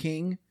Regina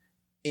King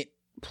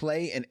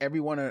play in every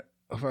one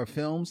of her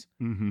films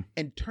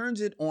and turns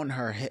it on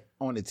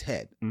its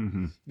head.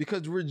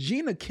 Because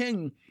Regina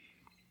King,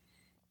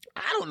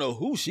 I don't know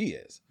who she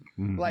is.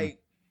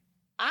 Like,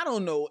 I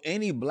don't know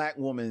any Black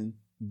woman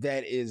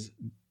that is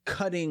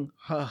cutting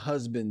her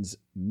husband's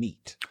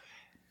meat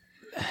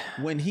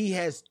when he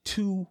has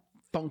two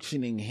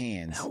functioning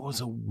hands. That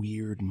was a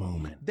weird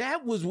moment.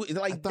 That was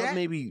like, I thought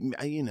maybe,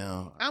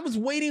 I was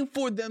waiting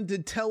for them to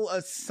tell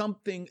us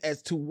something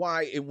as to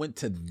why it went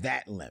to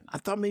that length. I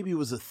thought maybe it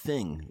was a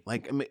thing.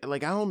 Like I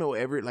don't know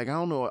I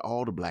don't know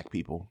all the Black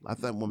people. I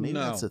thought, well, maybe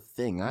that's a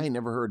thing. I ain't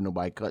never heard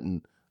nobody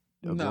cutting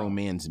a grown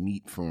man's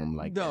meat for him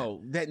like that.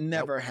 No, that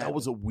never happened. That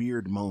was a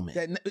weird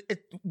moment.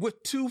 With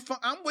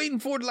I'm waiting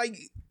for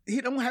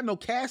he don't have no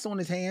cast on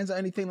his hands or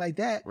anything like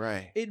that.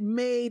 Right. It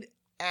made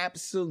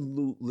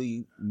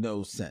absolutely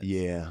no sense.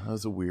 Yeah, that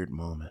was a weird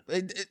moment.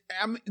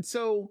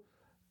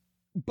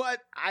 But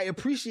I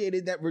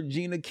appreciated that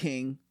Regina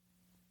King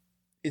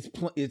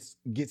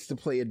gets to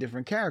play a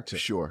different character.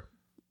 Sure.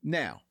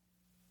 Now,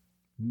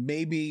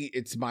 maybe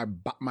it's my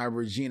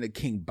Regina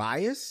King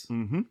bias.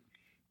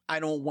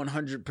 I don't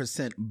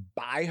 100%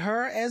 buy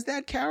her as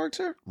that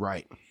character.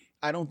 Right.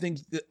 I don't think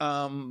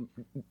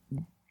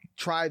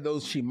try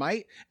those she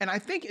might, and I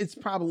think it's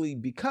probably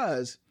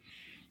because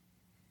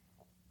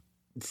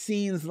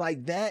scenes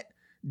like that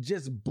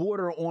just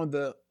border on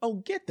the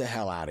get the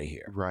hell out of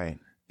here. Right.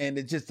 And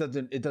it just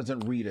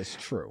doesn't read as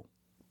true.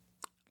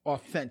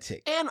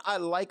 Authentic. And I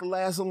like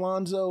Laz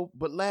Alonso,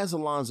 but Laz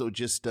Alonso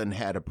just doesn't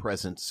have a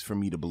presence for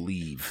me to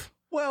believe.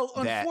 Well,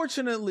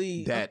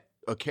 unfortunately, that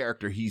a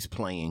character he's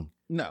playing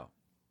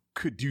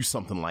could do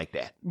something like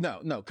that.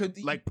 No, could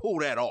pull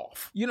that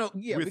off.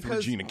 With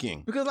Regina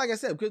King. Because like I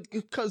said,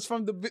 because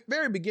from the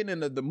very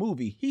beginning of the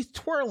movie, he's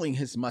twirling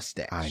his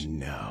mustache. I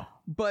know.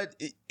 But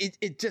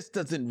it just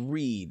doesn't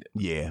read.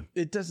 Yeah.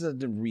 It just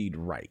doesn't read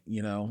right,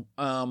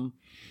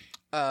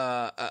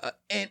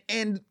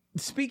 and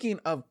speaking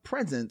of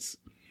presence,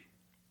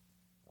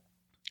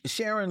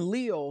 Sharon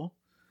Leal,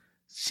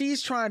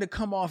 she's trying to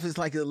come off as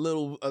like a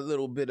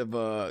little bit of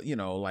a,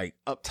 like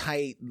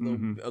uptight,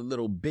 a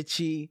little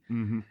bitchy.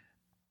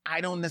 I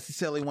don't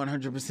necessarily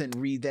 100%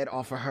 read that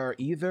off of her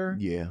either.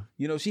 Yeah.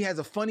 She has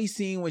a funny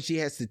scene when she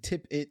has to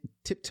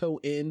tiptoe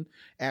in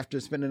after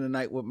spending the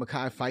night with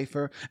Mekhi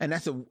Phifer. And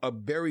that's a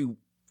very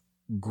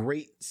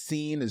great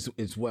scene.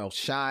 It's well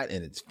shot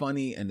and it's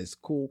funny and it's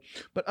cool.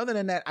 But other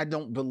than that, I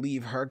don't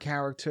believe her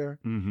character.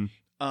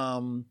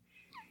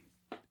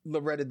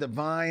 Loretta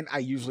Devine, I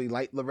usually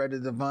like Loretta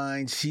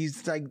Devine.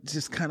 She's like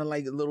just kind of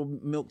like a little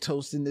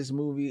milquetoast in this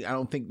movie. I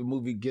don't think the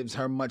movie gives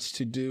her much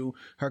to do.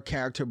 Her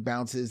character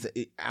bounces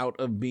out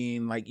of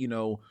being like,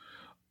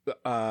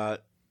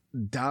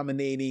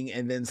 dominating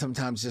and then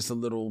sometimes just a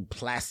little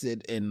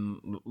placid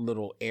and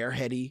little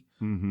airheady.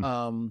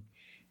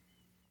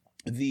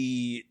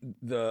 The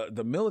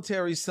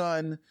military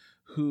son,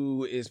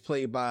 who is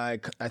played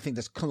by, I think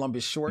that's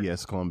Columbus Short.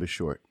 Yes, Columbus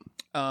Short.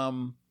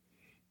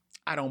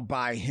 I don't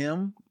buy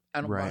him. I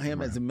don't buy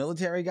him as a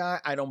military guy.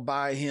 I don't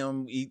buy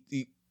him.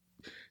 He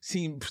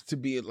seems to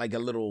be like a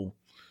little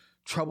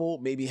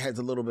troubled. Maybe has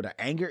a little bit of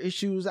anger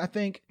issues, I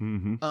think.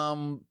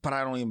 But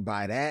I don't even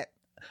buy that.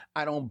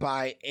 I don't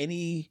buy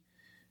he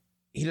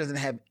doesn't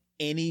have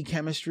any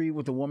chemistry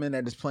with the woman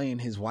that is playing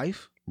his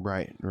wife.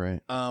 Right.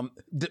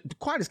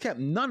 Quiet as kept,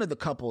 none of the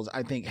couples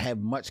I think have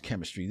much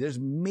chemistry. There's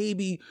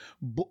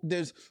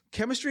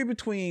chemistry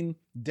between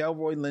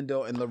Delroy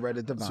Lindo and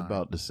Loretta Devine. I was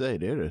about to say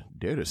they're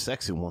the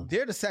sexy ones.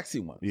 They're the sexy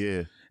ones.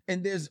 Yeah.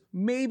 And there's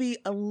maybe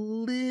a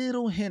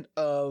little hint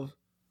of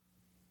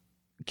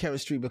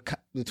chemistry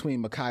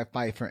between Mekhi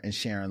Phifer and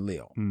Sharon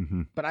Leal.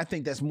 But I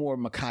think that's more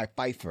Mekhi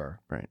Phifer.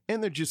 Right.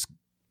 And they're just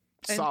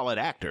solid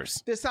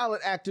actors. They're solid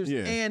actors.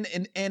 Yeah. And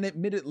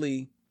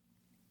admittedly,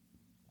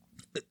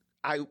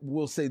 I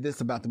will say this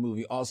about the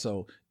movie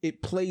also.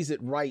 It plays it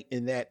right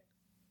in that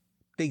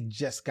they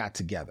just got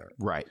together.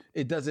 Right.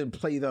 It doesn't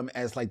play them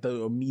as like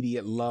the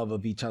immediate love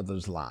of each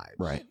other's lives.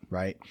 Right.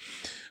 Right.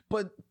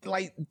 But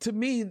like, to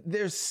me,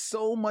 there's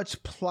so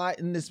much plot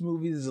in this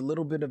movie. There's a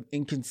little bit of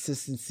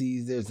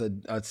inconsistencies. There's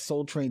a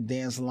Soul Train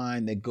dance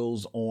line that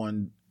goes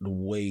on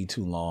way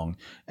too long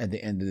at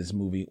the end of this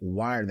movie.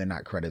 Why are there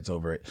not credits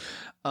over it?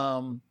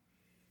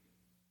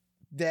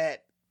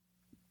 That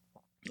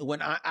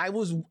when I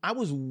was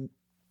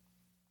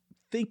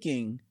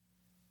thinking,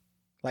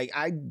 like,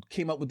 I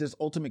came up with this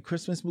ultimate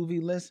Christmas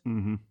movie list,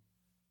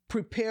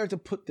 prepared to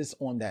put this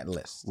on that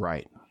list.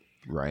 Right.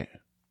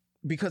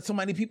 Because so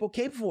many people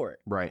came for it.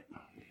 Right.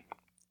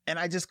 And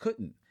I just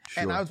couldn't.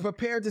 Sure. And I was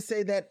prepared to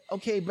say that,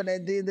 okay, but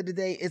at the end of the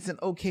day, it's an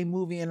okay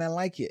movie and I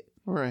like it.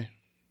 Right.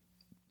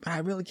 But I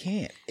really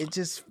can't. It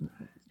just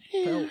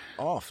felt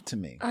off to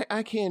me.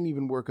 I can't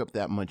even work up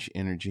that much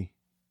energy.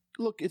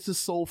 Look, it's a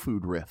soul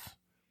food riff.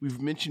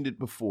 We've mentioned it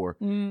before.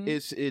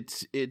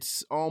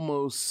 It's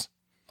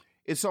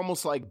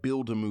almost like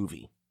build a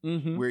movie,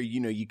 where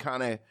you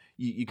kind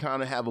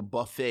of have a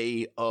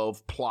buffet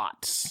of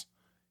plots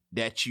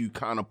that you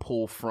kind of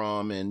pull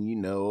from, and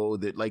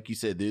that, like you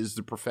said, there's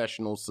the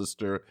professional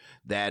sister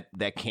that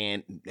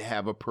can't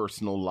have a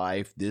personal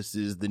life. This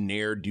is the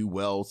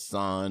ne'er-do-well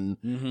son.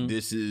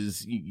 This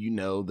is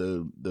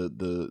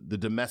the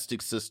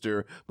domestic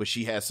sister, but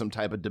she has some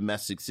type of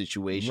domestic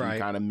situation. Right.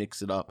 Kind of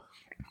mix it up.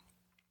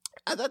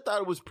 I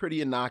thought it was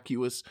pretty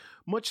innocuous,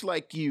 much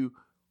like you.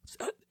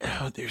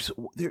 There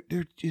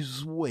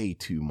is way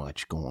too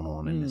much going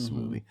on in this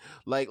movie.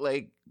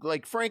 Like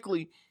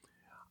frankly,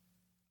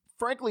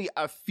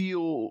 I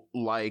feel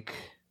like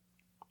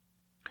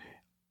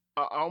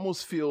I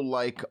almost feel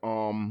like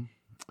I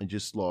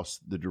just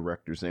lost the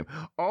director's name.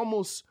 I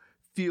almost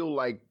feel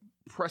like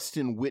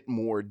Preston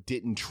Whitmore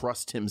didn't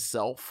trust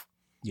himself.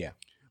 Yeah.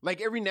 Like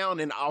every now and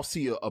then I'll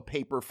see a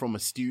paper from a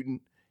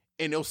student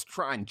and they'll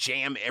try and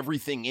jam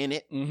everything in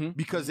it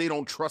because they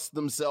don't trust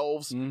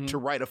themselves to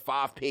write a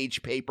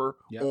 5-page paper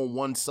on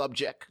one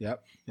subject.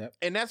 Yep.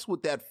 And that's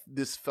what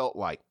this felt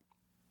like.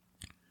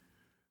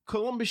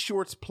 Columbus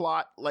Short's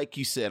plot, like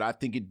you said, I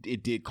think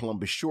it did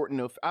Columbus Short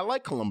enough. I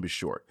like Columbus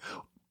Short.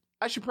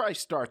 I should probably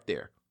start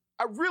there.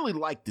 I really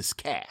like this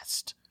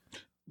cast.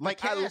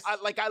 I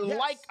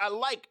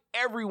like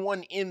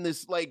everyone in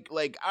this. Like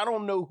I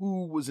don't know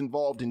who was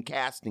involved in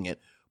casting it,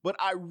 but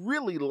I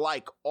really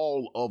like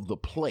all of the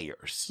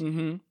players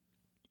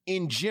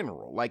in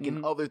general, like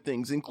in other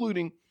things,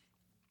 including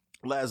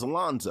Laz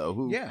Alonso,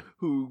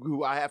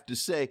 who I have to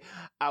say,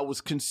 I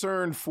was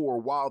concerned for a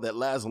while that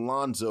Laz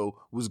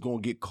Alonso was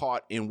going to get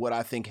caught in what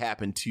I think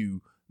happened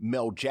to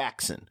Mel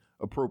Jackson,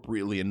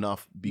 appropriately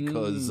enough,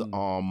 because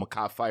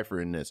Mekhi Phifer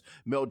in this.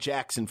 Mel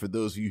Jackson, for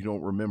those of you who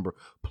don't remember,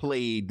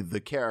 played the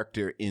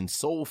character in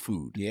Soul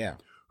Food,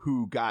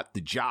 who got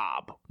the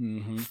job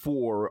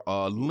for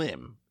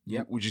Lim.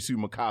 Yep. Which is who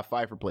Mekhi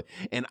Phifer played.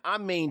 And I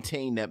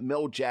maintain that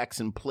Mel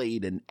Jackson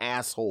played an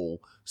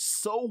asshole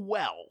so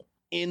well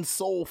in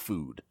Soul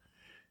Food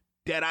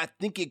that I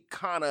think it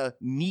kind of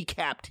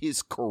kneecapped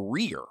his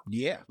career.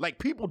 Yeah. Like,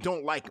 people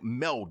don't like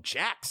Mel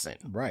Jackson.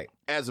 Right.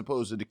 As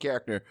opposed to the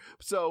character.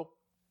 So,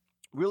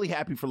 really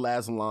happy for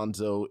Laz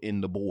Alonso in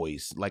The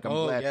Boys. Like, I'm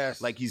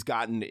glad like he's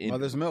gotten in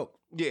Mother's Milk.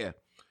 Yeah.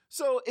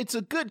 So, it's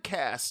a good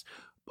cast,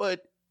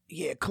 but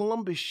yeah,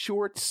 Columbus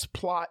Short's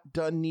plot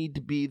doesn't need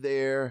to be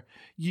there.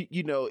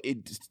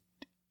 It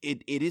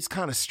is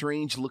kind of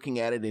strange looking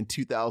at it in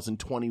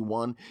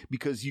 2021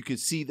 because you could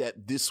see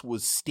that this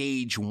was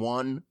stage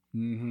one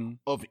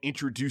of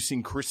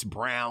introducing Chris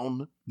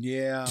Brown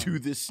to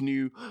this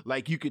new,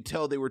 like, you could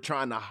tell they were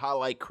trying to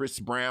highlight Chris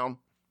Brown.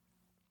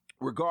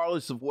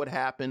 Regardless of what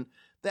happened,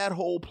 that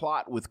whole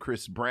plot with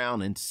Chris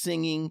Brown and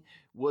singing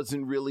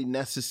wasn't really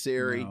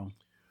necessary. No.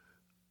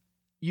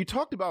 You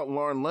talked about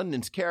Lauren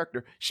London's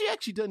character. She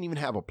actually doesn't even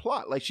have a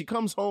plot. Like, she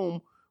comes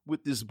home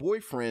with this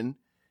boyfriend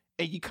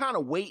and you kind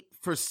of wait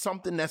for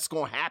something that's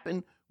going to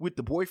happen with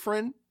the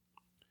boyfriend,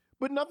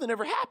 but nothing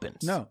ever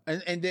happens. No.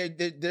 And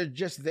they're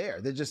just there.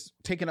 They're just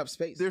taking up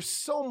space. There's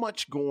so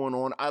much going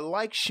on. I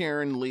like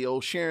Sharon Leal.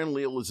 Sharon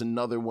Leal is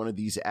another one of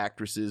these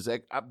actresses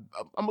I'm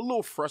a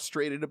little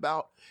frustrated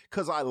about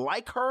because I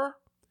like her,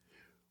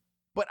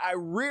 but I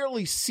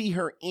rarely see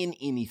her in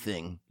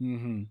anything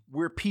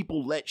where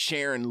people let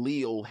Sharon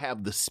Leal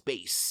have the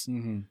space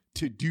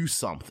to do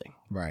something.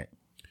 Right.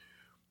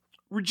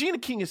 Regina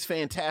King is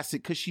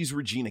fantastic because she's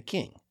Regina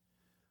King.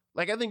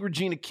 Like, I think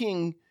Regina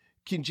King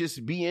can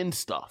just be in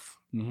stuff.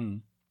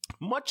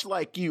 Much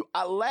like you,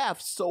 I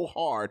laughed so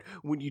hard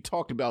when you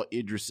talked about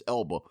Idris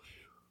Elba.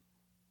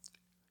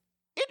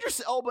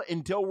 Idris Elba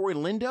and Delroy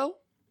Lindo?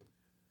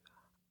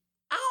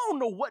 I don't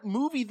know what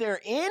movie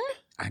they're in.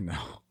 I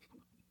know.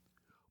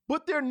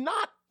 But they're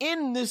not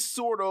in this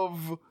sort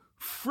of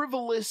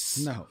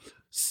frivolous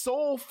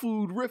soul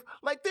food riff.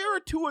 Like, there are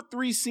 2 or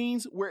 3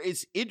 scenes where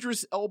it's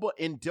Idris Elba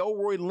and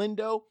Delroy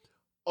Lindo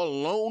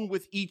alone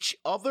with each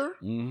other.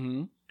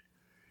 And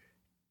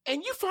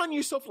you find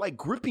yourself like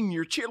gripping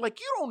your chair, like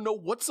you don't know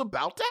what's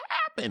about to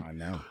happen. I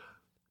know.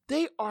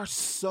 They are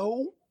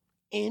so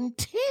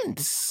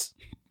intense.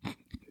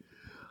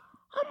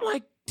 I'm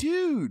like,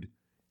 dude,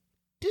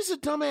 this is a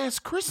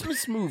dumbass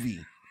Christmas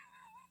movie.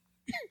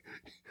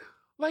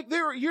 Like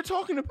you're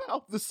talking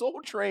about the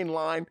Soul Train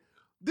line.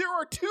 There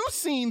are 2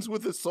 scenes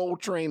with the Soul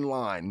Train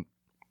line.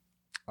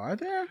 Are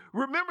there?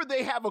 Remember,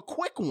 they have a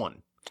quick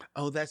one.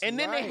 Oh, that's and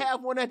right. then they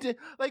have one at the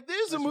like.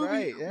 There's a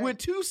movie with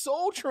 2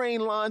 Soul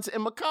Train lines,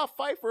 and Mekhi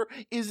Phifer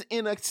is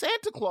in a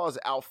Santa Claus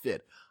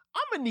outfit.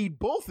 I'm gonna need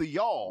both of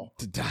y'all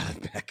to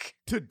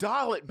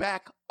dial it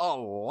back a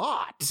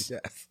lot.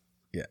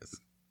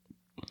 Yes.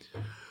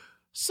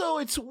 So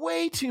it's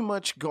way too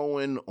much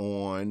going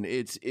on.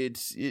 It's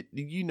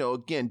you know,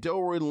 again,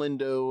 Delroy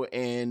Lindo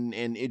and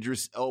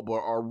Idris Elba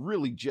are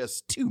really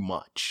just too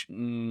much.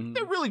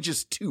 They're really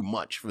just too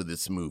much for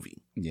this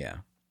movie. Yeah.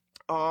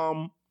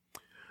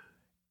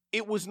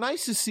 It was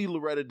nice to see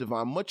Loretta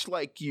Devine. Much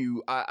like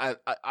you, I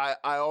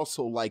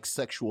also like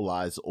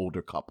sexualized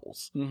older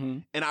couples,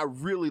 and I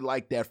really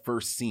like that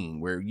first scene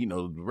where, you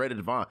know, Loretta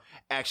Devine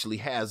actually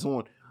has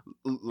on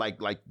like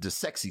the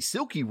sexy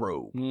silky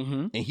robe,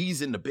 and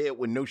he's in the bed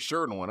with no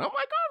shirt on. I'm like, all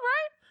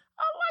right,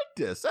 I like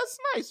this. That's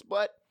nice,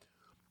 but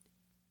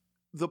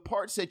the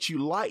parts that you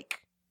like,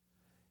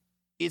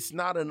 it's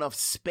not enough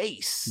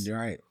space,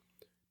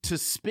 to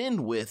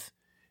spend with.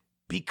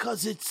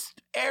 Because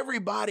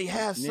everybody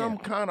has some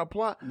kind of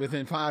plot.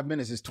 Within 5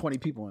 minutes, there's 20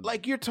 people in there.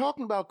 Like you're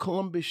talking about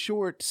Columbus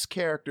Short's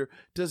character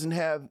doesn't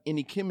have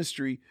any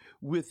chemistry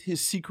with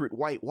his secret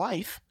white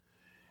wife.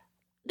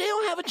 They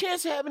don't have a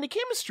chance of having any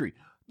chemistry.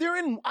 They're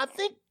in, I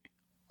think,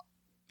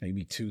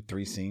 maybe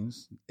 2-3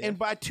 scenes. And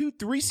by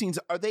 2-3 scenes,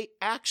 are they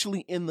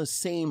actually in the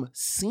same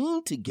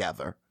scene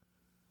together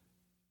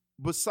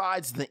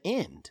besides the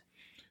end?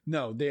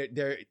 No, they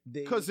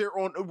because they're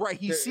on right.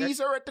 He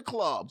sees her at the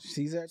club.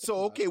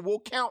 Okay,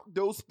 we'll count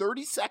those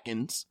 30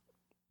 seconds.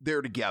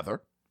 They're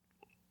together,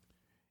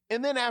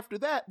 and then after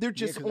that, they're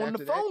just on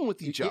the phone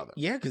with each other.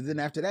 Yeah, because then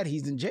after that,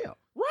 he's in jail.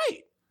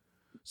 Right.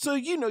 So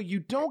you know you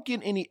don't get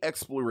any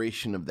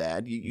exploration of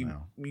that.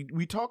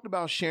 We talked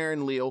about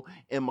Sharon Leal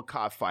and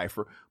Mekhi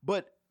Phifer,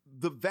 but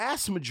the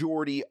vast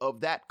majority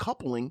of that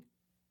coupling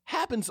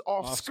happens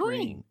off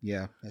screen.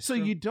 Yeah. So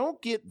true. You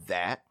don't get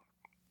that.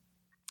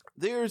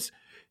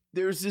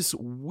 There's this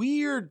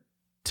weird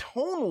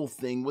tonal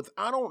thing with,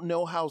 I don't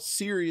know how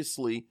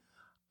seriously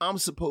I'm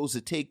supposed to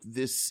take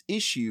this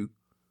issue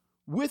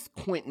with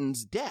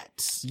Quentin's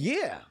debts.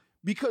 Yeah.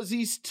 Because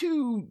these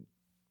two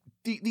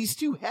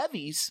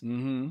heavies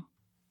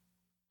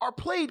are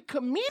played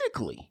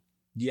comedically.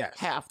 Yes.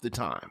 Half the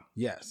time.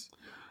 Yes.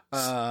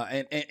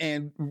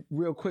 And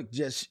real quick,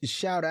 just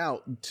shout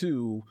out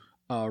to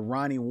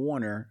Ronnie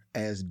Warner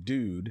as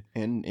Dude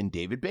and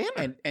David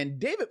Banner. And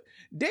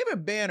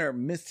David Banner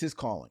missed his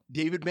calling.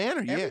 David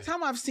Banner, yeah. Every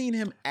time I've seen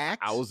him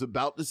act, I was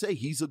about to say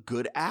he's a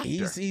good actor.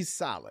 He's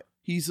solid.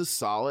 He's a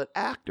solid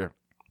actor.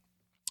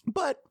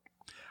 But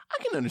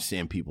I can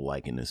understand people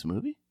liking this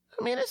movie.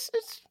 I mean, it's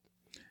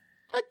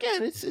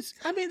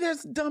I mean,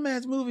 there's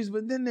dumbass movies,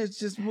 but then there's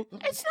just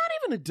it's not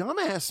even a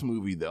dumbass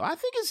movie though. I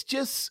think it's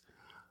just,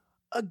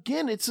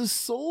 again, it's a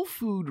soul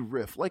food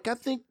riff. Like I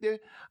think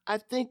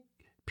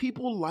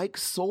people like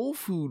soul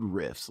food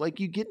riffs. Like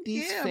you get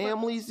these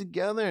families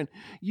together, and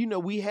you know,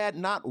 we had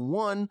not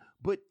one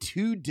but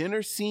 2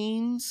 dinner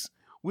scenes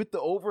with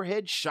the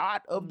overhead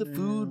shot of the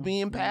food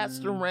being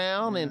passed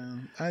around.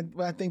 And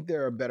I think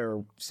there are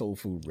better soul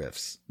food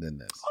riffs than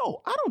this.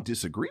 Oh, I don't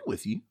disagree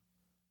with you,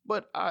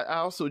 but I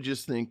also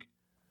just think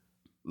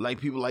like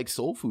people like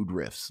soul food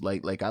riffs.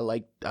 Like I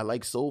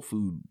like soul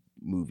food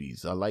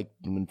movies. I like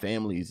when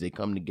families, they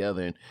come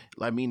together, and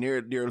I mean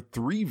there are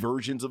 3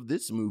 versions of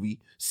this movie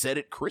set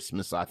at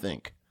Christmas, I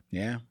think.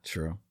 Yeah,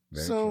 true.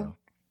 Very true.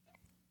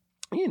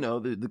 You know,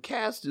 the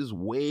cast is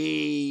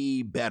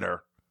way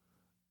better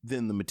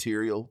than the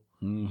material.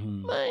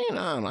 Mm-hmm. But, you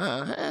know,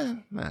 I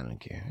don't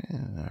care.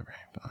 All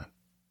right, fine.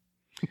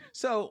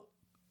 So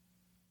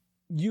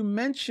you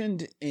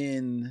mentioned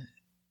in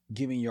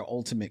giving your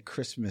ultimate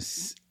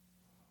Christmas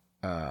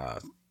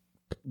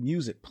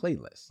music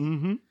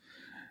playlist,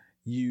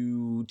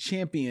 you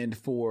championed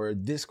for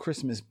This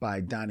Christmas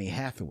by Donny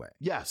Hathaway.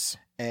 Yes.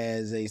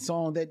 As a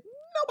song that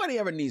nobody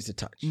ever needs to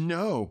touch.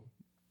 No.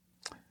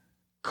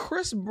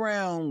 Chris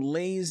Brown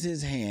lays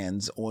his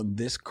hands on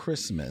This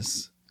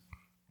Christmas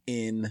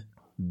in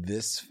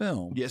this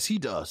film. Yes, he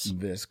does.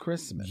 This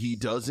Christmas. He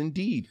does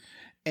indeed.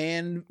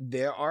 And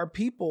there are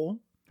people,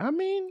 I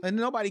mean, and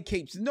nobody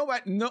capes.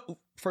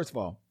 First of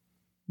all,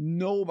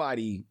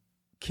 nobody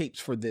capes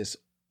for this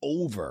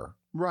over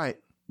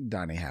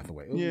Donny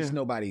Hathaway. There's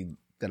nobody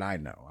that I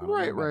know.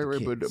 Right.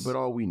 But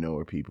all we know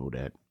are people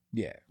that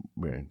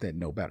that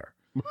know better.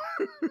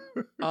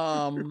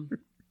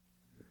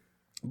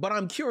 But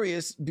I'm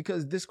curious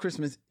because This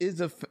Christmas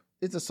is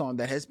a song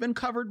that has been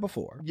covered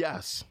before.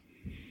 Yes.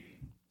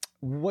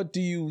 What do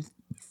you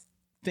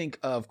think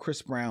of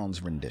Chris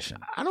Brown's rendition?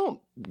 I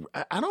don't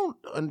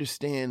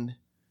understand.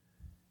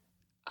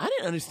 I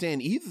didn't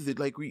understand either. That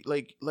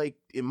like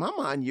in my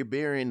mind, you're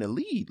burying the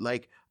lead.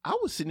 Like I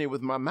was sitting there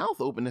with my mouth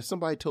open as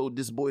somebody told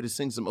this boy to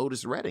sing some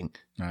Otis Redding.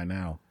 I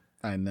know.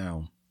 I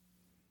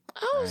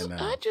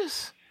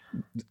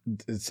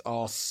It's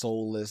all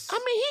soulless. I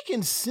mean, he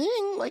can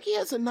sing. Like, he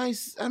has a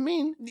nice, I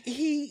mean.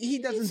 He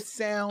doesn't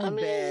sound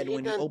bad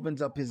when he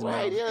opens up his mouth.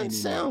 Right, he doesn't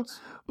sound.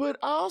 But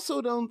I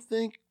also don't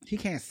think. He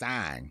can't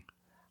sing.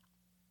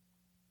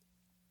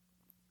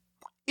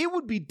 It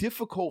would be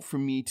difficult for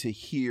me to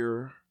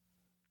hear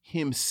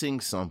him sing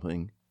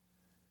something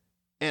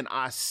and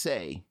I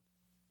say,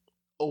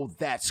 oh,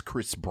 that's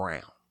Chris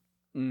Brown.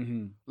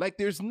 Mm-hmm. Like,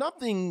 there's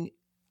nothing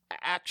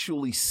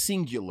actually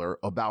singular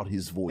about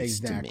his voice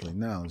to me.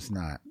 No, it's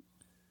not.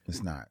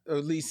 It's not. Or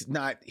at least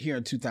not here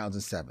in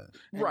 2007.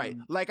 Right.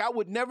 Like, I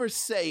would never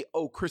say,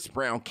 oh, Chris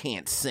Brown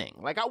can't sing.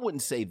 Like, I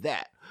wouldn't say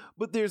that.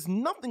 But there's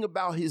nothing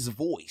about his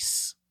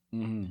voice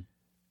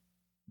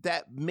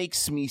that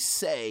makes me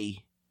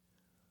say,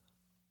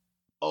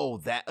 oh,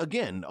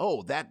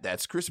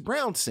 that's Chris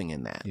Brown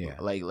singing that. Yeah.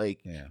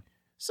 Yeah.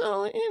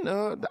 So, you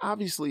know,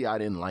 obviously I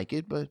didn't like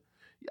it, but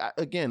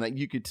again,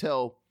 you could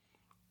tell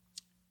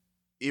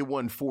it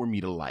wasn't for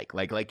me to like.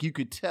 Like you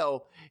could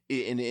tell,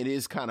 and it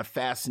is kind of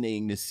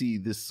fascinating to see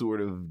this sort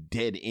of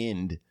dead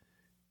end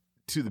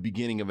to the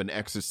beginning of an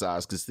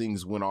exercise because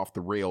things went off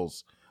the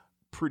rails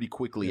pretty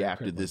quickly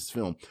after this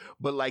film.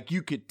 But like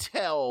you could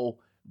tell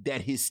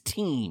that his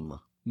team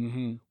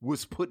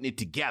was putting it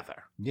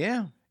together.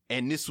 Yeah.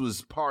 And this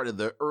was part of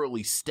the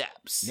early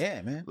steps.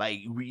 Yeah, man. Like,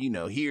 you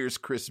know, here's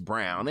Chris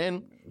Brown.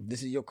 And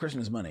this is your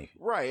Christmas money.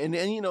 Right. And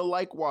you know,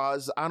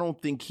 likewise, I don't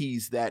think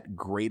he's that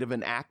great of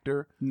an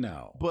actor.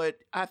 No. But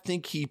I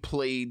think he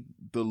played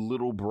the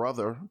little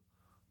brother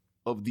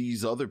of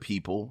these other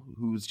people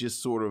who's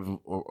just sort of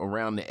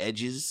around the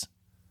edges.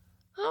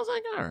 I was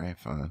like, all right,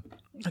 fine.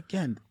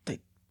 Again,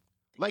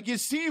 like,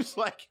 it seems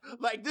like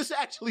this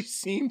actually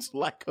seems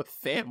like a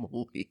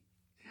family.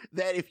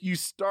 That if you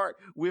start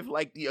with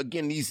like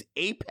these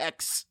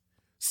apex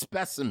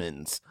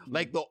specimens,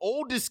 like the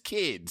oldest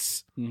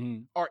kids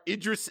are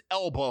Idris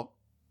Elba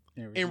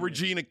and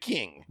Regina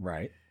King.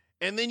 Right.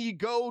 And then you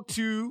go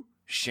to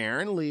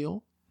Sharon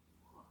Leal.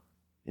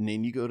 And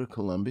then you go to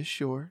Columbus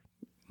Short.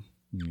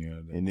 Yeah.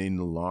 And then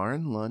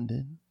Lauren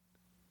London.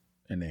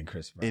 And then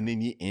Chris Brown. And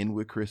then you end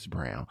with Chris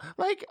Brown.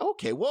 Like,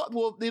 okay,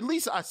 well, at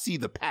least I see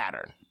the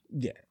pattern.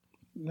 Yeah.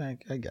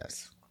 Like, I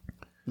guess.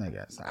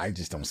 I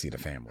just don't see the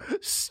family.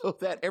 So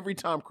that every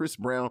time Chris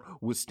Brown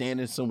was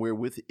standing somewhere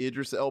with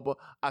Idris Elba,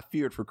 I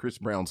feared for Chris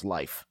Brown's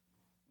life.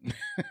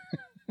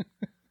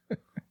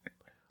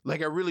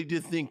 Like, I really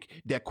did think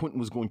that Quentin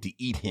was going to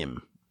eat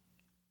him.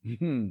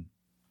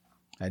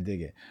 I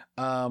dig it.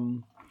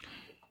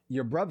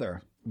 Your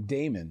brother,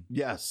 Damon.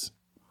 Yes.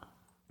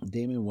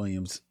 Damon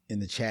Williams in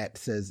the chat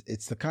says,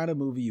 it's the kind of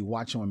movie you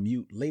watch on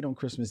mute late on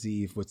Christmas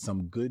Eve with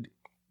some good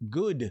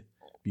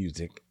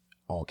music,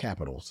 all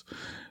capitals,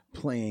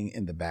 playing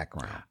in the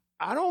background.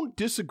 I don't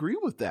disagree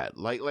with that.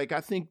 Like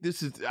I think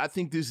this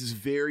is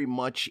very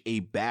much a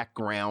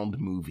background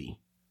movie.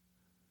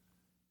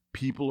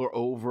 People are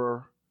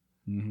over.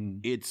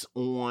 It's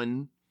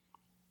on.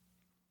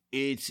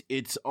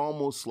 It's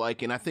almost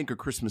like, and I think A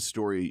Christmas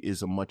Story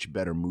is a much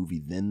better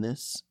movie than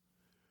this.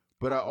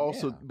 But I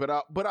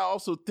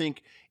also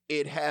think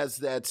it has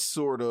that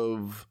sort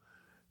of,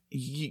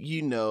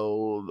 you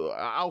know,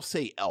 I'll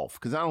say Elf,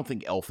 because I don't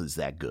think Elf is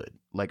that good.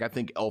 Like, I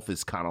think Elf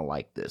is kind of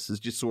like this. It's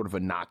just sort of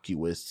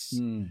innocuous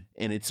and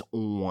it's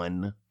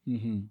on.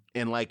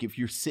 And like, if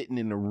you're sitting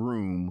in a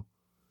room,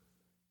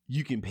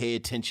 you can pay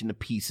attention to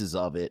pieces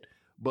of it.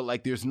 But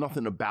like, there's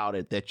nothing about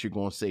it that you're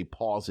going to say,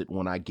 pause it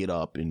when I get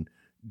up and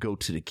go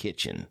to the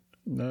kitchen.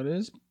 No,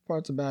 there's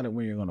parts about it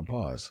when you're going to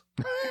pause.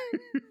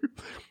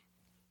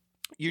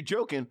 You're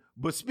joking.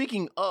 But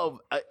speaking of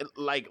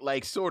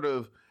like sort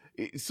of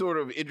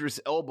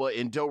Idris Elba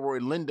and Delroy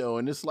Lindo,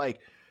 and it's like,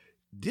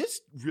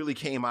 this really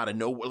came out of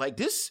nowhere. Like,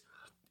 this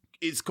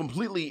is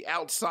completely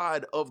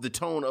outside of the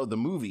tone of the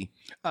movie.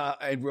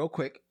 And real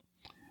quick,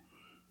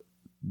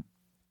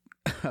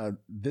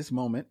 this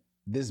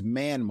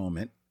man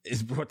moment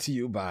is brought to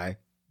you by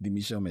the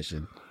Michelle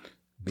Mission,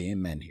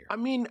 being men here. I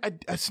mean,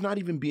 it's not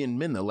even being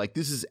men though. Like,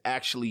 this is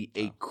actually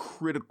a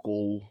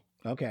critical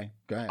go ahead.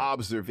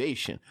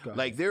 observation. Go ahead.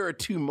 Like, there are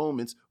two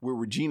moments where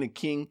Regina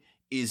King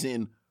is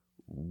in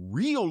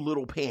real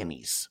little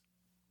panties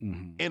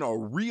and a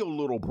real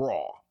little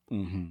bra.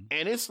 And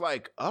it's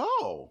like,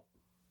 oh,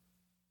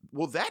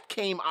 well, that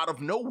came out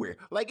of nowhere.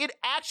 Like, it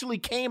actually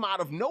came out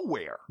of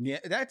nowhere. Yeah,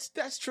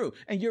 that's true.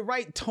 And you're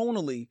right,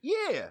 tonally.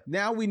 Yeah.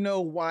 Now we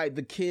know why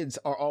the kids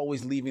are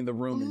always leaving the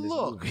room in this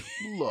movie.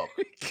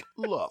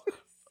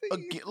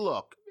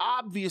 Look.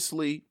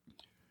 Obviously,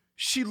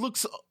 she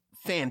looks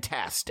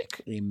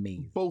fantastic.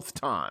 Amazing. Both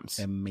times.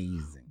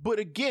 Amazing. But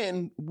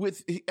again,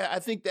 I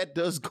think that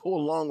does go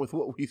along with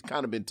what we've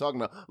kind of been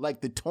talking about,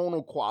 like the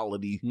tonal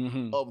quality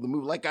of the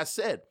movie. Like I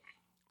said,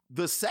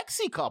 the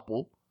sexy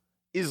couple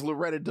is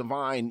Loretta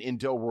Devine and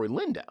Delroy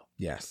Lindo.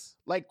 Yes.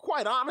 Like,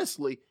 quite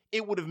honestly,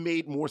 it would have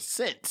made more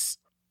sense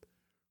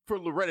for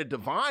Loretta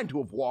Devine to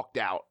have walked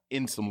out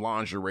in some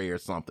lingerie or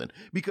something,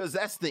 because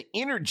that's the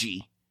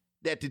energy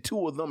that the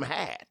two of them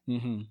had.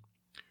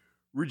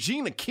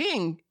 Regina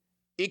King,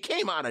 it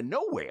came out of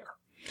nowhere.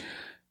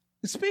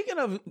 Speaking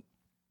of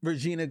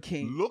Regina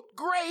King. Looked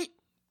great.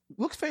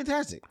 Looks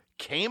fantastic.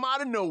 Came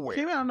out of nowhere.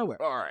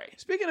 All right.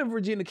 Speaking of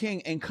Regina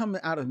King and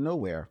coming out of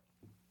nowhere,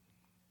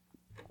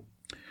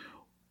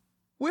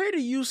 where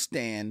do you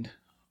stand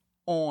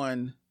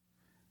on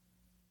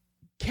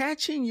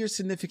catching your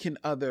significant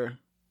other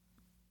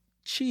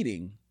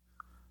cheating?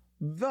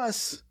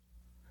 Thus,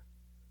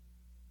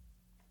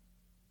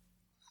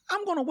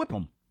 I'm going to whip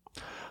him.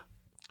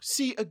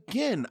 See,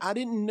 again, I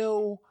didn't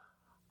know.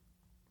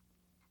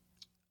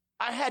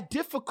 I had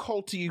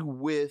difficulty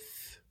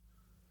with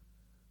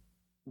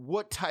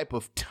what type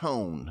of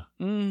tone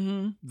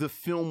the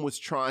film was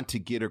trying to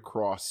get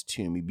across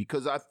to me,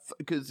 because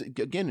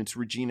again, it's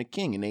Regina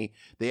King, and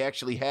they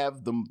actually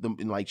have them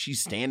and like she's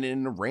standing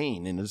in the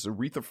rain, and there's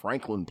Aretha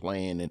Franklin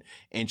playing,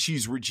 and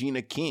she's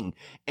Regina King,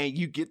 and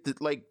you get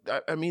that, like,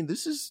 I mean,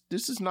 this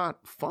is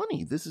not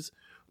funny. This is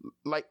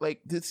like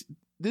this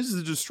is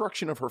the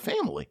destruction of her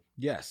family.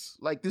 Yes.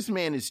 Like, this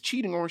man is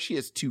cheating on her. She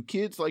has 2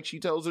 kids. Like, she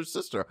tells her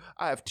sister,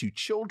 I have 2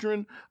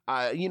 children.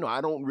 I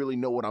don't really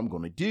know what I'm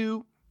going to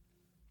do.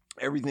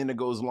 Everything that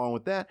goes along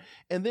with that.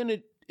 And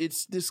then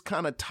it's this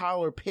kind of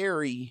Tyler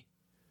Perry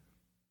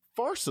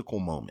farcical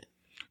moment.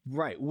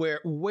 Right.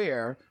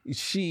 Where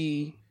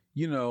she,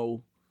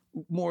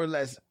 more or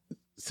less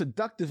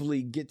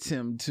seductively gets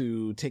him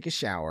to take a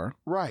shower.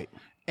 Right.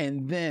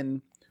 And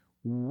then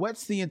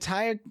wets the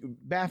entire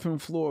bathroom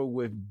floor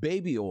with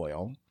baby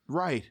oil.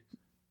 Right.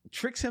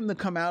 Tricks him to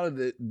come out of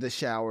the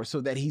shower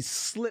so that he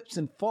slips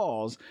and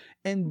falls,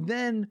 and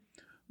then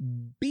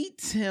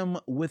beats him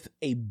with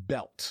a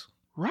belt.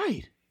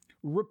 Right.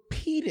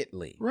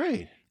 Repeatedly.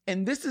 Right.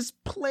 And this is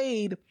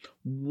played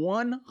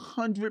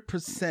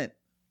 100%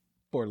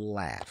 for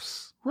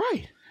laughs.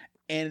 Right.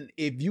 And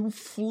if you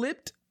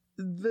flipped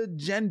the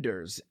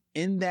genders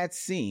in that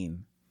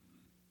scene,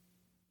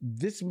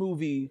 this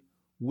movie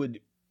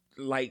would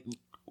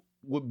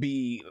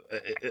be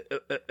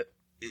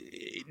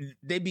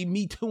they'd be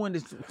Me Tooing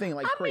this thing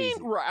like crazy.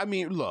 I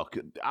mean, look,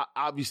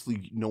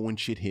 obviously no one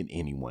should hit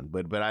anyone,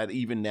 but I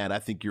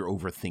think you're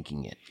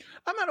overthinking it.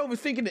 I'm not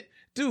overthinking it,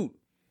 dude.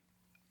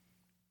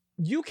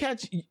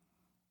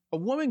 A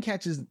woman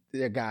catches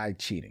their guy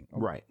cheating,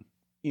 right?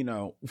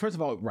 First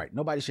of all, right,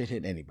 nobody should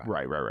hit anybody,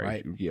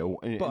 right. Yeah,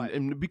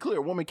 and to be clear,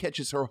 a woman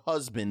catches her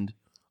husband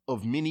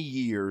of many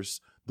years,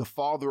 the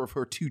father of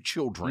her 2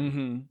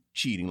 children,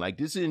 cheating. Like,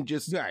 this isn't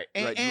just right,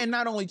 and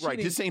not only cheating, right.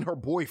 This ain't her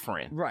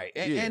boyfriend, right?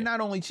 And not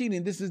only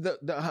cheating, this is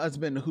the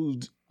husband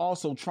who's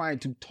also trying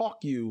to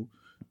talk you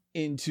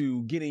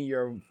into getting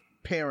your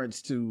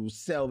parents to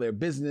sell their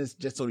business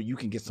just so that you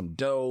can get some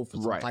dough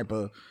for some type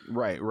of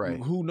right.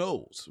 Who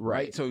knows,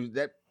 right? So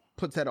that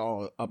puts that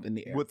all up in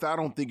the air. But I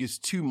don't think it's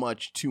too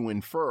much to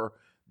infer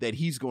that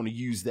he's going to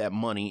use that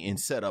money and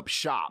set up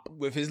shop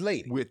with his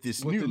lady, with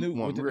this new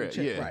one.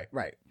 Yeah.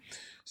 Right.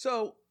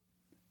 So,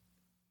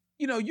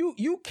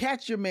 you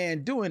catch your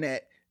man doing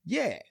that.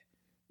 Yeah,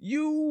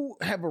 you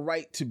have a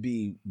right to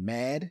be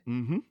mad.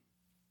 Mm-hmm.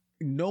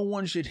 No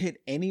one should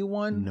hit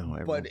anyone. No,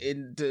 but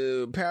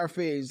to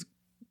paraphrase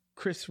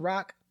Chris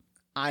Rock,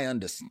 I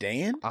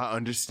understand.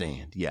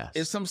 Yes.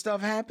 If some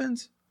stuff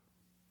happens,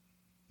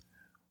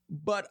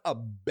 but a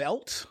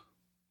belt.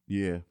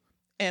 Yeah.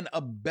 And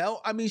a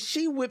belt, I mean,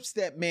 she whips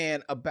that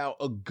man about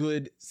a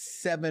good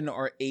 7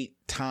 or 8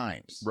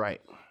 times. Right.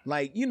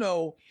 Like,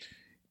 you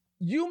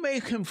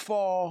make him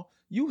fall,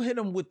 you hit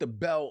him with the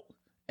belt,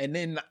 and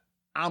then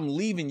I'm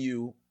leaving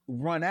you,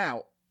 run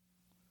out.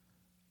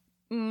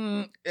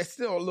 It's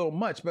still a little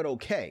much, but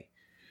okay.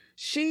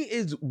 She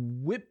is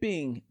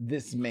whipping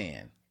this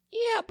man.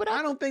 Yeah, but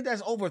I don't think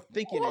that's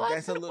overthinking it.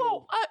 That's a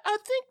little. I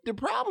think the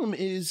problem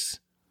is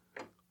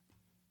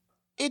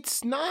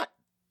it's not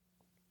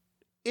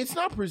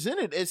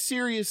presented as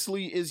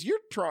seriously as you're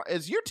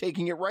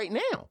taking it right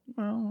now.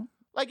 Well,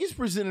 like, it's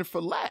presented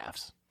for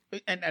laughs,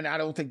 and I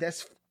don't think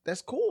that's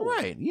cool,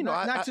 right?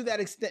 Not to that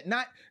extent,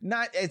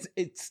 not as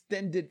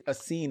extended a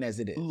scene as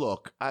it is.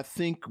 Look, I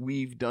think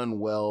we've done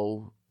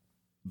well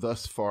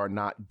thus far,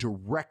 not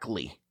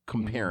directly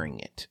comparing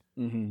it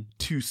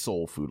to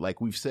Soul Food.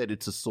 Like we've said,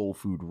 it's a Soul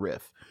Food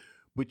riff,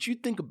 but you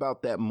think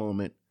about that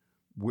moment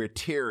where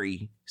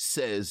Terry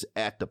says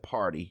at the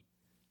party,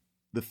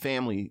 the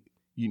family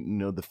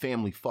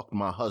fucked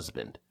my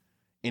husband.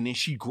 And then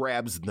she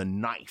grabs the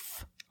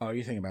knife. Oh,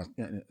 you're thinking about...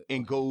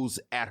 and goes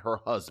at her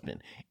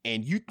husband.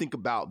 And you think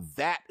about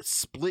that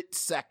split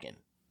second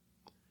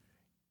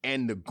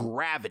and the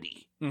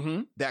gravity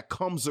that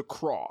comes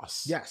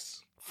across.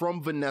 Yes.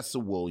 From Vanessa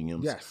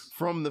Williams. Yes.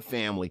 From the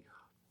family.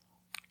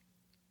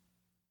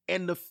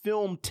 And the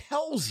film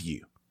tells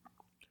you,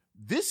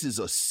 this is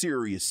a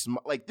serious...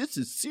 this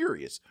is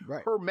serious.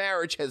 Right. Her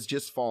marriage has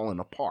just fallen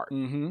apart.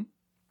 Mm-hmm.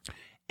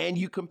 And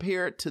you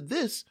compare it to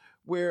this,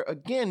 where,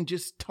 again,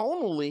 just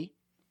tonally,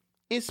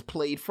 it's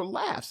played for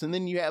laughs. And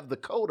then you have the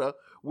coda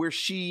where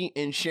she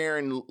and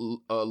Sharon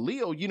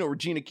Leo,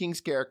 Regina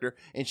King's character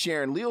and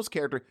Sharon Leo's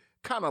character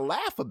kind of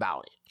laugh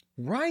about it.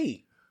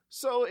 Right.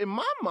 So in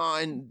my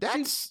mind,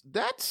 that's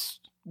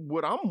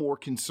what I'm more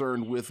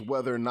concerned with,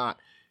 whether or not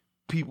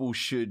people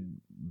should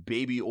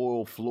baby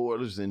oil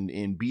floors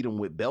and beat them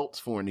with belts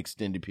for an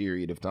extended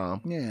period of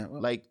time. Yeah.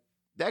 Well, like,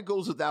 that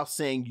goes without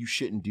saying you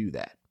shouldn't do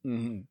that.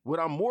 mm-hmm. What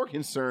I'm more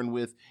concerned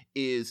with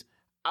is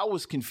I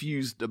was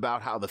confused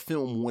about how the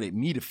film wanted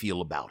me to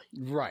feel about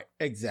it. Right.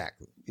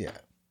 Exactly. Yeah.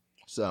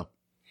 So,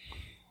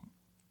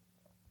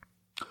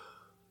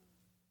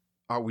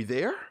 are we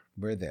there?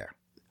 We're there.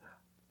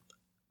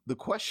 The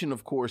question,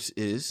 of course,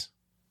 is,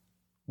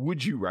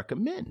 would you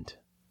recommend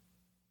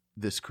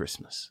this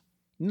Christmas?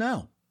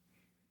 No.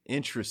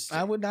 Interesting.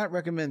 I would not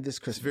recommend this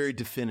Christmas. It's very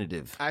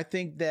definitive. I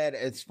think that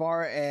as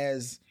far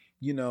as,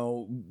 you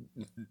know,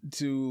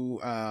 to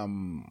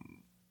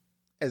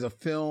as a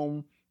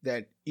film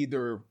that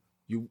either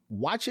you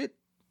watch it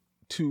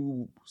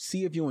to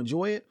see if you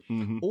enjoy it,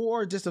 mm-hmm.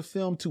 or just a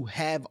film to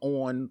have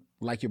on,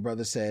 like your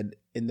brother said,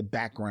 in the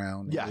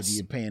background. Yes. If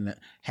you're paying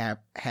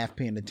half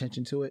paying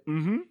attention to it.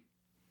 Mm-hmm.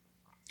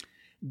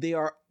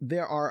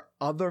 There are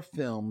other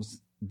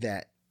films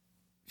that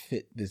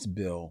fit this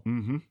bill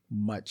mm-hmm.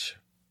 much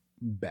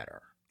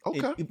better.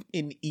 Okay.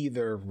 In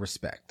either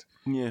respect.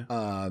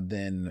 Yeah.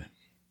 Than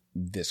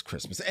this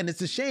Christmas. And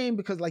it's a shame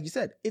because, like you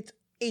said, it's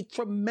a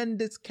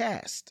tremendous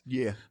cast.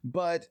 Yeah.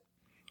 But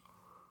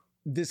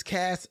this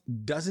cast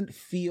doesn't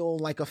feel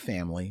like a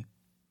family.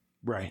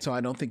 Right. So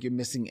I don't think you're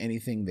missing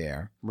anything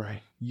there.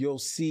 Right. You'll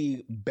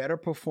see better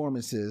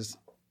performances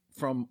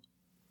from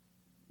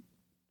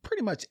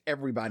pretty much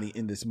everybody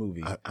in this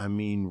movie. I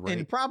mean, right.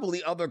 And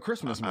probably other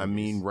Christmas movies. I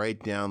mean,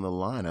 right down the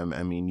line.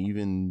 I mean,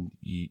 even,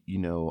 you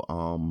know,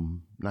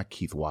 not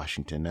Keith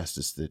Washington. That's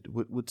just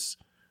what's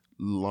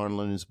Lauren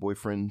London's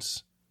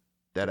boyfriend's,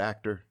 that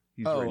actor?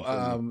 He's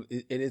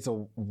it is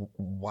a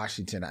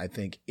Washington, I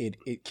think.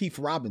 Keith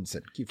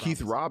Robinson.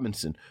 Keith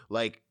Robinson.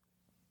 Like,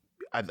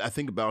 I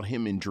think about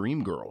him in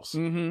Dreamgirls,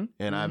 mm-hmm. and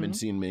mm-hmm. I haven't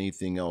seen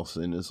anything else.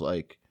 And it's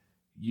like,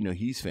 you know,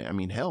 I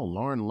mean, hell,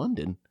 Lauren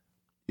London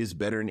is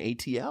better in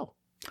ATL.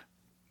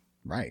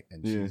 Right.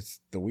 And she's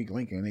the weak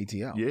link in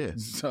ATL. Yeah.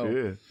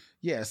 So,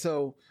 yeah.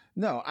 So,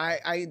 no,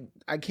 I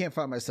can't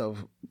find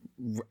myself.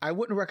 I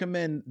wouldn't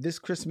recommend this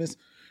Christmas.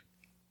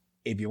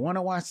 If you want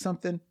to watch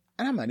something,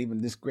 and I'm not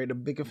even this great a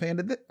big a fan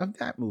of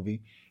that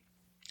movie,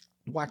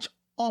 watch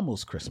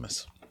Almost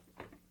Christmas.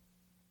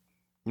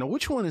 Now,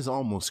 which one is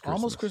Almost Christmas?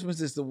 Almost Christmas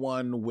is the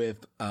one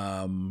with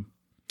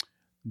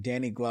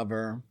Danny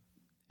Glover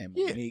and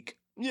Monique.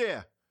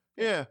 Yeah.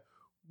 Yeah.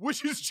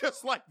 Which is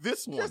just like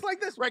this one. Just like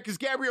this one. Right, because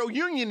Gabrielle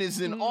Union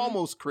is in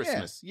Almost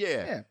Christmas.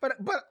 Yeah. But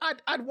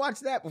I'd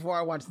watch that before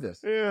I watch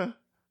this. Yeah.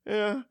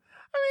 Yeah.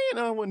 I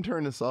mean, I wouldn't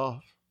turn this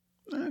off.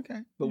 Okay.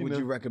 But would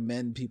you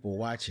recommend people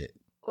watch it?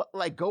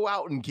 Like, go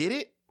out and get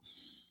it?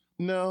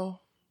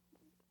 No.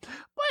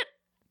 But,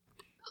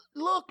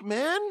 look,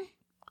 man.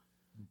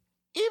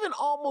 Even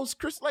Almost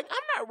Christmas, like,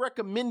 I'm not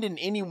recommending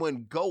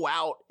anyone go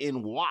out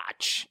and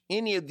watch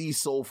any of these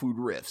soul food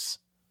riffs.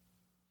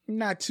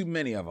 Not too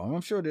many of them.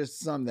 I'm sure there's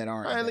some that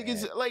aren't.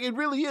 Right, like it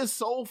really is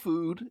soul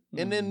food. Mm-hmm.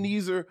 And then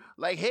these are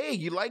like, hey,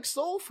 you like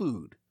soul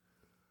food.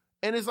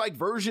 And it's like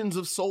versions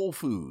of soul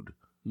food,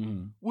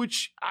 mm-hmm.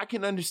 which I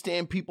can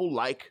understand people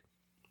like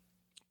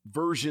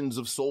versions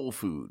of soul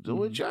food, mm-hmm.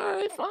 which, all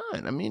right,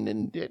 fine. I mean,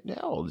 and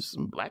hell, there's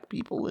some black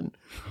people and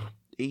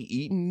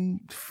eating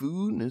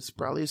food, and it's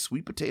probably a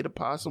sweet potato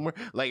pie somewhere.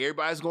 Like,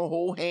 everybody's going to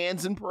hold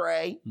hands and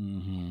pray.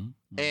 Mm-hmm.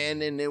 Mm-hmm.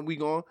 And then we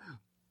going to,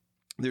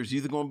 there's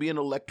either going to be an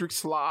electric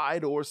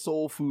slide or a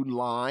soul food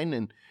line.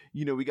 And,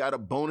 you know, we got a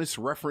bonus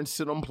reference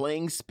to them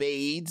playing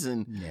spades.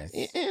 And,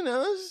 you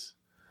know,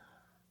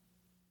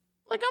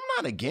 like, I'm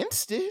not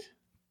against it.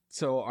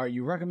 So are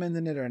you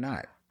recommending it or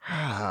not?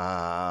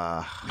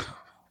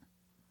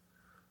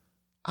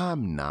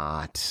 I'm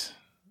not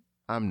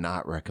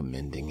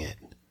recommending it.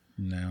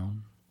 No.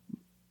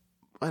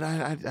 But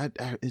I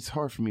it's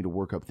hard for me to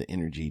work up the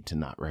energy to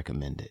not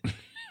recommend it.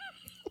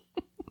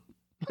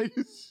 Like,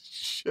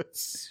 it's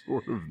just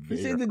sort of there.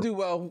 You seem to do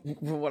well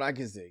from what I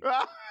can see.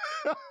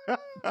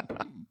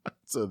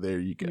 So there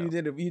you go. You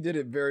did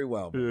it very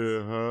well.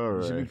 Yeah, all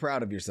right. You should be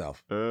proud of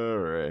yourself. All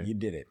right. You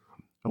did it.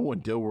 I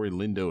want Delroy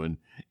Lindo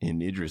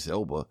and Idris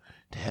Elba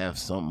to have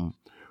something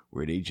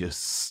where they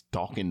just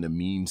stalking the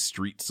mean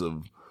streets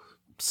of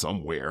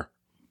somewhere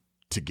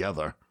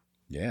together.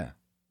 Yeah.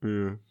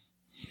 Yeah.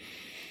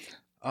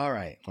 All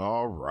right.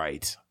 All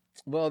right.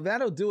 Well,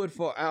 that'll do it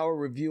for our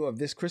review of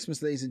this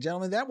Christmas, ladies and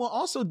gentlemen. That will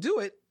also do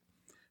it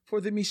for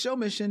the Micheaux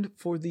Mission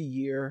for the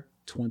year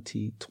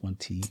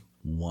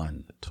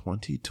 2021.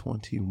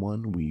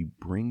 2021, we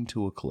bring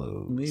to a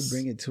close. We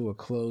bring it to a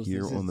close.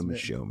 Here on the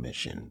Micheaux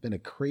Mission. Been a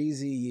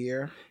crazy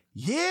year.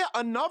 Yeah,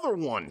 another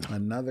one.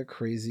 Another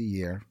crazy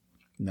year.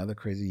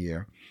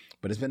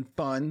 But it's been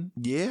fun.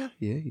 Yeah.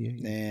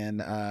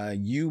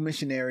 And you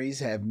missionaries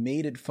have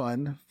made it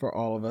fun for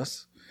all of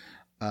us.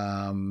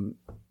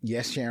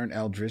 Yes, Sharon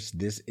Eldridge,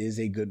 this is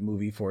a good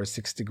movie for a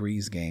 6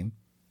 Degrees game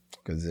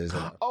because there's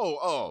a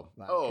lot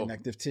of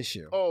connective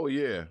tissue. Oh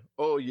yeah.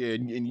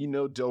 And you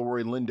know,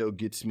 Delroy Lindo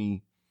gets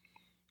me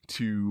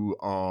to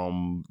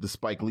the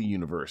Spike Lee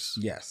universe.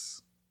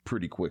 Yes,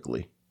 pretty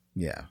quickly.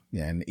 Yeah,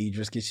 and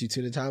Idris gets you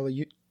to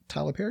the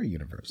Tyler Perry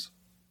universe.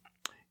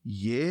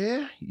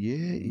 Yeah.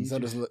 So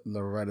does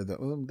Loretta.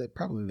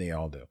 Probably they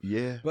all do.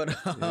 Yeah. But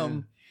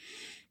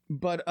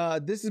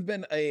this has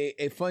been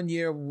a fun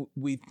year.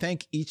 We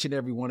thank each and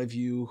every one of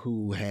you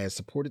who has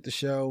supported the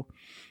show,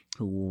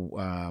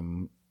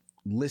 who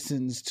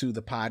listens to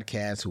the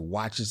podcast, who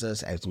watches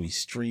us as we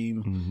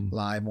stream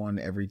live on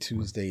every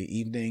Tuesday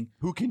evening,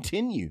 who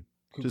continue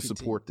to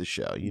support the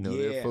show. You know,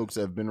 there are folks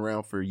that have been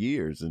around for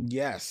years, and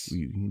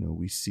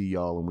we see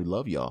y'all and we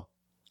love y'all.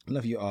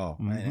 Love you all,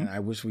 and I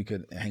wish we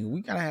could hang.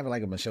 We gotta have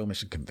like a Michelle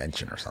Mission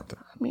convention or something.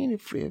 I mean,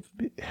 if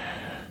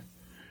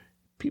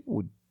people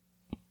would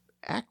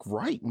act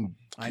right and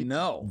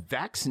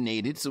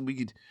vaccinated, so we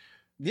could.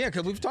 Yeah,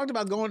 because we've talked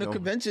about going to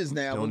conventions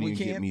now. Don't but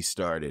even get me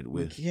started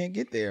with. We can't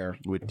get there.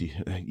 With the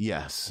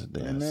yes.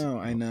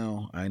 I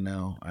know.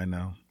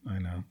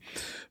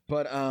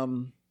 But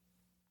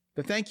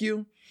thank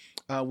you.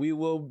 We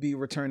will be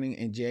returning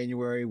in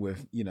January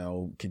with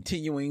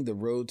continuing the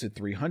road to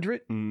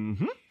 300.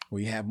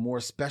 We have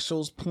more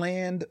specials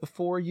planned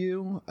for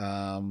you.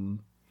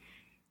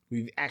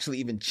 We've actually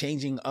even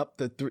changing up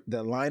the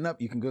lineup.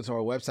 You can go to our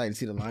website and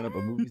see the lineup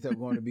of movies that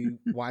we're going to be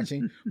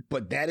watching.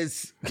 But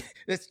that's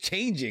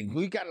changing.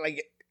 We got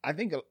I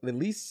think at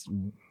least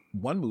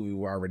one movie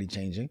we're already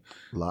changing.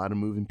 A lot of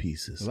moving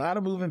pieces.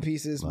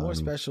 More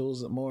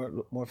specials,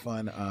 more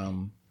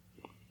fun.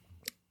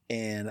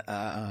 And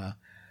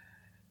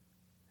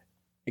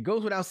it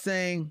goes without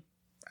saying,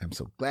 I'm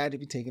so glad to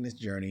be taking this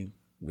journey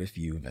with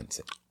you,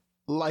 Vincent.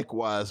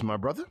 Likewise, my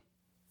brother.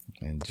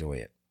 Enjoy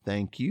it.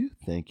 Thank you.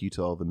 Thank you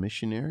to all the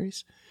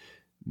missionaries.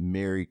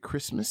 Merry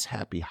Christmas.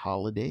 Happy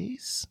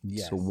holidays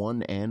to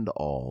one and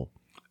all.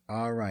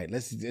 All right.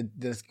 Let's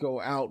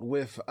go out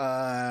with,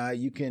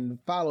 you can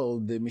follow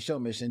the Micheaux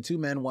Mission, 2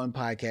 Men, 1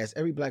 Podcast,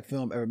 every black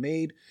film ever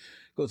made.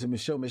 Go to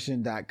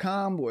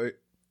MicheauxMission.com where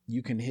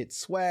you can hit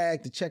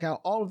swag to check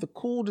out all of the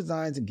cool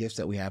designs and gifts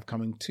that we have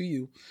coming to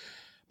you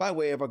by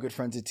way of our good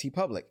friends at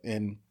TeePublic.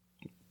 And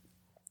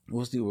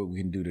we'll see what we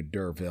can do to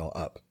Durville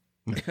up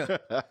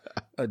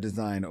a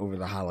design over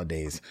the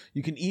holidays.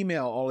 You can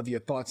email all of your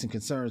thoughts and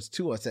concerns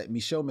to us at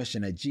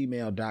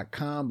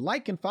micheauxmission@gmail.com.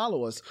 Like and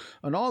follow us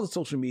on all the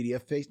social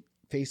media,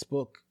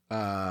 Facebook,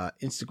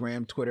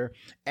 Instagram, Twitter,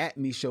 at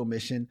Micheaux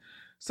Mission.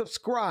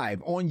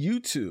 Subscribe on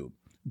YouTube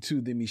to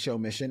the Micheaux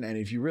Mission. And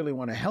if you really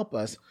want to help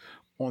us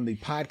on the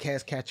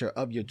podcast catcher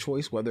of your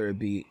choice, whether it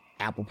be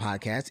Apple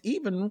Podcasts,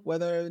 even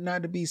whether or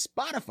not it be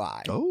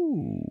Spotify.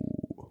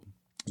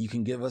 You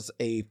can give us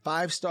a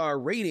 5-star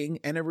rating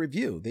and a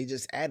review. They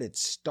just added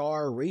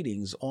star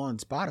ratings on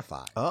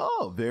Spotify.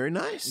 Oh, very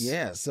nice.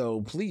 Yeah.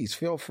 So please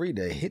feel free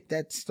to hit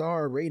that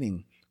star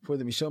rating for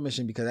the Micheaux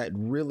Mission because that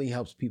really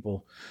helps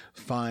people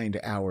find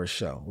our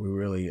show. We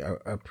really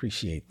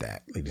appreciate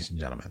that, ladies and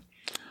gentlemen.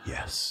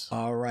 Yes.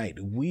 All right.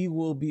 We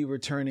will be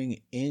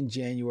returning in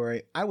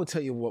January. I will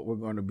tell you what we're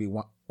going to be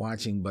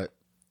watching, but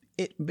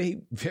it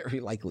may very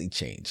likely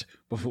change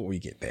before we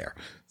get there.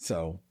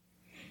 So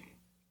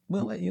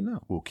we'll let you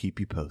know. We'll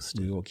keep you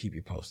posted. We will keep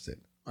you posted.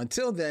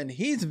 Until then,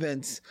 he's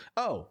Vince.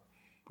 And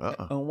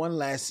one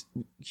last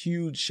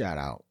huge shout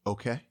out.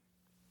 Okay.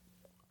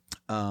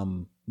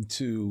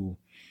 To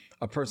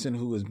a person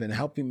who has been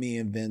helping me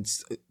and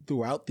Vince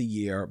throughout the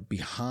year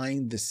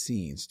behind the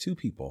scenes. 2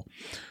 people.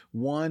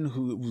 One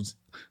who was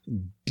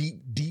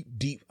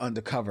deep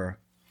undercover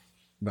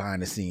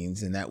behind the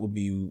scenes, and that would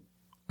be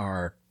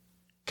our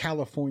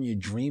California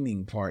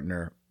Dreaming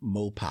partner,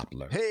 Mo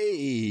Poplar.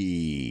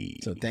 Hey!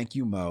 So thank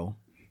you, Mo.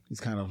 He's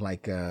kind of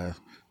like an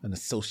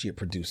associate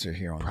producer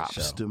here on the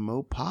show. Props to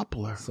Mo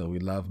Poplar. So we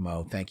love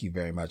Mo. Thank you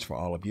very much for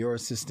all of your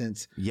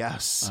assistance.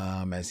 Yes.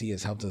 As he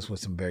has helped us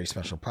with some very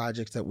special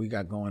projects that we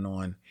got going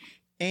on.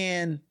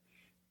 And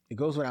it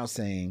goes without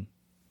saying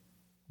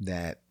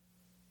that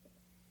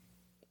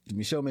the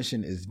Micheaux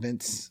Mission is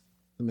Vince.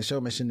 The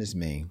Micheaux Mission is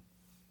me.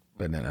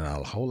 But in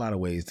a whole lot of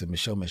ways, the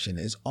Micheaux Mission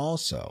is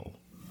also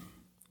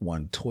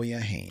one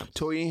Toya Haynes.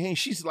 Toya Haynes.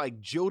 She's like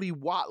Jodie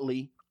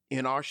Watley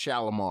in our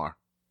Shalimar.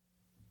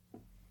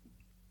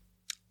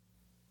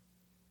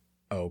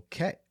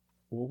 Okay.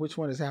 Well, which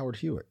one is Howard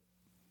Hewitt?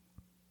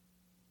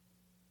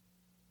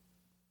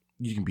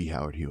 You can be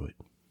Howard Hewitt.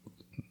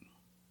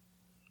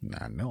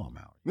 I know I'm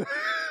Howard.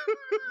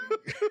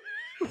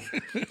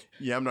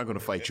 Yeah, I'm not going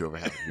to fight you over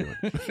Howard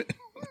Hewitt.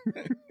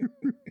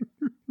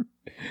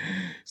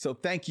 So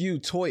thank you,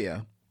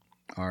 Toya,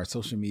 our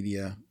social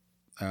media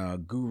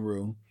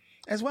guru,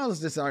 as well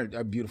as our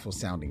beautiful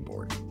sounding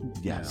board.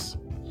 Yes.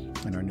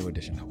 And our new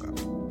edition hookup.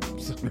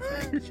 So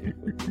thank you.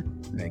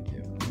 Thank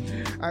you.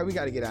 All right, we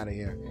got to get out of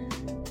here.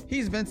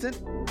 He's Vincent.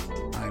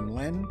 I'm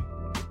Len.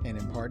 And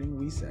in parting,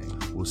 we say,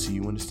 we'll see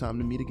you when it's time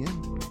to meet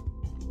again.